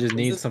that I just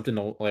need something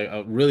to, like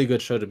a really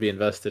good show to be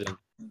invested in.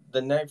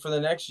 For the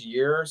next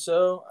year or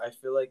so, I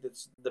feel like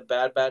the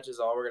Bad Batch is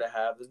all we're gonna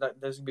have.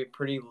 There's gonna be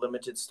pretty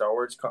limited Star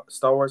Wars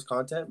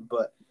content,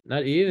 but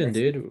not even,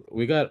 dude.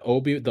 We got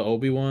the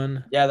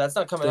Obi-Wan. Yeah, that's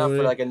not coming out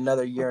for like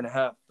another year and a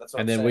half. That's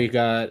what and I'm then saying. we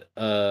got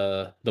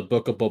the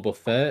Book of Boba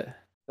Fett.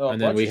 No,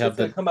 and then we have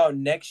gonna come out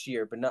next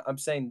year, but I'm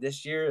saying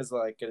this year is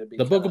like gonna be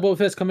the Book of Boba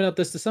Fett's coming out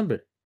this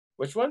December.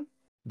 Which one?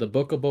 The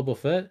Book of Boba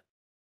Fett.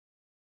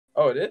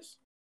 Oh, it is.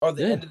 Oh,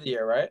 the end of the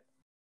year, right?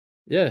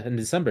 Yeah, in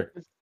December.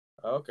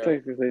 Okay.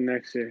 Technically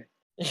next year.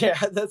 Yeah,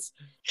 that's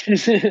kind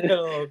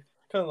of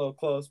a little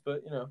close,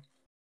 but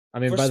I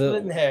mean, by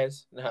splitting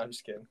hairs. No, I'm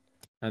just kidding.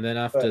 And then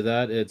after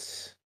that,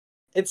 it's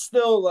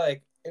still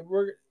like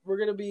we're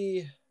gonna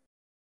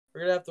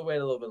have to wait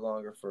a little bit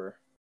longer for.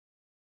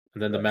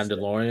 And then the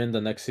Mandalorian,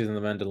 the next season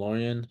of the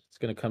Mandalorian, is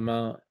gonna come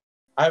out.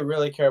 I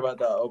really care about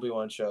the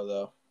Obi-Wan show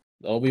though.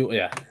 The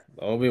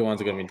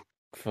Obi-Wan's gonna be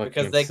fucking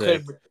because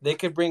they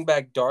could bring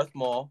back Darth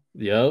Maul.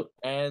 Yep.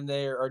 And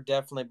they are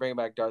definitely bringing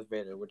back Darth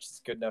Vader, which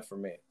is good enough for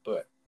me.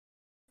 But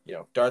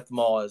Darth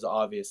Maul is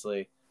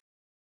obviously.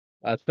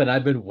 I've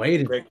been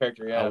waiting. Great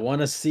character, yeah. I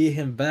want to see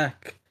him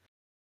back.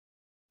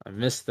 I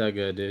missed that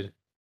guy, dude.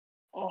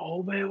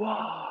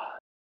 Obi-Wan.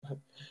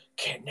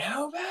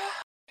 Kenobi.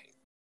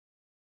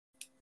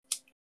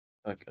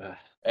 Fuck.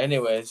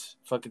 Anyways,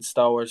 fucking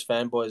Star Wars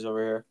fanboys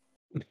over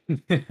here.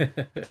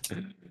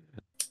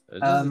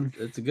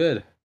 It's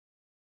good.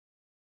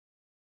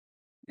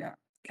 Yeah.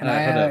 Can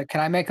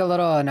I make a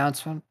little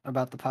announcement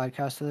about the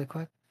podcast really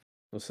quick?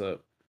 What's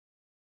up?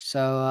 So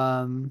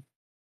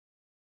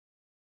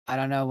I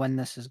don't know when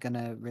this is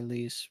gonna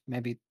release,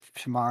 maybe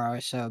tomorrow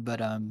or so, but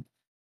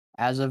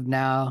as of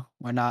now,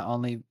 we're not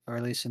only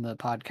releasing the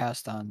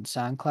podcast on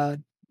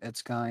SoundCloud,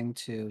 it's going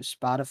to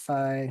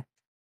Spotify,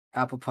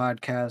 Apple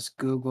Podcasts,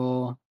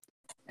 Google,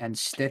 and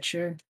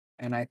Stitcher,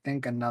 and I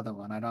think another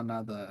one. I don't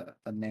know the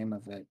name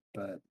of it,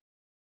 but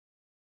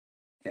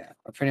yeah,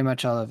 we're pretty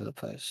much all over the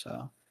place.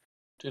 So,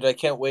 dude, I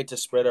can't wait to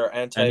spread our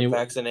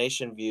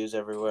anti-vaccination views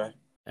everywhere.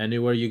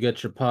 Anywhere you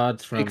get your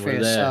pods from, we're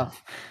there.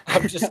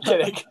 I'm just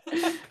kidding.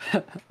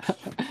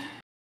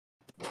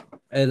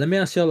 Hey, let me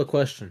ask y'all a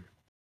question.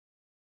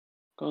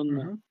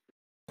 Mm-hmm.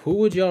 Who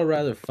would y'all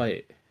rather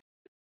fight?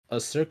 A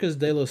Circus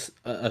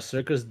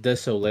du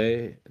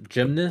Soleil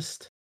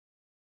gymnast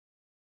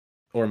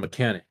or a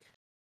mechanic?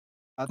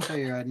 I'll tell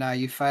you right now,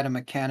 you fight a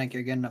mechanic,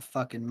 you're getting a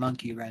fucking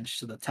monkey wrench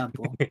to the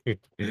temple.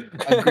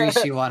 A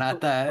greasy one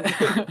at that.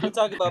 You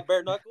talking about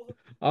bare knuckles?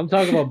 I'm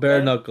talking about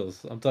bare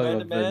knuckles. I'm talking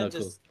about bare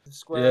knuckles.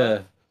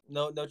 Square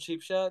no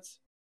cheap shots?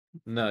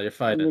 No, you're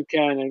fighting.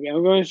 Mechanic.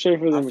 I'm going straight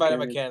for the mechanic. Fight a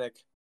mechanic.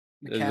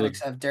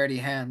 Mechanics have dirty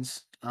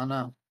hands. I don't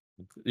know.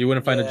 You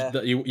wouldn't find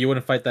Yeah. you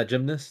wouldn't fight that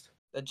gymnast.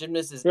 That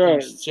gymnast is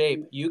Right. in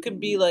shape. You can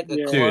be like a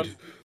Dude. clump.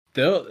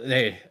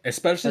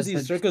 Especially That's these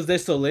the- Circus du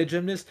Soleil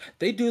gymnasts,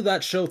 they do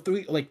that show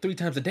three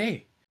times a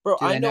day. Bro,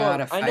 Do they I know how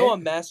to I know a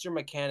fight? master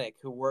mechanic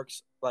who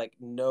works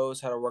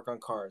knows how to work on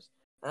cars.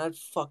 And I'd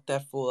fuck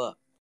that fool up.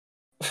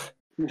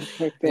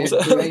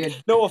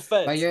 No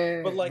offense, But he's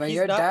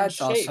your not dad's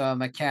in shape. also a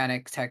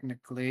mechanic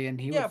technically, and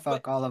he would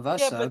fuck all of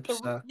us up.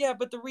 So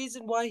but the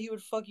reason why he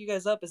would fuck you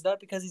guys up is not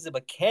because he's a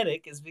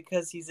mechanic, is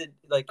because he's used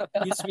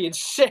to be in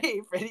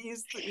shape and he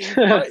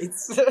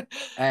fights.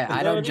 hey,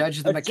 I don't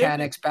judge the A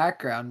mechanic's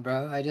background,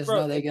 bro. I just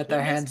know they a get their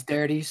gymnast- hands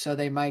dirty, so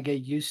they might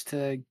get used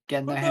to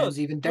getting Who their knows? hands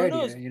even Who dirtier.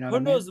 knows? You know Who what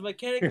I mean? knows? The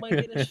mechanic might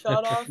get a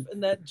shot off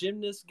and that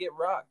gymnast get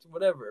rocked,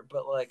 whatever.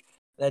 But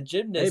that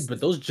gymnast. Hey, but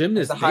those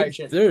gymnasts, a higher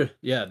chance. they're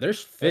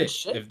fit.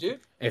 Shit, dude.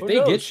 If Who they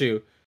knows? get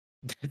you,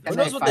 Can knows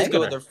they what they fight? do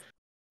with their?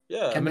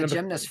 Yeah. Can the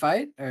gymnast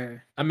fight?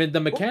 Or I mean, the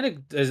mechanic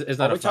is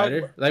not Are a we talking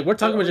fighter. about- We're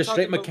talking are about we just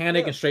straight talking about-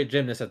 mechanic yeah. and straight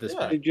gymnast at this Yeah.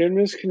 The point.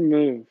 gymnast can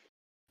move.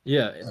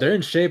 Yeah, they're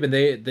in shape and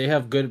they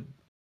have good,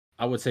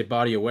 I would say,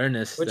 body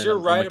awareness. But than you're a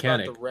right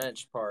mechanic. about the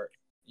wrench part.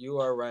 You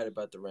are right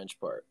about the wrench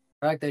part.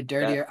 they're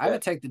dirtier? I would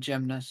that- take the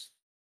gymnast.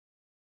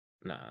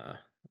 Nah,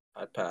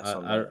 I'd pass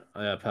on that.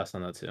 I pass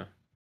on that too.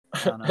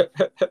 I don't know.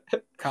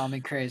 Call me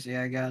crazy,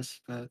 I guess,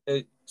 but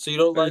So you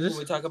don't But like just-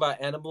 when we talk about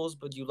animals,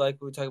 but you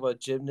like when we talk about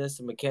gymnasts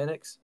and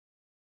mechanics?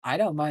 I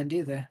don't mind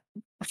either.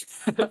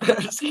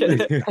 Just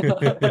kidding.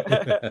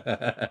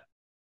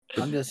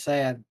 I'm just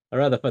saying. I'd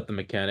rather fight the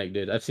mechanic,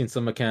 dude. I've seen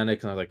some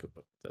mechanics and I was like,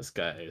 this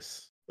guy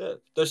is. Yeah,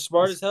 they're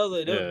smart as hell.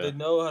 They Yeah.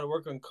 know how to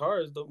work on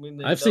cars. Don't mean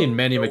they. I've seen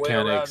many their way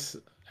around. mechanics,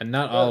 and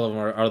not all of them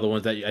are the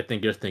ones that I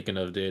think you're thinking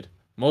of, dude.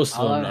 Most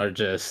of them are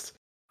just.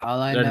 All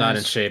I They're know not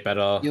in is shape at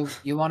all.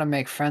 You want to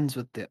make friends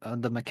with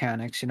the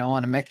mechanics. You don't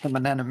want to make them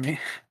an enemy.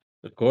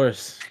 Of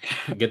course,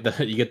 you get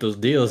those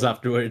deals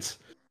afterwards.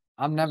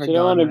 I'm never So you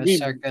don't going to wanna a be-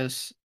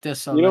 circus. You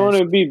don't want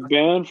to be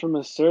banned from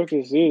a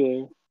circus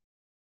either.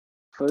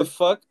 The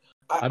fuck?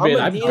 I mean,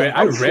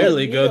 I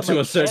rarely go to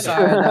a circus.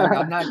 Sorry, dog,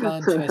 I'm not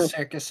going to a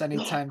circus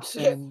anytime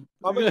soon.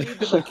 I'm gonna need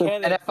the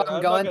mechanic. And if but I'm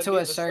not going gonna to need a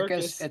the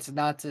circus, it's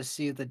not to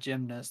see the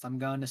gymnast. I'm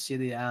going to see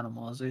the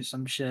animals or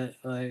some shit.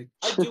 Like,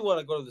 I do want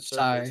to go to the circus.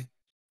 Sorry.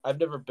 I've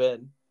never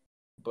been,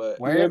 but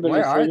where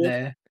are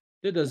they?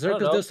 Dude, the I don't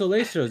Circus know. du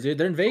Soleil shows, dude.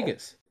 They're in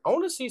Vegas. I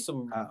want to see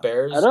some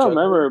bears. I don't juggling.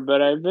 remember,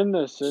 but I've been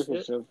to a circus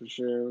Shit. show for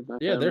sure. with my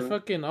Yeah, they're family.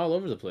 fucking all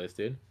over the place,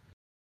 dude.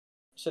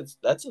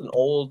 That's an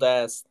old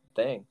ass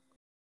thing.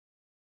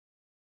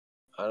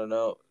 I don't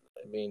know.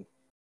 I mean,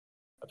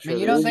 I'm I sure mean,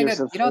 you there's- don't think Vegas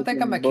is you don't think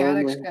a fucking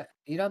mechanic's bowling.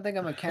 you don't think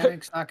a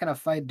mechanic's not gonna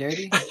fight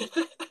dirty?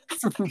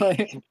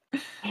 Like,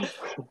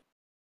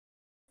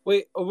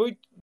 Wait, are we?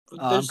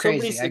 I'm There's so many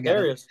crazy, I get it.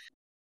 scenarios.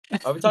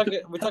 Are we talking?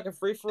 We're talking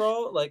free for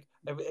all. Like,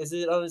 is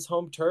it on his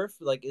home turf?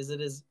 Like, is it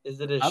his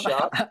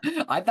shop?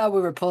 I thought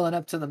we were pulling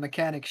up to the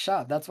mechanic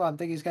shop. That's why I'm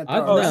thinking he's gonna I-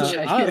 throw a no, wrench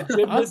at I- you.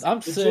 Gymnasts, I'm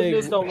the saying-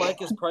 gymnasts don't like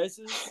his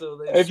prices, so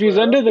they. If he's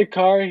square under up. the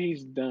car,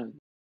 he's done.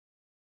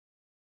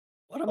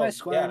 What am I Oh,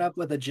 squaring yeah. up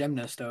with a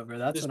gymnast over?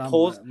 That's Just what I'm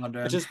pulls-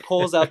 wondering. It just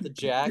pulls out the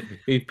jack.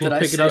 He Did I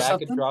pick it say up. Jack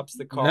something? and drops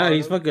the car. Nah, on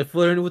he's him. fucking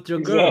flirting with your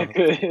girl,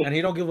 Exactly. and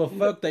he don't give a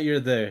fuck that you're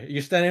there.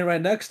 You're standing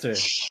right next to her.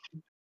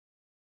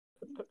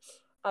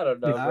 I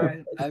don't know, All bro.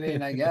 right. I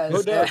mean, I guess.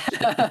 Who knows?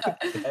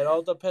 It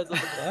all depends on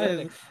the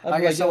mechanic. I'm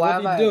Okay, like, so yo, why what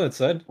am are I- you doing,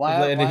 son? why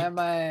I'm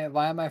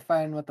like, am I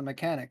fighting with the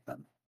mechanic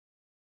then?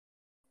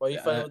 Why are you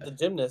fighting with the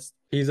gymnast?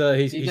 he's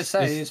You just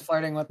said he's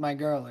flirting with my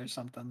girl or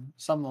something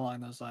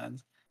along those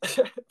lines.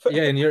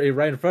 yeah, and you're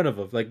right in front of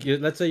him. Like,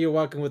 let's say you're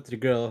walking with your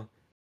girl,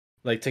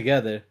 like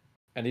together,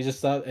 and he just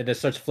stop and just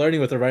starts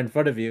flirting with her right in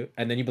front of you,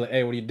 and then you be like,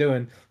 "Hey, what are you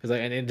doing?" He's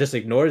like, and it just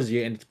ignores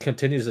you and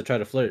continues to try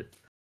to flirt.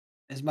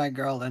 Is my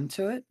girl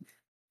into it?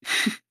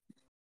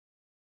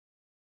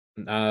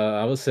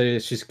 I would say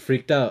she's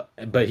freaked out,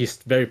 but he's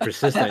very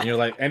persistent. And you're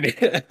like, and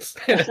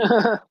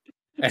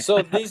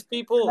So these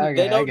people, Okay,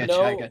 they I don't get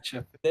know. you. I get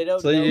you. They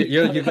don't. so know you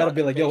each gotta other's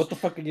be like, "Yo, what the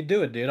occupation. fuck are you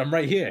doing, dude? I'm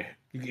right here.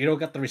 You don't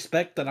got the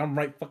respect that I'm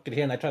right fucking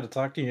here, and I try to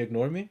talk to you, and you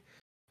ignore me."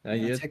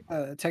 Yeah,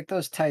 take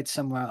those tights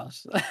somewhere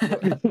else.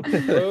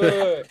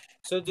 Wait.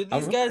 So do these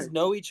I'm- guys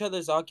know each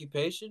other's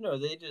occupation, or are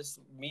they just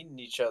meeting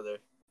each other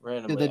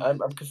randomly? the- I'm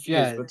confused.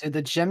 Yeah, but- do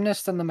the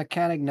gymnast and the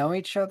mechanic know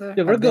each other?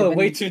 Yeah, we're Have they going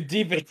way been- too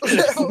deep into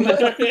this.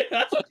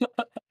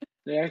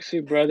 They're actually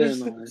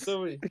brother-in-laws.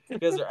 So many. You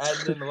guys are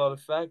adding in a lot of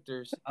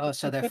factors. Oh,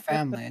 so they're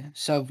family.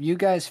 So if you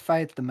guys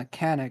fight the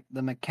mechanic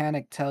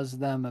tells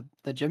them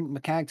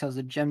mechanic tells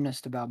the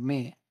gymnast about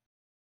me.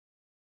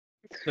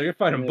 So you're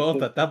fighting Yeah, both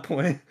the- at that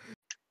point.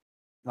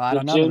 Well, I The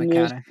don't know the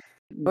gymnast- mechanic.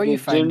 Who are you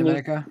the fighting,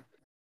 gymnast- Domenico?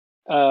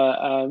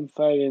 I'm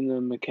fighting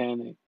the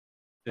mechanic.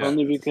 Yeah.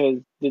 Only because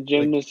the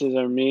gymnast is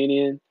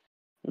Armenian.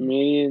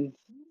 Armenians,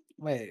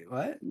 Wait,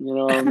 what? you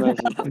know, I'm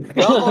messing.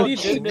 Y'all What do you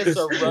gymnasts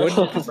are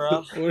what-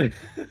 Russian,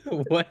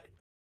 bro. What?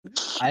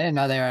 I didn't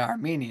know they were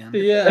Armenian.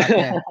 Yeah.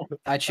 Okay,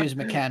 I choose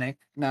mechanic.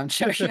 No, I'm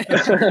joking.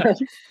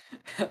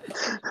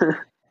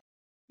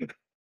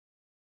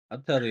 I'll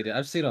tell you,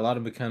 I've seen a lot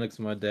of mechanics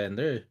in my day, and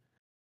they're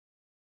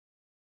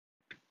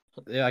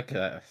Yeah, I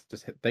could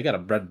just they got a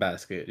bread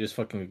basket. Just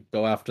fucking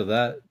go after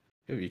that.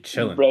 You'll be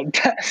chilling. Bread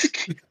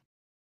basket.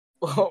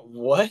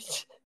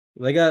 What?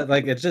 They got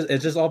like it's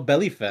just all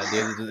belly fat,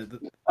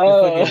 dude.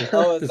 Oh, is This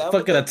that what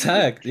fucking that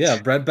attack.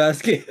 Yeah, bread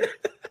basket.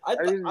 I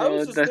didn't I know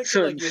was just that's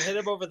thinking what. like you hit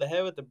him over the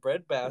head with the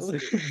bread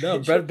basket. No,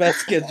 bread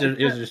basket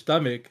is your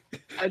stomach.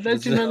 I thought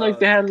It's you meant like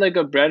they had like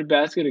a bread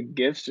basket of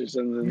gifts or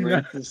something.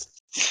 Like this.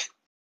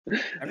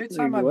 Every Like,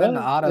 time I've been to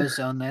what?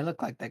 AutoZone, they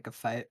look like they could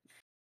fight.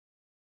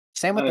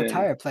 Same with Oh the yeah,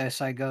 tire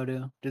place I go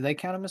to. Do they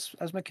count them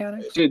as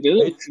mechanics? dude, they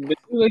look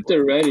like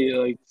they're ready,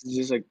 like to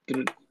just like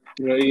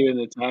throw you in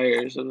the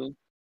tire or something.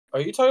 Are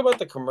you talking about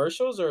the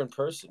commercials or in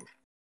person?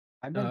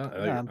 I've No,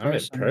 been, yeah, in I'm in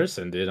person.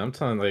 person, dude. I'm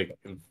telling like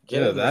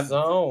Get in the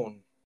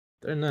zone.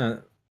 they're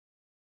not.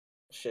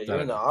 Shit, you're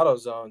in the auto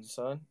zone,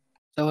 son.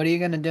 So what are you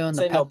gonna do when This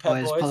the ain't no Pep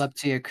Pep Boys pull Boys. up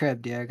to your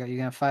crib, Diego? You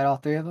gonna fight all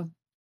three of them?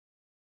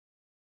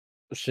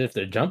 Shit, if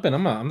they're jumping,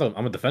 I'm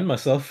gonna defend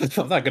myself.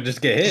 I'm not gonna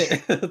just get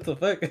hit. What the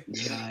fuck? Nah,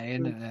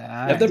 If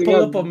alright. they're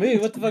pulling up on me,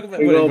 what the fuck? What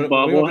Big are old you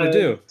want me to bobblehead.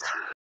 do?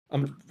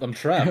 I'm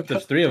trapped.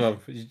 There's three of them.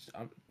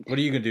 What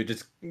are you gonna do?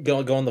 Just go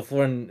on the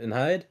floor and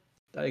hide?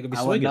 You could be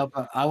swinging.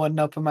 I wouldn't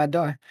open my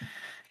door.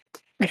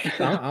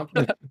 I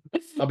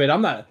mean,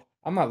 I'm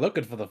not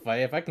looking for the fight.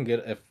 If I can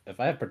get if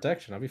I have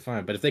protection, I'll be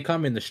fine. But if they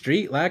come in the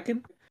street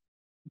lacking,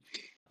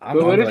 But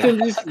what if they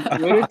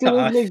look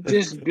like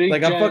just big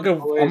like giant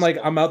toys?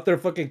 I'm out there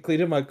fucking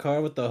cleaning my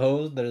car with the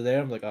hose. They're there.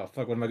 I'm like, oh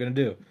fuck, what am I gonna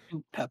do?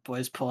 Pep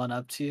Boys pulling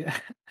up to you.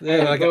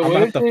 Yeah, like But I'm what gonna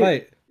have if to they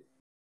fight.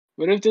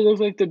 what if they look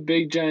like the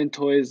big giant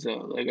toys though?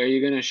 Like, are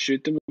you gonna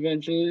shoot them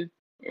eventually,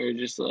 or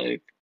just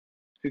like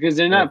because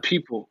they're Well, not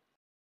people?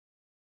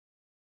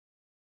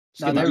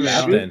 just No, get my they're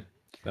bat real. then.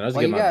 Then I just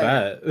Well, get you my got.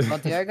 bat. Well,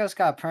 Diego's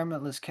got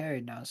permitless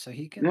carry now, so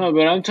he can. No,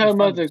 but I'm he can talking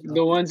about defend the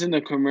himself. ones in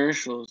the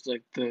commercials,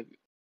 like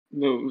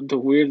the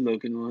weird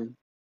looking one.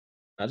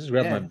 I just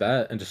grab my Yeah.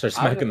 bat and just start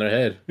I smacking their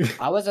head.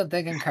 I wasn't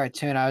thinking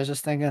cartoon. I was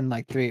just thinking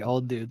like three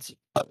old dudes.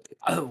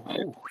 Oh,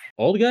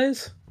 Old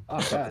guys? oh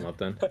Fuck them god. up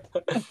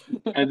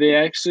then. Are they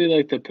actually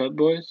like the Pep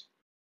Boys?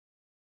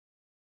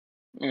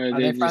 Or Are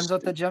they they friends just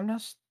with the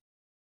gymnast?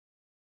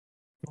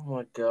 Oh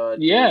my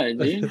god. yeah, dude.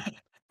 dude.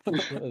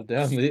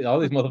 Damn, all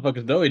these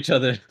motherfuckers know each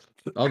other.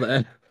 All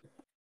the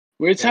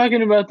We're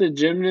talking about the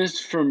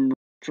gymnast from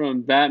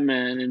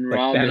Batman and like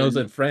Thanos Robin,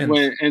 and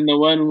Friends. and the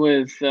one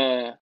with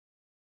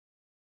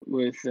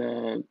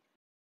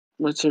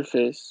what's her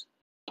face,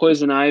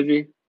 Poison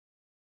Ivy,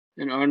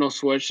 and Arnold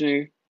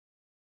Schwarzenegger.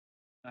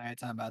 All right,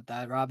 talking about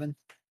that, Robin.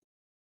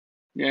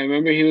 Yeah,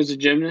 remember he was a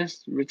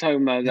gymnast. We're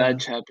talking about Yeah. that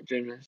type of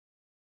gymnast.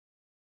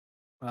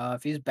 Well,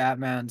 if he's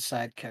Batman's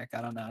sidekick,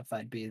 I don't know if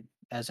I'd be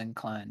as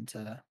inclined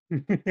to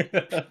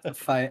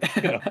fight.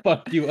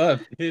 Fuck you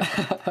up, dude.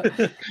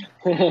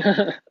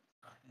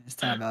 It's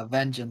talking about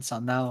vengeance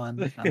on that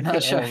one. I'm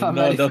not sure if Oh I'm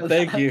no, ready no, for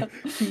thank that. you.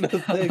 No,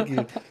 thank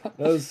you.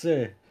 No,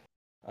 sir.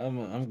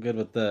 I'm good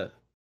with that.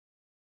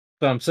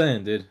 But I'm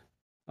saying, dude,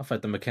 I'll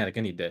fight the mechanic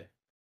any day.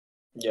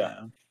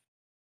 Yeah.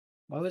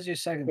 What was your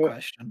second Well,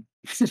 question?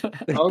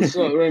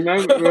 Also,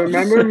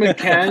 remember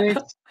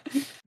mechanics.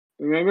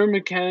 Remember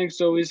mechanics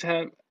always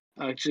have.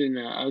 Actually,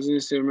 no. I was gonna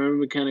say remember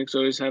mechanics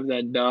always have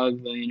that dog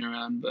laying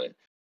around, but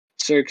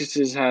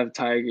circuses have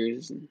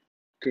tigers and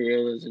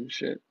gorillas and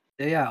shit.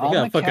 Yeah, We all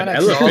got fucking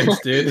mechanics. elephants,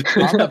 dude.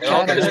 All It all mechanics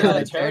depends got on a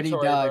the dirty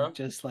territory, dog bro.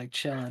 just like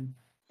chilling.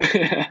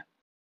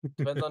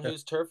 Depends on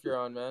whose turf you're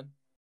on, man.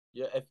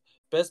 Yeah,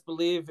 best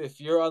believe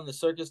if you're on the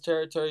circus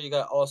territory, you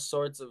got all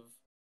sorts of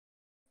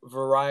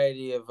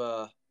variety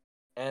of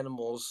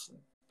animals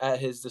at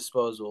his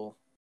disposal.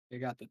 You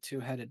got the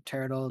two-headed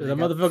turtle. The they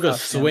got motherfucker fucking-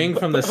 swing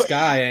from the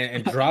sky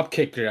and drop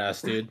kick your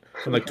ass, dude,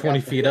 from like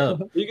 20 feet up.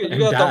 You and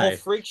got the whole die.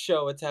 freak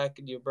show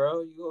attacking you,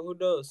 bro. Who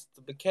knows?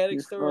 The mechanic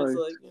You're store is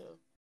fucked. like, you know.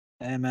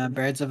 Hey man,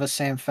 birds of the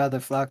same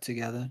feather flock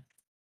together.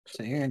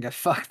 So you're gonna get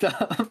fucked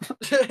up.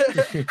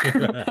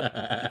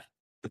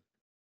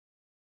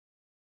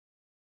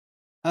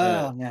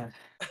 Oh man.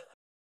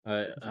 All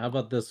right, how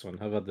about this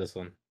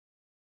one?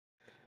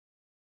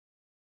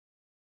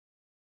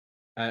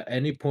 At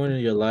any point in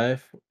your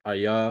life, are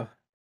y'all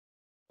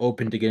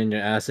open to getting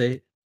your ass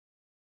ate?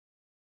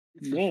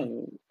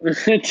 No.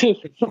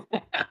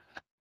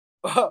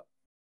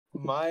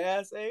 My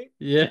ass ate?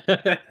 Yeah.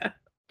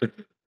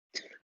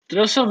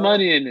 Throw some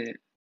money in it.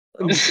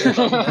 I'm good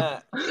on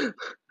that.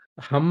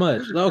 How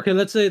much? Okay,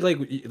 let's say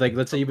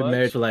let's say How you've been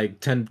married much? for like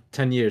 10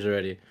 years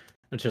already.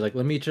 And she's like,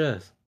 let me eat your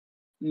ass.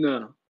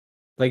 No.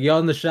 Like y'all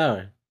in the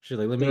shower. She's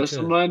like, let me Throw eat your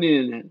some ass. money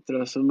in it.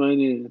 Throw some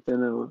money in it.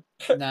 Then I will.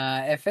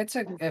 Nah, if it's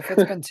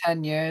been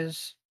 10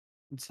 years,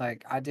 it's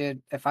like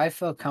if I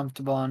feel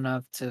comfortable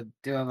enough to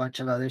do a bunch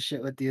of other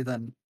shit with you,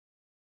 then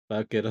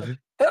Fuck it.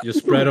 You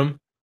spread them.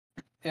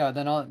 yeah,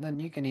 then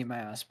you can eat my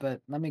ass.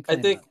 But let me I clean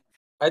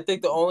it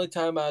think the only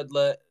time I'd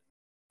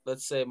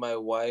let's say my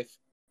wife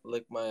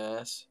lick my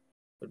ass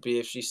would be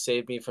if she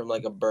saved me from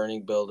like a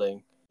burning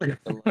building.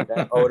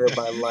 I owed her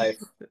my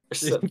life or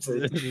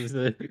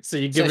something. So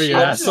you give her your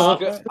I'll asshole?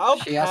 I'll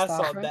She has pass to on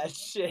offer? that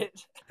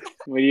shit.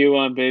 What do you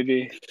want,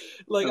 baby?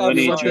 Like, I I'm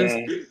You want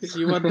sorry. this?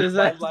 You want this?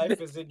 My ass?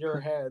 life is in your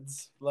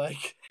hands.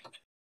 Like,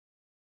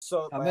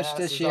 so How my much ass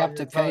does is she on have your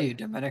to pay you,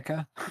 tongue.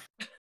 Dominica?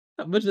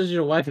 How much does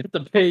your wife have to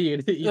pay you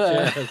to eat your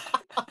ass?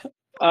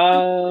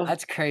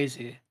 That's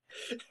crazy.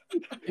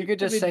 You could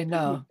just say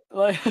no.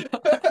 Like,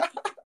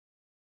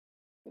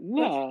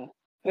 Nah.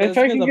 This If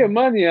I guy's can a- get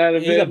money out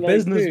of He's it, a like,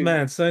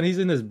 businessman, son. He's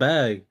in his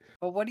bag.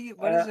 but what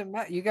does it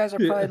matter? You guys are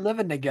probably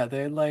living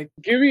together. Like,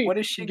 dude, give me, what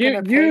is she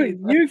gonna pay you, you?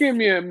 you give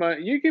me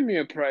you give me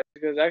a price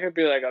because I could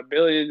be like $1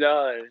 billion.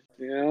 You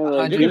know,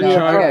 like, You're give gonna me a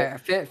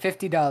charge- price.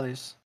 Okay,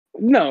 $50.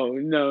 No, hell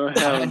no.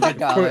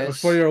 $100.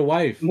 for your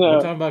wife. No. We're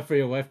talking about for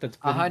your wife that's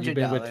been you've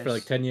been with for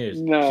like $100. 10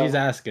 years. No. She's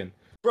asking.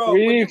 Bro,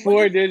 We need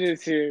four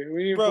digits here.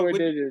 We need Bro, four would-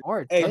 digits.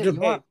 Or Hey, you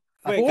want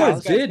wait, Four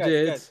guys,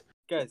 digits.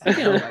 guys. I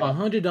get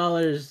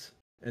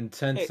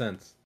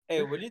 $100.10.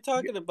 Hey, when you're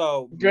talking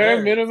about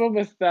Bare marriage, minimum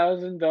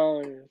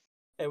 $1,000.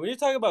 hey, when you're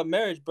talking about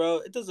marriage, bro,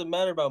 it doesn't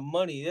matter about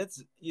money.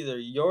 That's either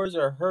yours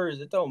or hers.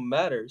 It don't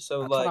matter.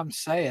 So, That's like, what I'm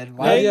saying. Yeah,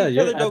 Why? yeah. each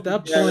other At don't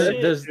that give point,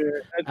 shit. there's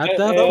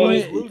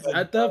Somebody's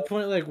at that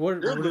point, like, You're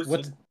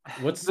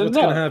what's No,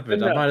 gonna happen?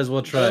 no. I might as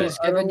well try She's it.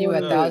 I don't giving you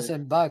wanna do it.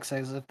 $1,000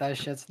 as if that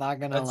shit's not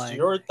gonna That's like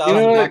your You know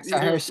come what? back $1,000. to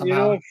her You know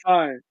somehow. what?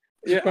 Fine.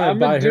 She's Yeah, probably I'm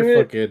buy gonna her do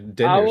it. fucking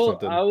dinner or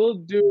something. I will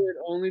do it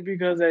only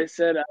because I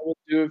said I will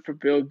do it for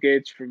Bill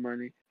Gates for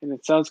money, and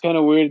it sounds kind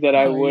of weird that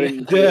I Oh, yeah.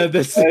 wouldn't. do Yeah, it.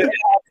 this. Man,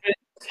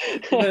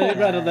 you'd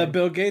rather let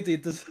Bill Gates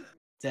eat this.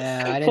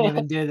 Damn, I didn't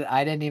even do that.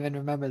 I didn't even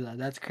remember that.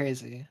 That's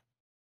crazy.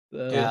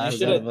 Dude, Yeah, you I that's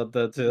should forgot have. about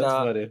that too. That's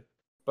Nah, funny.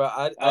 but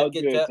I'll I'd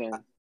do get it, Jeff.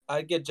 Tom.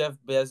 I'd get Jeff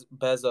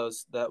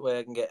Bezos. That way,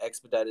 I can get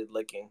expedited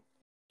licking.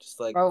 Just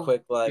like Bro,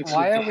 quick, like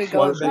why are we 1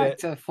 going back minute.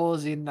 to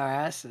fools eating our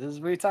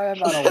asses? We're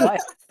talking about a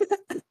wife.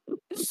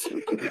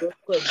 Real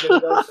quick, get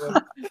it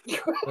over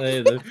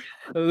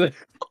with.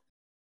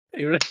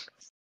 Hey,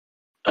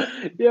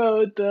 Yo,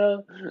 what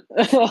the?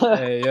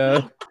 hey,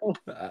 yo.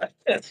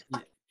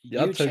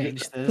 Y'all You took it.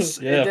 changed this.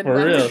 Yeah, It didn't for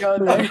have real. to go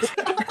there.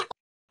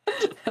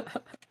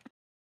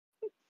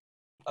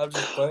 I'm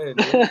just playing,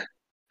 dude.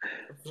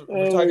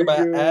 We're Oh talking my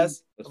about God.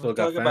 ass. I We're still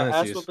got talking about ass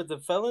fantasies. whoopers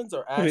and felons,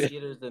 or ass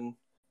eaters and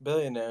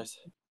billionaires.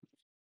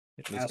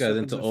 These Ass guys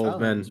whoopings into and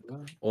old men, felons,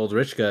 bro. old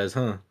rich guys,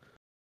 huh?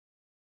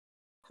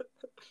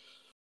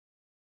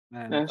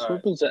 Man, Ass All right.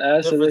 whoopings or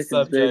ass Different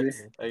lickings, baby.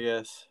 subject, I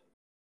guess.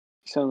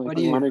 You sound like What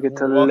do you you- want to get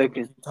to You're welcome to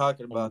licking. keep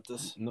talking about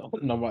this. No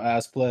more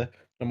ass play.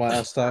 No more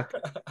ass talk.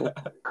 I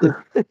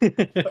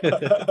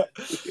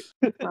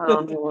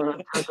don't want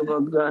to talk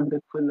about God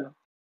now.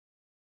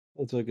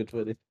 That's fucking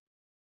funny.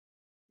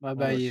 what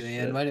about Oh, you,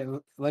 Ian? shit.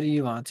 What do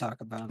you want to talk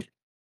about?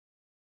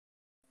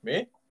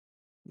 Me?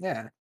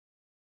 Yeah.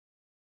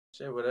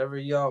 Shit, whatever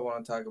y'all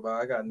want to talk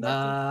about. I got nothing.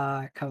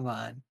 Nah, come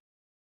on.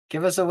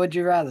 Give us a would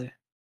you rather.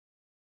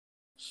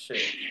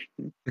 Shit.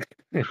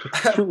 A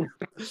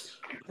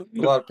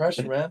lot of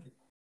pressure, man.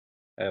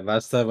 Hey,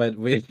 last time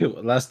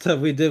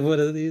we did one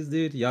of these,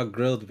 dude, y'all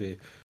grilled me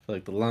for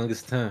like the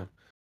longest time.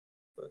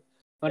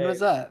 When Hey, was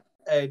that?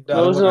 Hey, What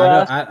no. was the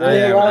last? I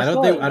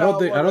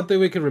don't think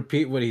we can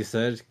repeat what he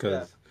said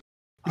because.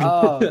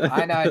 Oh,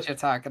 I know what you're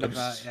talking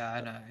about. Yeah,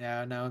 I know.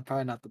 Yeah, no,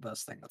 probably not the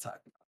best thing to talk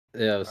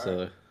about. Yeah,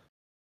 so.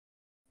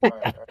 All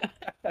right.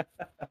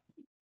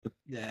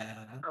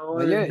 Yeah. I Well,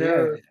 wanna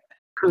know.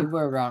 you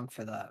were wrong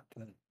for that.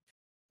 But...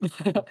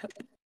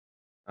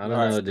 I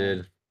don't know,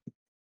 dude.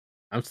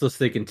 I'm still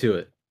sticking to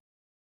it.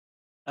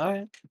 All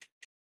right.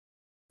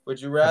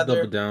 Would you I'll rather?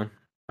 double down.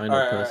 I All know,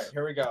 right, puss.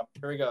 Here we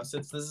go.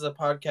 Since this is a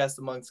podcast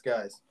amongst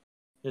guys,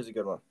 here's a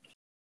good one.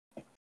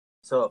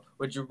 So,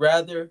 would you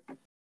rather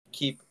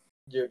keep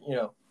your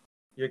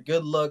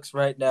good looks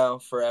right now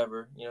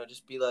forever?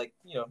 Just be like,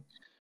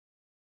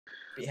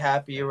 be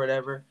happy or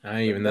whatever. I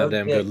ain't even no that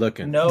damn dick. good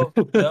looking. No,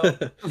 bro.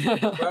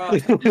 Nah,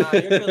 you're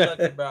good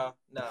looking, bro.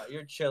 Nah,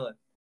 you're chilling.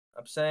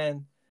 I'm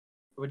saying,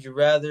 would you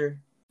rather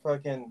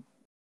fucking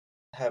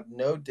have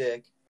no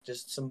dick,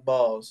 just some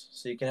balls,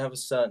 so you can have a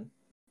son,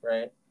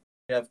 right?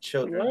 You have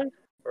children,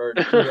 or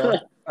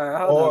What?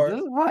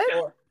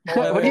 What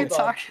are you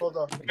talking? Hold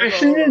on.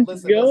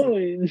 It's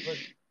going. Listen.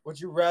 Would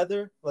you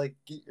rather like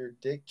get your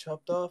dick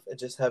chopped off and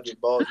just have your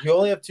balls? You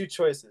only have two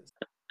choices.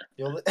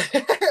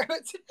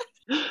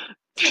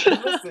 Listen,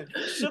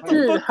 shut the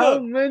Dude, fuck how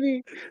up.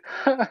 many?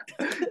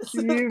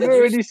 You've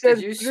already said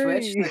Did you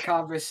three. switch the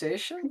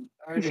conversation?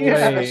 Or did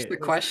Yeah. you switch the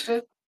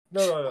question?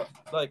 No.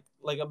 Like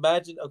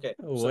imagine. Okay,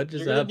 What so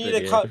just you're gonna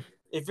need happened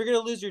here? if you're gonna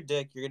lose your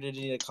dick, you're gonna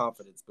need a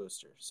confidence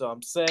booster. So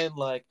I'm saying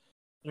like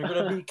you're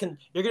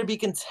gonna be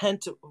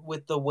content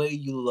with the way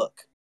you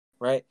look,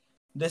 right?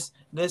 This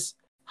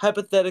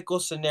hypothetical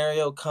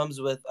scenario comes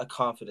with a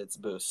confidence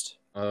boost.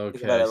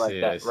 Okay,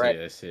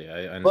 I see.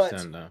 I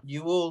understand now.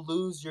 You will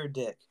lose your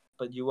dick,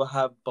 but you will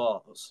have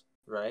balls,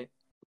 right?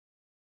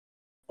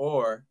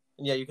 Or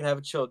you can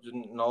have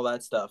children and all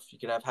that stuff. You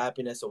can have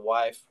happiness, a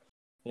wife,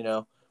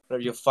 whatever.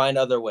 You'll find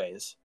other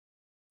ways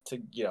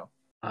to,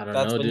 I don't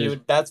know,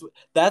 dude.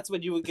 That's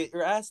when you would get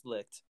your ass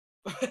licked.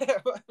 But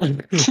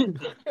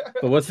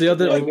what's the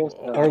other? Yeah, I guess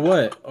so. Or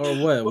what? Or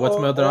what? What's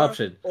my other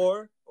option?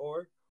 Or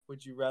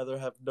would you rather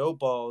have no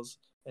balls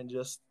and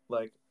just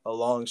like a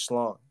long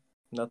schlong,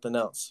 nothing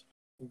else?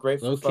 Great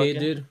for Okay, fucking,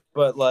 dude.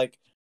 but like,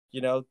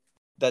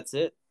 that's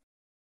it.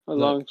 A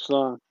long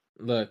schlong.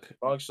 Look.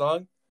 Long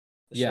schlong.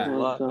 Yeah. A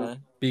lot,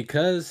 man.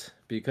 Because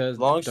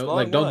long don't, schlong.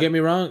 like, don't get me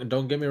wrong.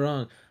 Don't get me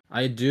wrong.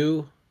 I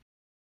do.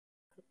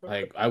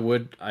 Like, I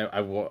would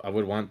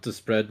want to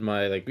spread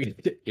my, like,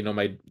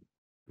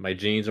 my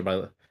genes or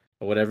my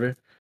or whatever,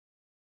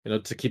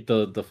 to keep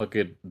the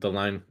fucking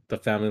the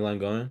family line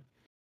going.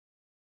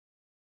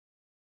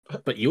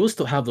 But you will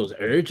still have those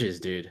urges,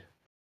 dude,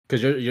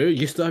 because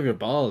you still have your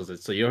balls,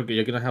 so you're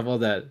gonna have all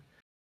that.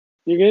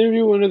 You're gonna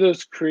be one of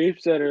those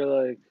creeps that are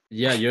like,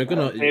 yeah, you're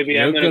gonna maybe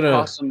I'm gonna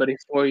call somebody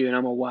for you and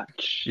I'm gonna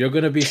watch. You're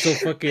gonna be so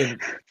fucking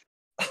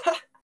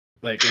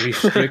like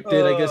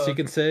restricted, I guess you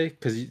can say,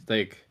 because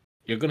like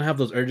you're gonna have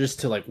those urges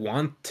to like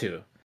want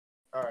to.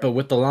 Right. But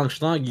with the long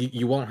schlong,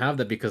 you won't have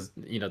that because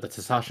the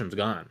testosterone's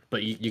gone.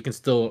 But you can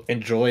still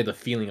enjoy the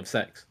feeling of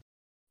sex.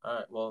 All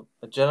right. Well,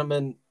 a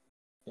gentleman,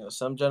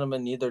 some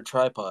gentlemen need their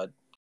tripod,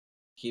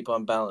 keep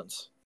on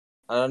balance.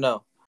 I don't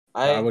know.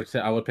 I would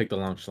say I would pick the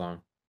long schlong.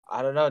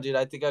 I don't know, dude.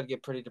 I think I'd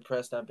get pretty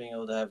depressed not being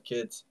able to have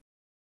kids.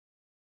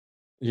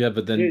 Yeah,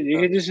 but then you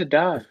can just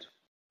adopt.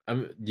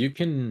 You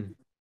can.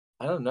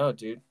 I don't know,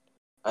 dude.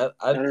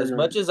 As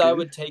much as I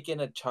would take in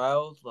a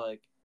child,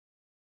 like.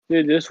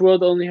 Dude, this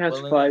world only has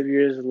 5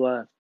 years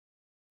left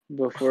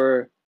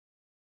before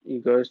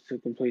it goes to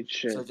complete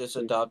shit. So just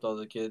adopt all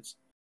the kids.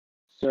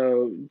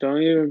 So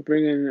don't even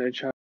bring in a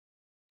child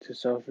to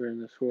suffer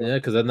in this world. Yeah,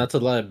 because then that's a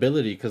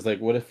liability. Because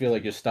like, what if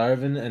you're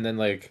starving and then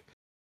like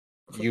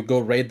you go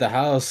raid the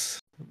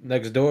house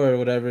next door or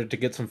whatever to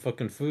get some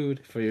fucking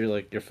food for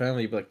your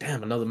family? You'd be like,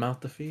 damn, another mouth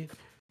to feed.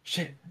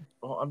 Shit.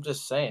 Well, I'm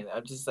just saying.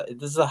 This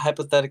is a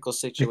hypothetical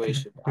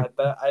situation. I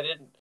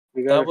didn't.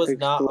 That was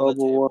not on the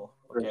table.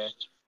 Okay.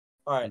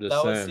 All right.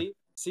 That was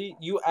see.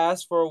 You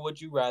asked for a would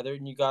you rather,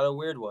 and you got a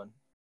weird one.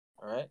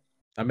 All right.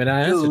 I mean,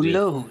 I answered you.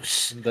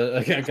 Lose.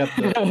 I got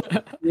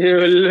the. You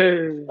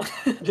lose.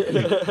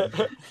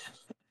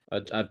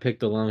 I picked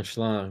the long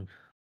schlong.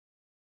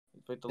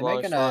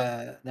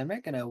 They're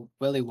making a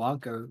Willy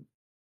Wonka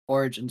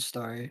origin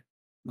story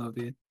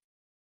movie.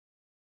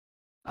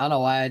 I don't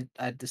know why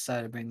I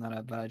decided to bring that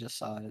up, but I just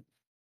saw it.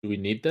 Do we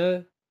need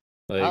that?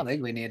 I don't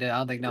think we need it. I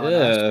don't think no one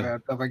asked for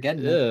it, but we're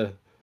getting it. Yeah.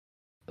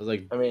 I was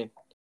like, I mean,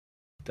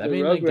 I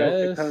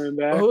guess. Coming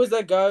back. Who was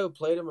that guy who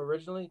played him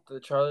originally? The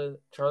Charlie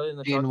in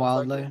the Gene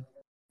Wilder.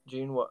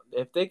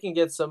 If they can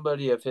get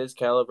somebody of his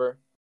caliber,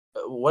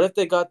 what if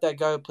they got that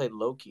guy who played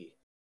Loki?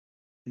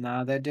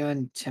 Nah, they're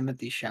doing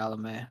Timothy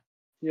Chalamet.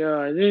 Yeah,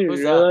 I didn't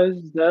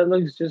realize that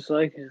looks just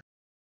like him.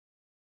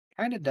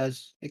 Kind of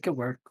does. It could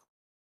work.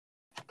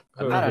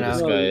 I don't know who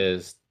this guy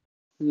is.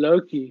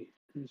 Loki.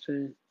 I'm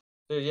saying.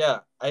 Dude, yeah,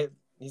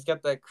 he's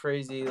got that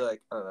crazy I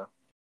don't know.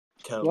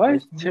 Why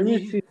is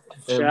Timothy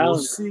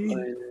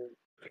Chalamet?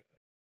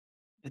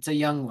 It's a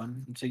young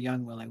one. It's a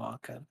young Willy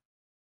Wonka.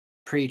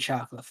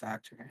 Pre-Chocolate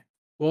Factory.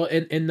 Well,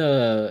 in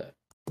the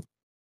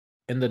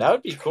that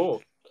would be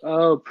cool.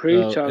 Oh,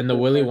 pre-Chocolate. In the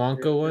Willy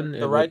Wonka one,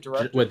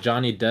 with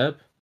Johnny Depp,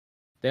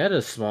 they had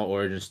a small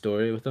origin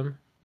story with him.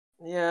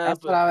 Yeah,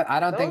 that's what I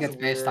don't think it's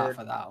based off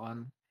of that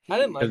one. I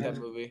didn't like that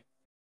movie.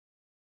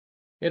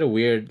 He had a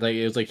weird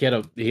it was like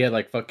he had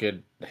like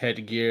fucking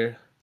headgear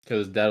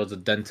because his dad was a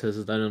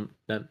dentist. Not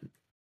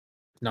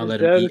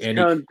let him eat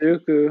any. Count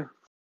Dooku.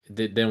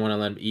 They didn't want to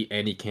let him eat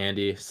any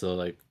candy, so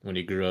like when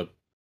he grew up,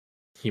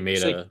 he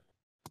made a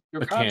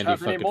candy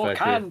fucking factory.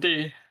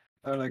 Candy.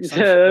 Or like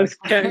that's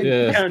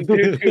Count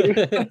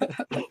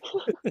Dooku.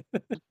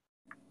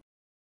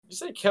 You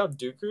say Count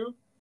Dooku?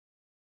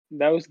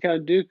 That was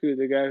Count Dooku,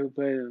 the guy who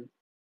played him.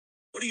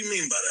 What do you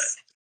mean by that?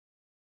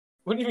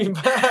 What do you mean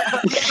by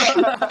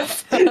that?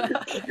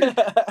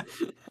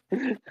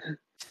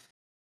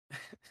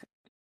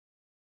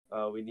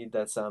 We need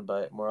that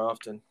soundbite more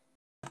often.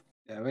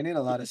 Yeah, we need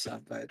a lot of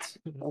sound bites.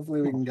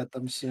 Hopefully, we can get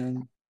them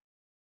soon.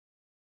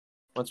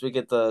 Once we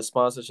get the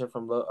sponsorship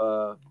from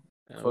we'll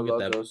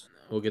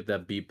get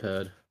that beat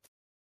pad.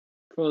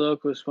 For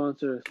Loco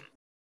sponsor us.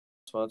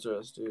 Sponsor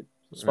us, dude.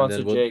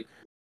 Sponsor Jake.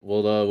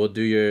 We'll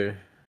do your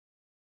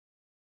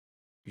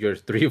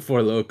 3 or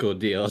 4 Loco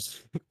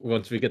deals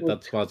once we get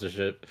that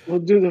sponsorship. We'll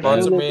do the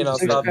sponsor me and I'll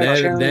stop.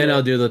 Then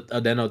I'll do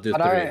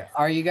 3.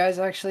 Are you guys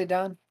actually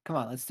down? Come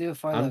on, let's do a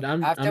 4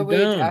 Locos. After we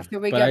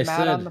get get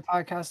mad on the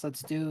podcast,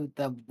 let's do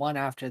the one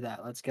after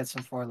that. Let's get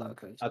some 4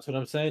 Locos. That's what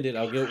I'm saying, dude.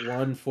 I'll get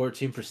 1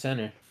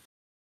 14%er.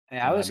 Hey,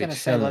 I was gonna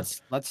say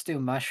let's do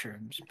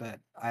mushrooms, but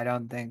I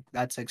don't think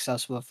that's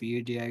accessible for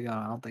you, Diego.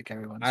 I don't think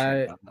everyone's on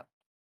that.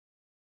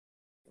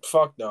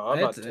 Fuck no,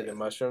 I'm not taking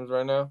mushrooms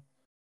right now.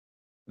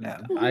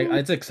 Yeah,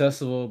 it's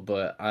accessible,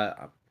 but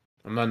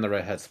I'm not in the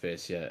right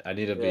headspace yet. I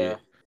need to be.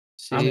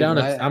 See,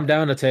 I'm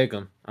down to take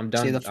them. I'm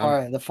down. See,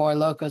 the 4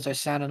 Locos are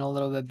sounding a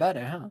little bit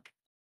better, huh?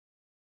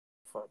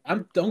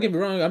 Don't get me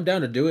wrong. I'm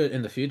down to do it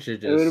in the future.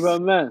 What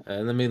about man?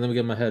 Let me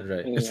get my head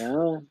right.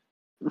 Yeah.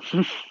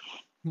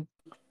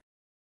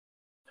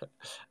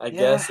 I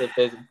guess if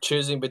they're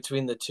choosing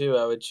between the two,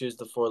 I would choose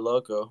the Four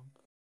Loko.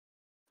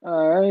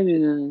 Alrighty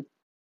then.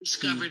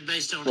 Discovered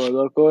based on Four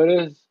Loko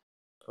it is.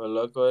 Four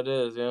Loko it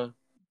is, yeah.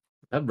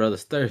 That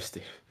brother's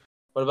thirsty.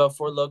 What about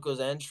Four Locos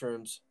and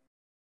shrooms?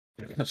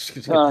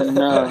 Oh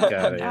no! Fuck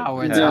outta here. Now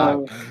we're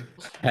No. talking.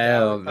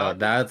 Hell no.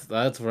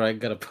 That's where I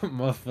gotta put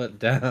my foot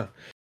down.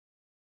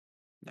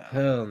 No.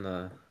 Hell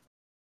no.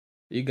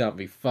 You got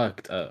me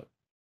fucked up.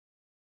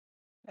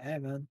 Hey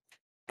man,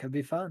 could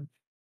be fun.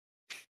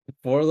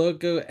 Four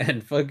Loco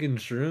and fucking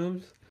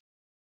shrooms?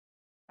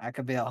 That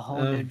could be a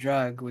whole new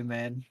drug we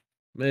made.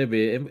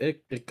 Maybe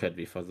it could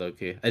be fun, low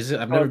key. I've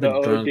Oh, never been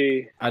the drunk.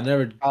 OD. I've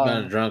never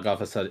gotten drunk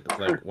off of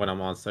like when I'm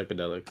on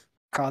psychedelics.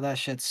 Call that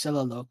shit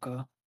Silla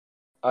Loco.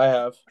 I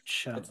have.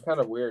 Shut It's kind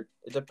of weird.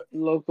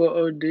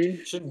 Loco OD.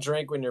 You shouldn't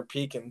drink when you're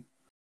peaking,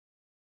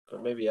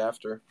 but maybe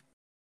after.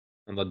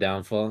 On the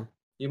downfall.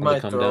 You on the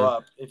might come throw down.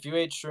 up. If you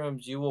ate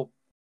shrooms, you will.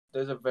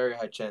 There's a very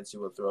high chance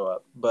you will throw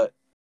up, but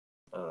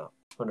I don't know.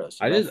 Who knows?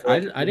 I You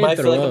didn't might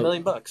throw feel like up. $1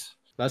 million.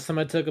 Last time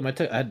I took them, I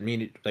had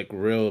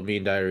real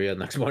mean diarrhea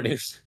next morning.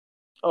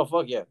 Oh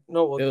fuck yeah!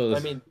 No, well, It I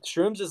was- mean,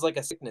 shrooms is like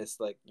a sickness.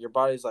 Like your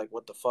body's like,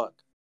 what the fuck?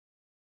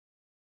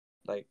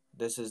 Like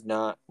this is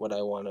not what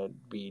I want to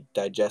be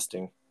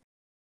digesting.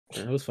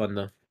 Yeah, it was fun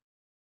though.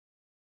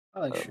 I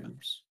like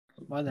shrooms.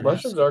 More than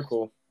Mushrooms acid. are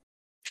cool,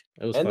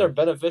 It was and fun. they're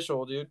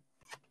beneficial, dude.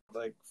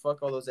 Like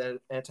fuck all those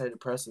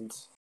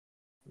antidepressants.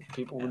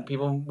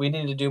 We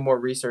need to do more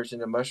research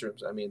into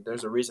mushrooms. I mean,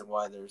 there's a reason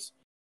why there's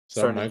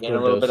Some starting to gain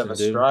a little bit of a microdosing,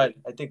 dude. stride.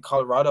 I think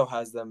Colorado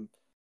has them.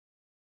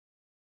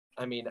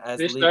 I mean, as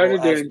They legal started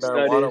as doing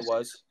marijuana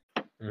studies.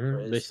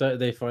 was.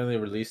 They finally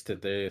released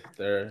it.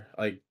 They're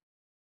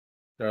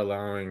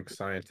allowing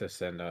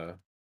scientists and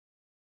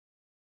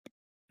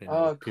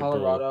people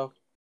Colorado.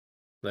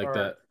 like Or-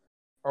 that.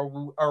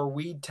 Our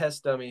weed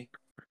test dummy.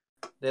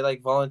 They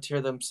like volunteer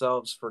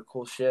themselves for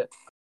cool shit.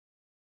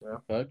 Yeah.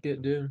 Fuck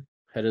it, dude.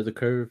 Head of the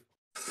curve.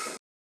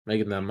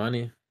 Making that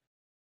money.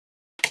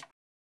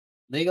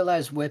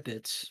 Legalize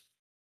whippets.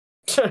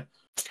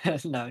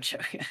 No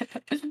joking.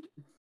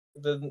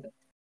 Then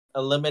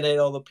eliminate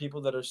all the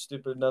people that are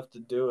stupid enough to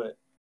do it.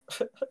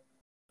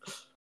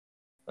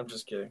 I'm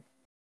just kidding.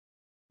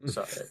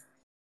 Sorry.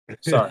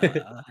 Sorry.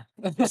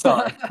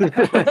 Sorry.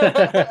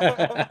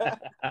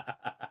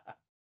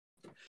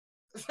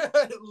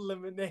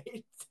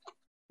 Eliminate.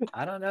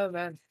 I don't know,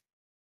 man.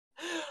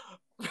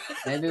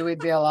 Maybe we'd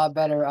be a lot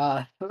better.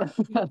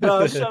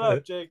 No, shut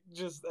up, Jake.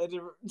 Just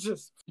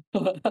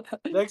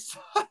next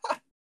time.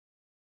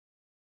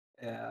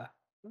 Yeah.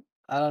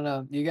 I don't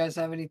know. You guys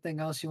have anything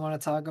else you want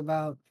to talk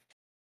about?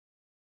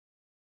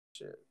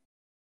 Shit.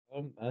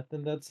 I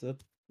think that's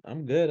it.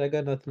 I'm good. I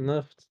got nothing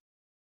left.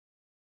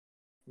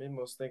 Maybe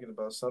I was thinking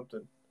about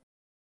something.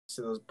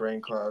 See those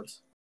brain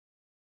clouds.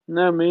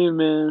 Not me,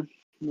 man.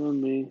 Not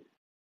me.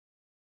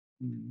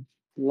 Hmm.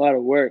 A lot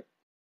of work.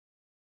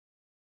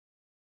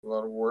 A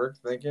lot of work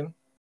thinking.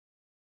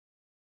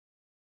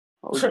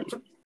 Oh, yeah.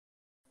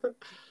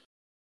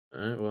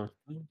 All right, well,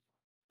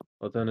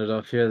 I'll end it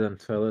off here then,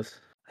 fellas.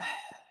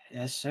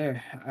 Yes, sir.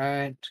 All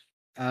right.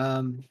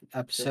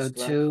 Episode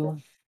Just 2.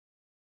 left.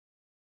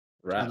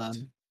 Wrapped. Hold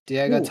on.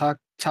 Diego,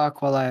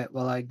 talk while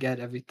I get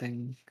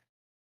everything.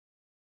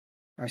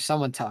 Or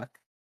someone talk.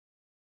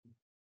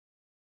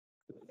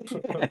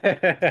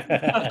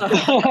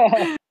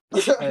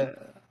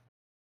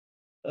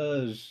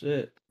 Oh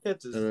shit!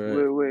 It's just, All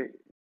right. Wait.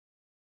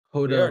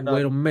 Hold We are up, not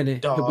wait a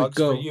minute. Here we dogs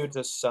go. for you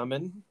to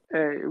summon.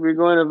 Hey, we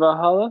going to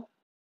Valhalla?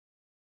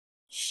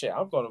 Shit,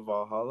 I'm going to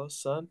Valhalla,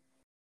 son.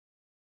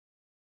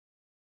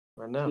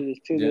 Right now. It's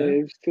too Yeah.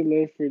 late. It's too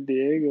late for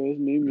Diego. It's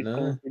Mimi Nah.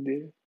 time for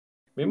Diego.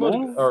 Mimo,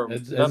 No. or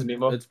It's not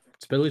Mimo. it's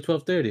barely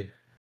 12:30.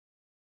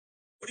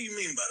 What do you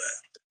mean by that?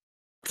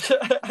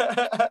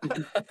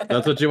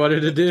 That's what you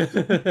wanted to do.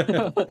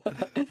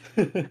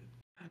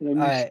 Let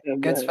me All right. step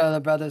Good back. Fellow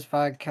Brothers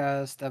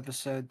Podcast,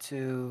 episode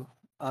 2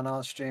 on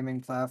all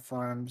streaming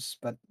platforms,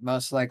 but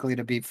most likely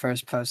to be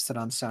first posted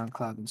on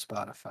SoundCloud and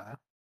Spotify.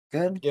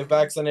 Good? Get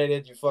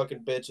vaccinated, you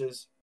fucking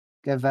bitches.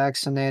 Get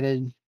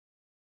vaccinated.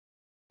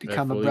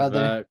 Become a Fully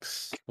brother.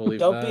 Fully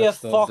Don't be a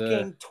vaxxed all day.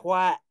 fucking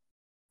twat.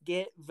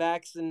 Get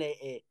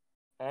vaccinated.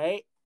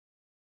 Alright?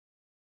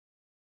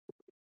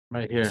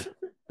 Right here. This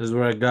is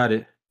where I got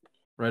it.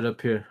 Right up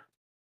here.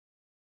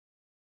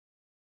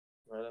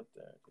 Right up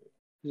there, dude.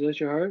 Is that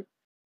your heart?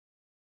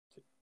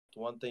 The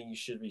one thing you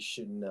should be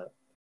shooting up.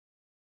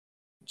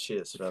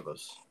 Cheers,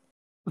 fellas.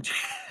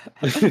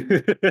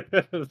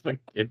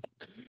 Fucking-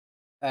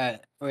 All right.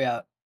 We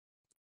out.